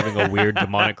 So just having a weird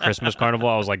demonic Christmas carnival,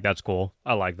 I was like, that's cool.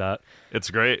 I like that.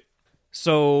 It's great.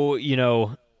 So,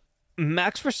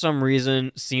 Max, for some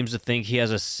reason, seems to think he has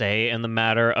a say in the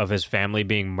matter of his family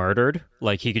being murdered.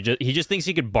 Like, he just thinks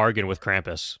he could bargain with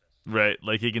Krampus. Right,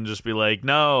 like he can just be like,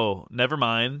 no, never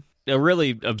mind. A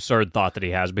really absurd thought that he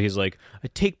has, but he's like, I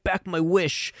take back my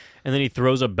wish. And then he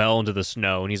throws a bell into the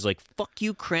snow, and he's like, fuck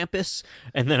you, Krampus.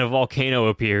 And then a volcano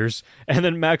appears, and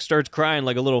then Max starts crying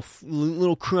like a little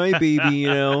crybaby,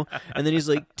 And then he's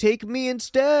like, take me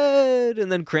instead.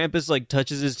 And then Krampus like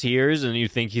touches his tears, and you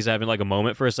think he's having like a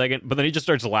moment for a second, but then he just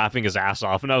starts laughing his ass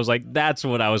off. And I was like, that's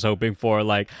what I was hoping for.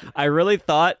 Like, I really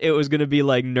thought it was going to be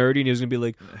like nerdy, and he was going to be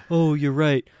like, oh, you're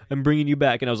right, I'm bringing you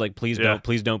back. And I was like, please don't,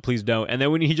 please don't, please don't. And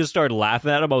then when he just started laughing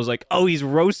at him, I was like, oh, he's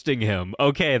roasting him.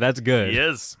 Okay, that's good. He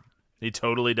is. He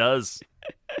totally does.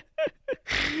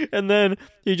 And then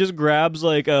he just grabs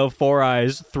like 4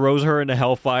 eyes, throws her into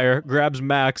hellfire, grabs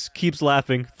Max, keeps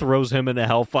laughing, throws him into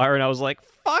hellfire. And I was like,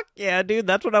 fuck yeah, dude,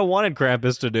 that's what I wanted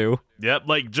Krampus to do. Yep,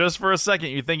 like just for a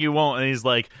second you think you won't, and he's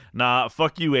like, nah,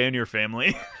 fuck you and your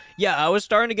family. Yeah, I was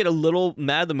starting to get a little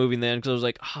mad at the movie then, because I was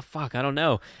like, oh, fuck, I don't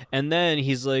know. And then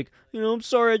he's like, I'm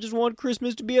sorry, I just want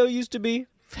Christmas to be how it used to be.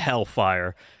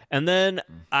 Hellfire. And then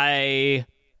I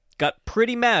got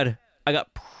pretty mad. I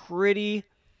got pretty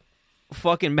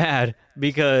fucking mad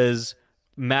because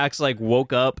Max like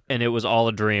woke up and it was all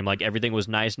a dream. Like, everything was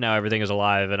nice now, everything is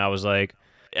alive. And I was like,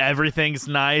 everything's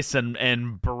nice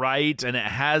and bright, and it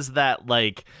has that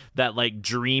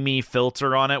dreamy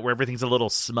filter on it where everything's a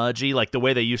little smudgy, like the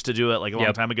way they used to do it like a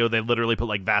long time ago. They literally put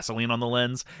like Vaseline on the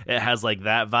lens. It has like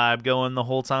that vibe going the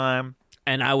whole time.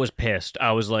 And I was pissed.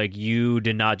 I was like, you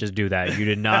did not just do that. You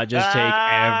did not just take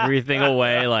everything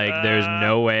away. Like, there's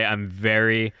no way. I'm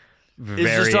very, very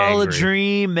It's just angry. all a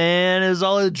dream, man. It was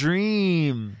all a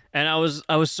dream. And I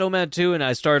was so mad too, and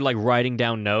I started like writing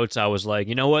down notes. I was like,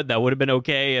 you know what, that would have been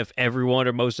okay if everyone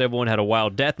or most everyone had a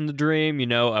wild death in the dream. You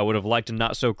know, I would have liked a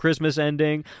not so Christmas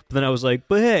ending. But then I was like,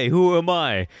 but hey, who am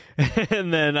I?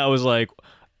 And then I was like,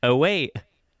 oh wait,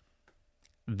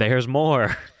 there's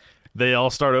more. They all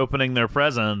start opening their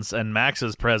presents, and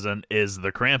Max's present is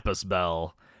the Krampus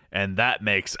bell, and that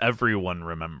makes everyone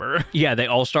remember. Yeah, they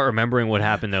all start remembering what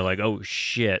happened. They're like, oh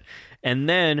shit. And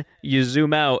then you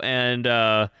zoom out, and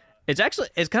it's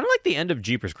kind of like the end of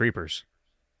Jeepers Creepers.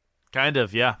 Kind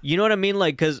of, yeah. You know what I mean?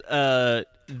 Like, because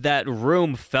that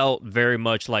room felt very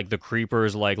much like the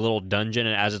Creepers, like, little dungeon,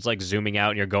 and as it's, like, zooming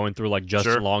out and you're going through, like,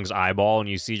 Justin Long's eyeball and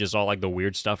you see just all, like, the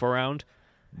weird stuff around.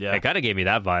 Yeah. It kind of gave me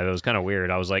that vibe. It was kind of weird.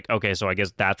 I was like, okay, so I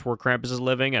guess that's where Krampus is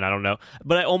living, and I don't know.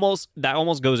 But that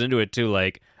almost goes into it, too.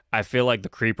 Like, I feel like the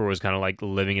Creeper was kind of, like,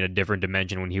 living in a different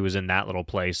dimension when he was in that little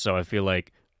place, so I feel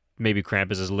like maybe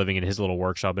Krampus is living in his little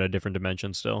workshop in a different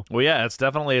dimension still. Well, yeah, it's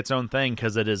definitely its own thing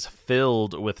because it is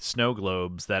filled with snow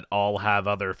globes that all have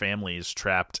other families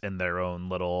trapped in their own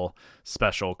little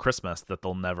special Christmas that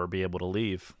they'll never be able to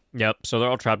leave. Yep, so they're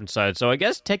all trapped inside. So I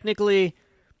guess technically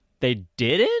they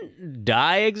didn't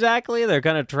die exactly. They're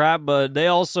kind of trapped, but they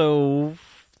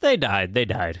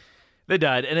died. They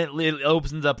died, and it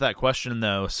opens up that question,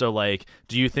 though. So, like,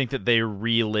 do you think that they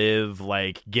relive,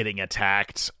 like, getting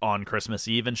attacked on Christmas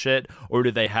Eve and shit? Or do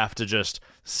they have to just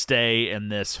stay in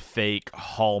this fake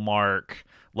Hallmark,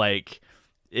 like,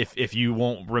 if you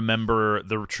won't remember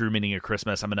the true meaning of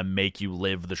Christmas, I'm going to make you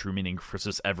live the true meaning of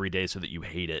Christmas every day so that you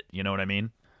hate it. You know what I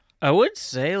mean? I would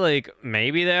say, like,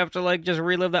 maybe they have to, like, just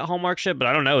relive that Hallmark shit, but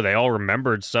I don't know. They all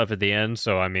remembered stuff at the end,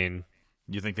 so, I mean...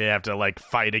 You think they have to like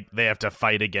fight? They have to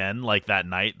fight again, like that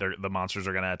night. The monsters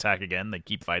are going to attack again. They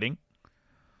keep fighting.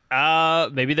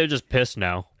 Maybe they're just pissed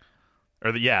now.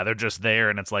 Or they're just there,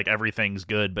 and it's like everything's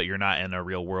good, but you're not in a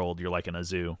real world. You're like in a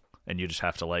zoo, and you just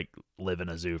have to like live in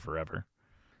a zoo forever.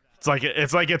 It's like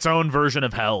its own version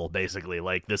of hell, basically.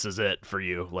 Like this is it for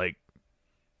you, like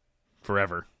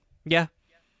forever. Yeah,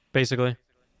 basically.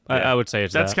 Yeah. I would say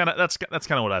that's kind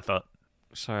of what I thought.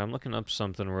 Sorry, I'm looking up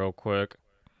something real quick.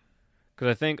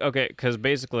 Because I think, because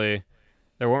basically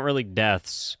there weren't really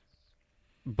deaths,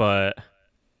 but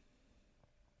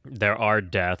there are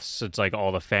deaths. It's like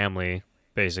all the family,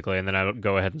 basically. And then I would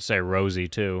go ahead and say Rosie,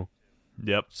 too.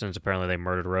 Yep. Since apparently they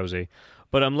murdered Rosie.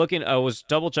 But I was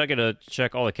double-checking to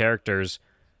check all the characters.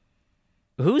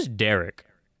 Who's Derek?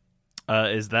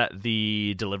 Is that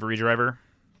the delivery driver?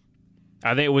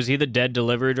 I think, was he the dead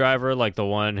delivery driver? Like the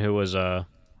one who was,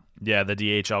 Yeah, the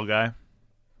DHL guy.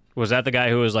 Was that the guy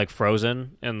who was, like,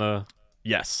 frozen in the...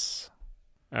 Yes.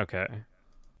 Okay.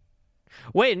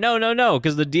 Wait, no,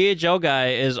 because the DHL guy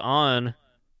is on...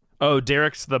 Oh,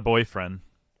 Derek's the boyfriend.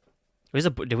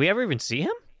 Did we ever even see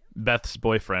him? Beth's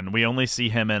boyfriend. We only see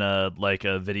him in a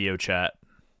video chat.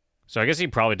 So I guess he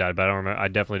probably died, but I don't remember. I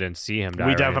definitely didn't see him die.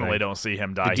 We definitely don't see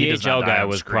him die. The DHL guy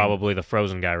was probably the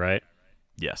frozen guy, right?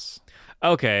 Yes.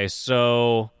 Okay,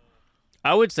 so...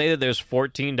 I would say that there's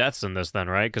 14 deaths in this then,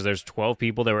 right? Because there's 12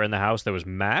 people that were in the house. There was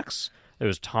Max, there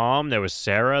was Tom, there was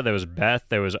Sarah, there was Beth,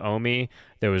 there was Omi,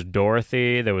 there was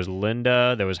Dorothy, there was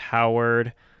Linda, there was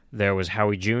Howard, there was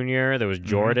Howie Jr., there was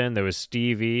Jordan, there was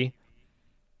Stevie,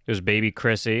 there was baby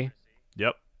Chrissy.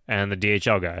 Yep. And the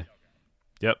DHL guy.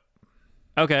 Yep.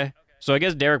 Okay. So I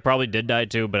guess Derek probably did die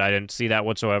too, but I didn't see that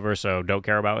whatsoever, so don't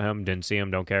care about him. Didn't see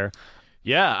him, don't care.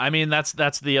 Yeah, I mean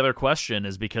that's the other question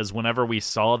is because whenever we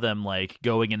saw them like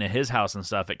going into his house and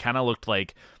stuff, it kind of looked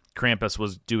like Krampus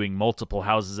was doing multiple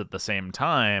houses at the same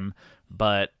time,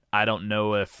 but I don't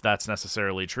know if that's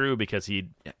necessarily true because he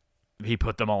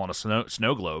put them all on a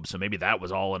snow globe, so maybe that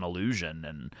was all an illusion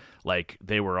and like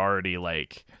they were already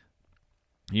like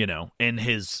in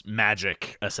his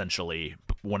magic essentially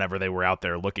whenever they were out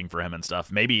there looking for him and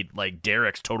stuff. Maybe like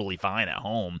Derek's totally fine at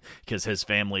home because his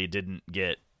family didn't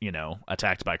get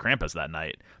attacked by Krampus that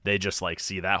night. They just like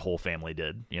see that whole family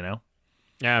did,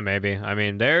 Yeah, maybe. I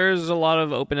mean, there's a lot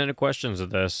of open-ended questions of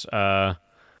this.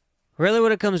 Really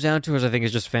what it comes down to is I think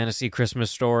it's just fantasy Christmas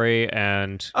story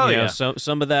and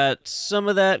some of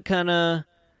that kind of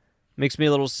makes me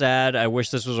a little sad. I wish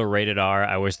this was a rated R.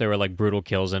 I wish there were like brutal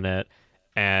kills in it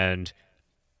and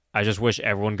I just wish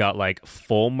everyone got like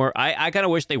full I kind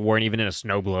of wish they weren't even in a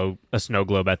snow globe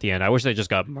at the end. I wish they just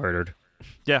got murdered.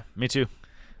 Yeah, me too.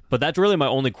 But that's really my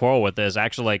only quarrel with this.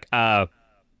 Actually, like, I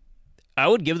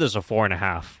would give this a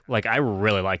 4.5. Like, I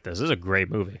really like this. This is a great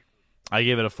movie. I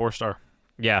gave it a 4-star.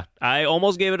 Yeah, I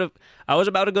almost gave it I was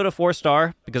about to go to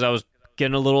 4-star because I was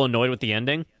getting a little annoyed with the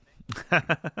ending.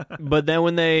 But then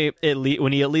when he at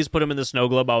least put him in the snow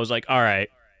globe, I was like, all right,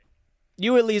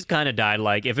 you at least kind of died.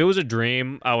 Like, if it was a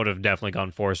dream, I would have definitely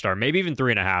gone 4-star, maybe even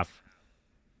 3.5.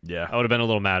 Yeah. I would have been a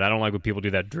little mad. I don't like when people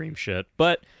do that dream shit.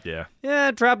 But,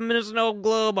 Yeah. Trap him in a snow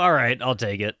globe. All right, I'll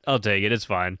take it. It's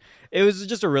fine. It was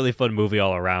just a really fun movie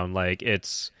all around. Like,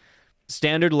 it's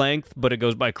standard length, but it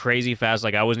goes by crazy fast.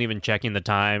 Like, I wasn't even checking the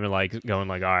time and, like, going,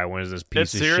 like, all right, when is this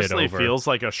piece of shit over? It seriously feels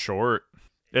like a short.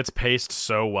 It's paced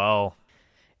so well.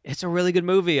 It's a really good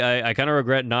movie. I kind of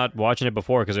regret not watching it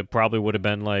before because it probably would have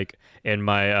been like in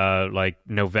my like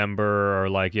November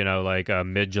or like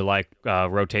mid-July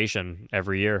rotation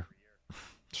every year.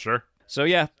 Sure. So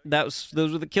yeah, those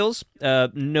were the kills.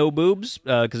 No boobs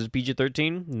because it's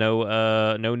PG-13.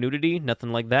 No nudity,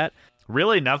 nothing like that.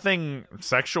 Really, nothing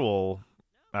sexual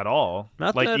at all.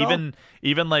 Nothing like at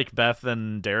even like Beth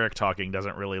and Derek talking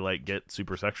doesn't really like get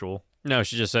super sexual. No,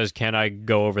 she just says, "Can I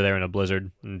go over there in a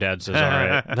blizzard?" And Dad says, "All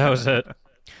right." That was it.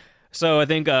 So I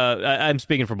think I'm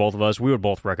speaking for both of us. We would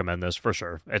both recommend this for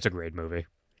sure. It's a great movie.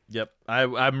 Yep.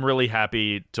 I'm really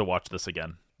happy to watch this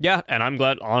again. Yeah, and I'm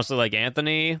glad, honestly, like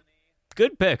Anthony,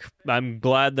 good pick. I'm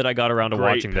glad that I got around to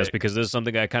Great watching this pick. because this is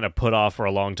something I kind of put off for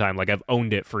a long time. Like, I've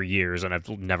owned it for years and I've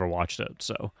never watched it.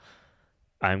 So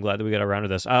I'm glad that we got around to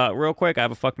this. Real quick, I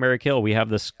have a fuck, marry, kill. We have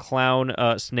this clown,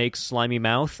 snake, slimy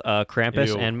mouth, Krampus,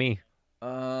 Ew. and me.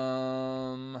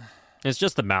 It's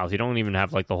just the mouth. You don't even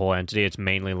have, like, the whole entity. It's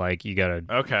mainly, like, you gotta...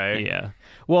 Okay. Yeah.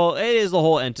 Well, it is the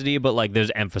whole entity, but, like,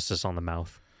 there's emphasis on the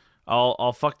mouth.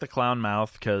 I'll fuck the clown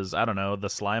mouth because I don't know, the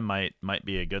slime might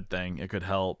be a good thing. It could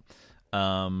help.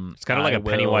 It's kind of like a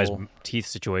Pennywise teeth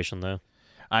situation, though.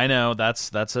 I know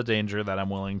that's a danger that I'm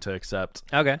willing to accept.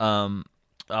 Okay.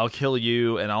 I'll kill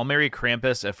you and I'll marry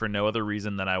Krampus if for no other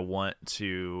reason than I want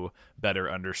to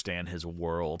better understand his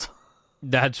world.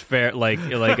 That's fair. Like,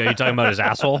 are you talking about his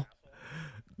asshole?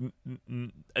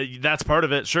 That's part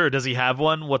of it. Sure. Does he have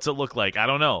one? What's it look like? I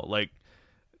don't know. Like,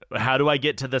 how do I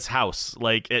get to this house?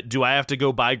 Like, do I have to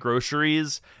go buy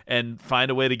groceries and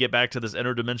find a way to get back to this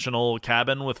interdimensional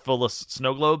cabin with full of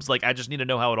snow globes? Like, I just need to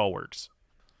know how it all works.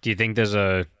 Do you think there's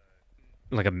a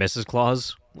Mrs.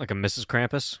 Claus? Like a Mrs.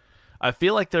 Krampus? I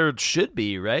feel like there should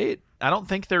be, right? I don't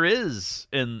think there is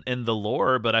in the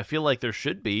lore, but I feel like there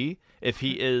should be. If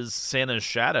he is Santa's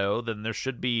shadow, then there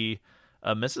should be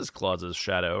a Mrs. Claus's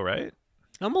shadow, right?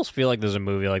 I almost feel like there's a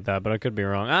movie like that, but I could be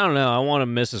wrong. I don't know. I want a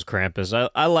Mrs. Krampus.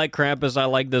 I like Krampus. I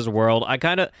like this world. I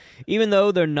kind of, even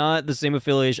though they're not the same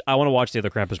affiliation, I want to watch the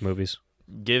other Krampus movies.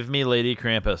 Give me Lady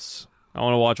Krampus. I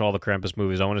want to watch all the Krampus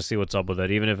movies. I want to see what's up with it,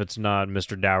 even if it's not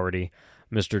Mr. Dougherty.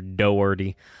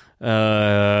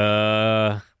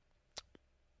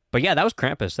 But yeah, that was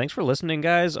Krampus. Thanks for listening,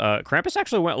 guys. Krampus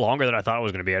actually went longer than I thought it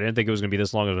was going to be. I didn't think it was going to be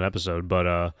this long of an episode,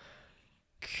 but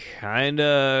kind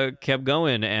of kept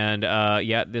going. And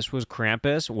yeah, this was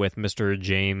Krampus with Mr.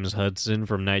 James Hudson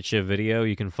from Night Shift Video.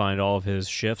 You can find all of his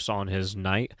shifts on his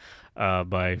night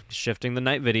by shifting the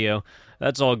night video.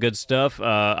 That's all good stuff.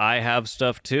 I have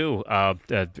stuff too.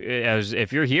 As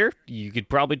if you're here, you could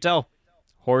probably tell.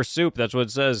 Horse Soup, that's what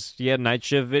it says. Yeah, Night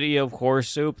Shift Video, Horse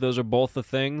Soup, those are both the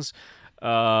things. What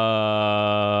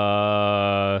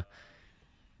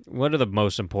are the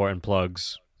most important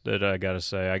plugs that I gotta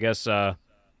say? I guess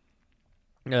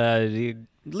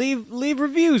leave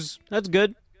reviews. That's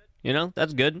good.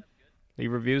 That's good.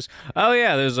 Leave reviews. Oh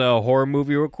yeah, there's a horror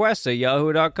movie requests at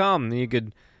yahoo.com. You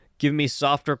could give me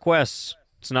soft requests.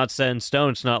 It's not set in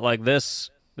stone. It's not like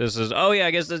this. This is, oh yeah,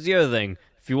 I guess that's the other thing.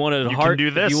 If you want a hard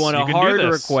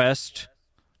request,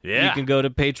 yeah, you can go to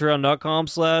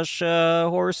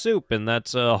patreon.com/horror soup, and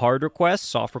that's a hard request.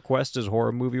 Soft request is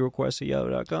horror movie request at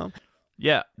yahoo.com.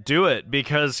 Yeah, do it,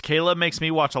 because Caleb makes me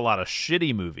watch a lot of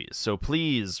shitty movies, so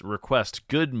please request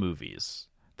good movies.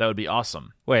 That would be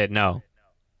awesome. Wait, no.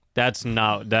 That's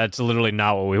literally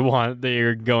not what we want.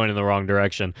 You're going in the wrong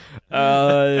direction.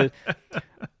 Goodbye.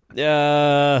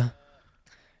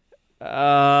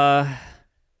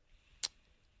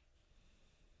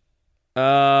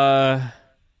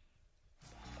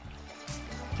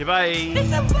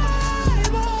 It's a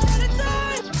vibe all the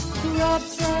time.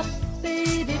 Grubs up,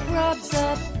 baby, grubs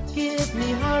up. Give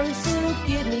me horror soup,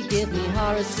 give me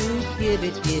horror soup. Give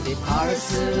it horror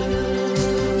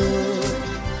soup,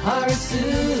 horror soup.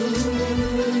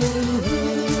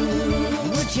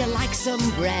 Would you like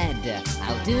some bread?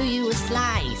 I'll do you a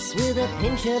slice with a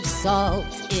pinch of salt.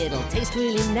 It'll taste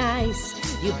really nice.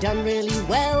 You've done really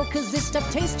well, 'cause this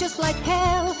stuff tastes just like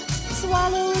hell.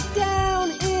 Swallow it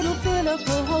down, it'll fill up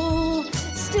a hole.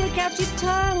 Stick out your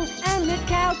tongue and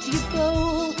lick out your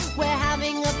bowl. We're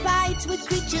having a bite with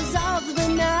creatures of the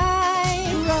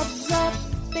night. Grubs up,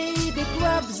 baby,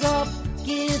 grubs up.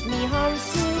 Give me horror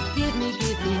soup, give me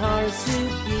horror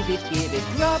soup. Give it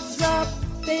grubs up,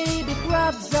 baby, grubs up.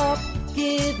 grubs up.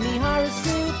 Give me horror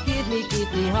soup, give me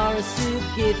horror soup,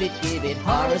 give it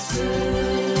horror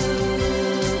soup,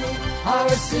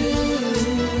 horror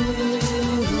soup.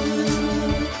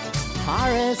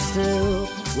 Horror soup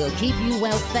will keep you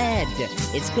well fed.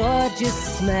 Its gorgeous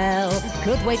smell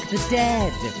could wake the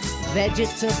dead.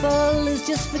 Vegetable is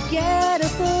just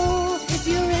forgettable. If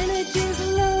your energy's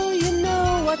low, you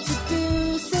know what to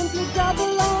do. Simply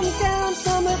gobble on down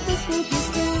some of this spooky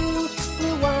stew.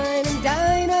 We'll wine and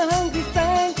dine a hungry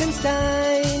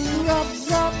Frankenstein.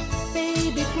 Grubs up,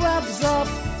 baby, grubs up.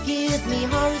 Give me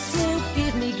horror soup,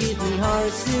 give me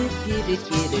horror soup, give it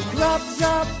grubs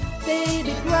up,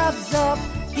 baby, grubs up.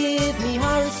 Give me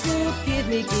horror soup, give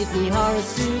me horror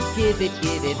soup, give it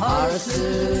horror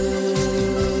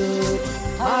soup,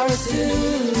 horror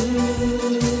soup.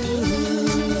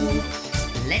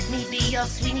 Let me be your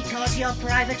Sweeney Todd, your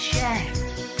private chef.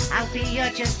 I'll be your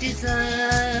just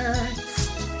desserts.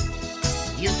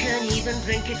 You can even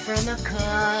drink it from a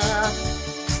cup.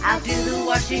 I'll do the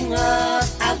washing up,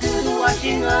 I'll do the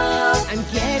washing up. I'm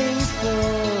getting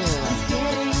full,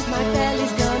 my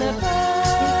belly's gonna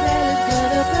burst.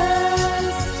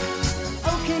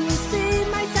 Oh, can you see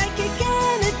my psychic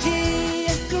energy?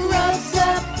 Grubs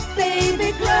up, baby,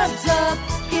 grubs up.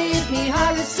 Give me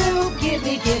horror soup, give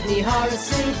me horror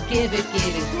soup, give it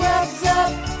grubs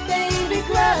up, baby,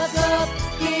 grubs up.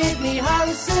 Give me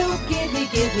horror soup, give me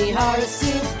horror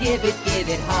soup, give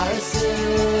it horror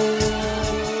soup,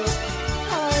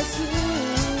 horror soup.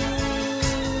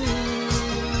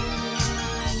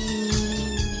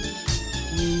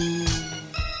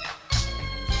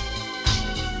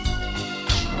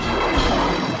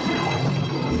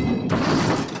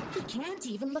 He can't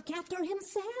even look after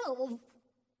himself.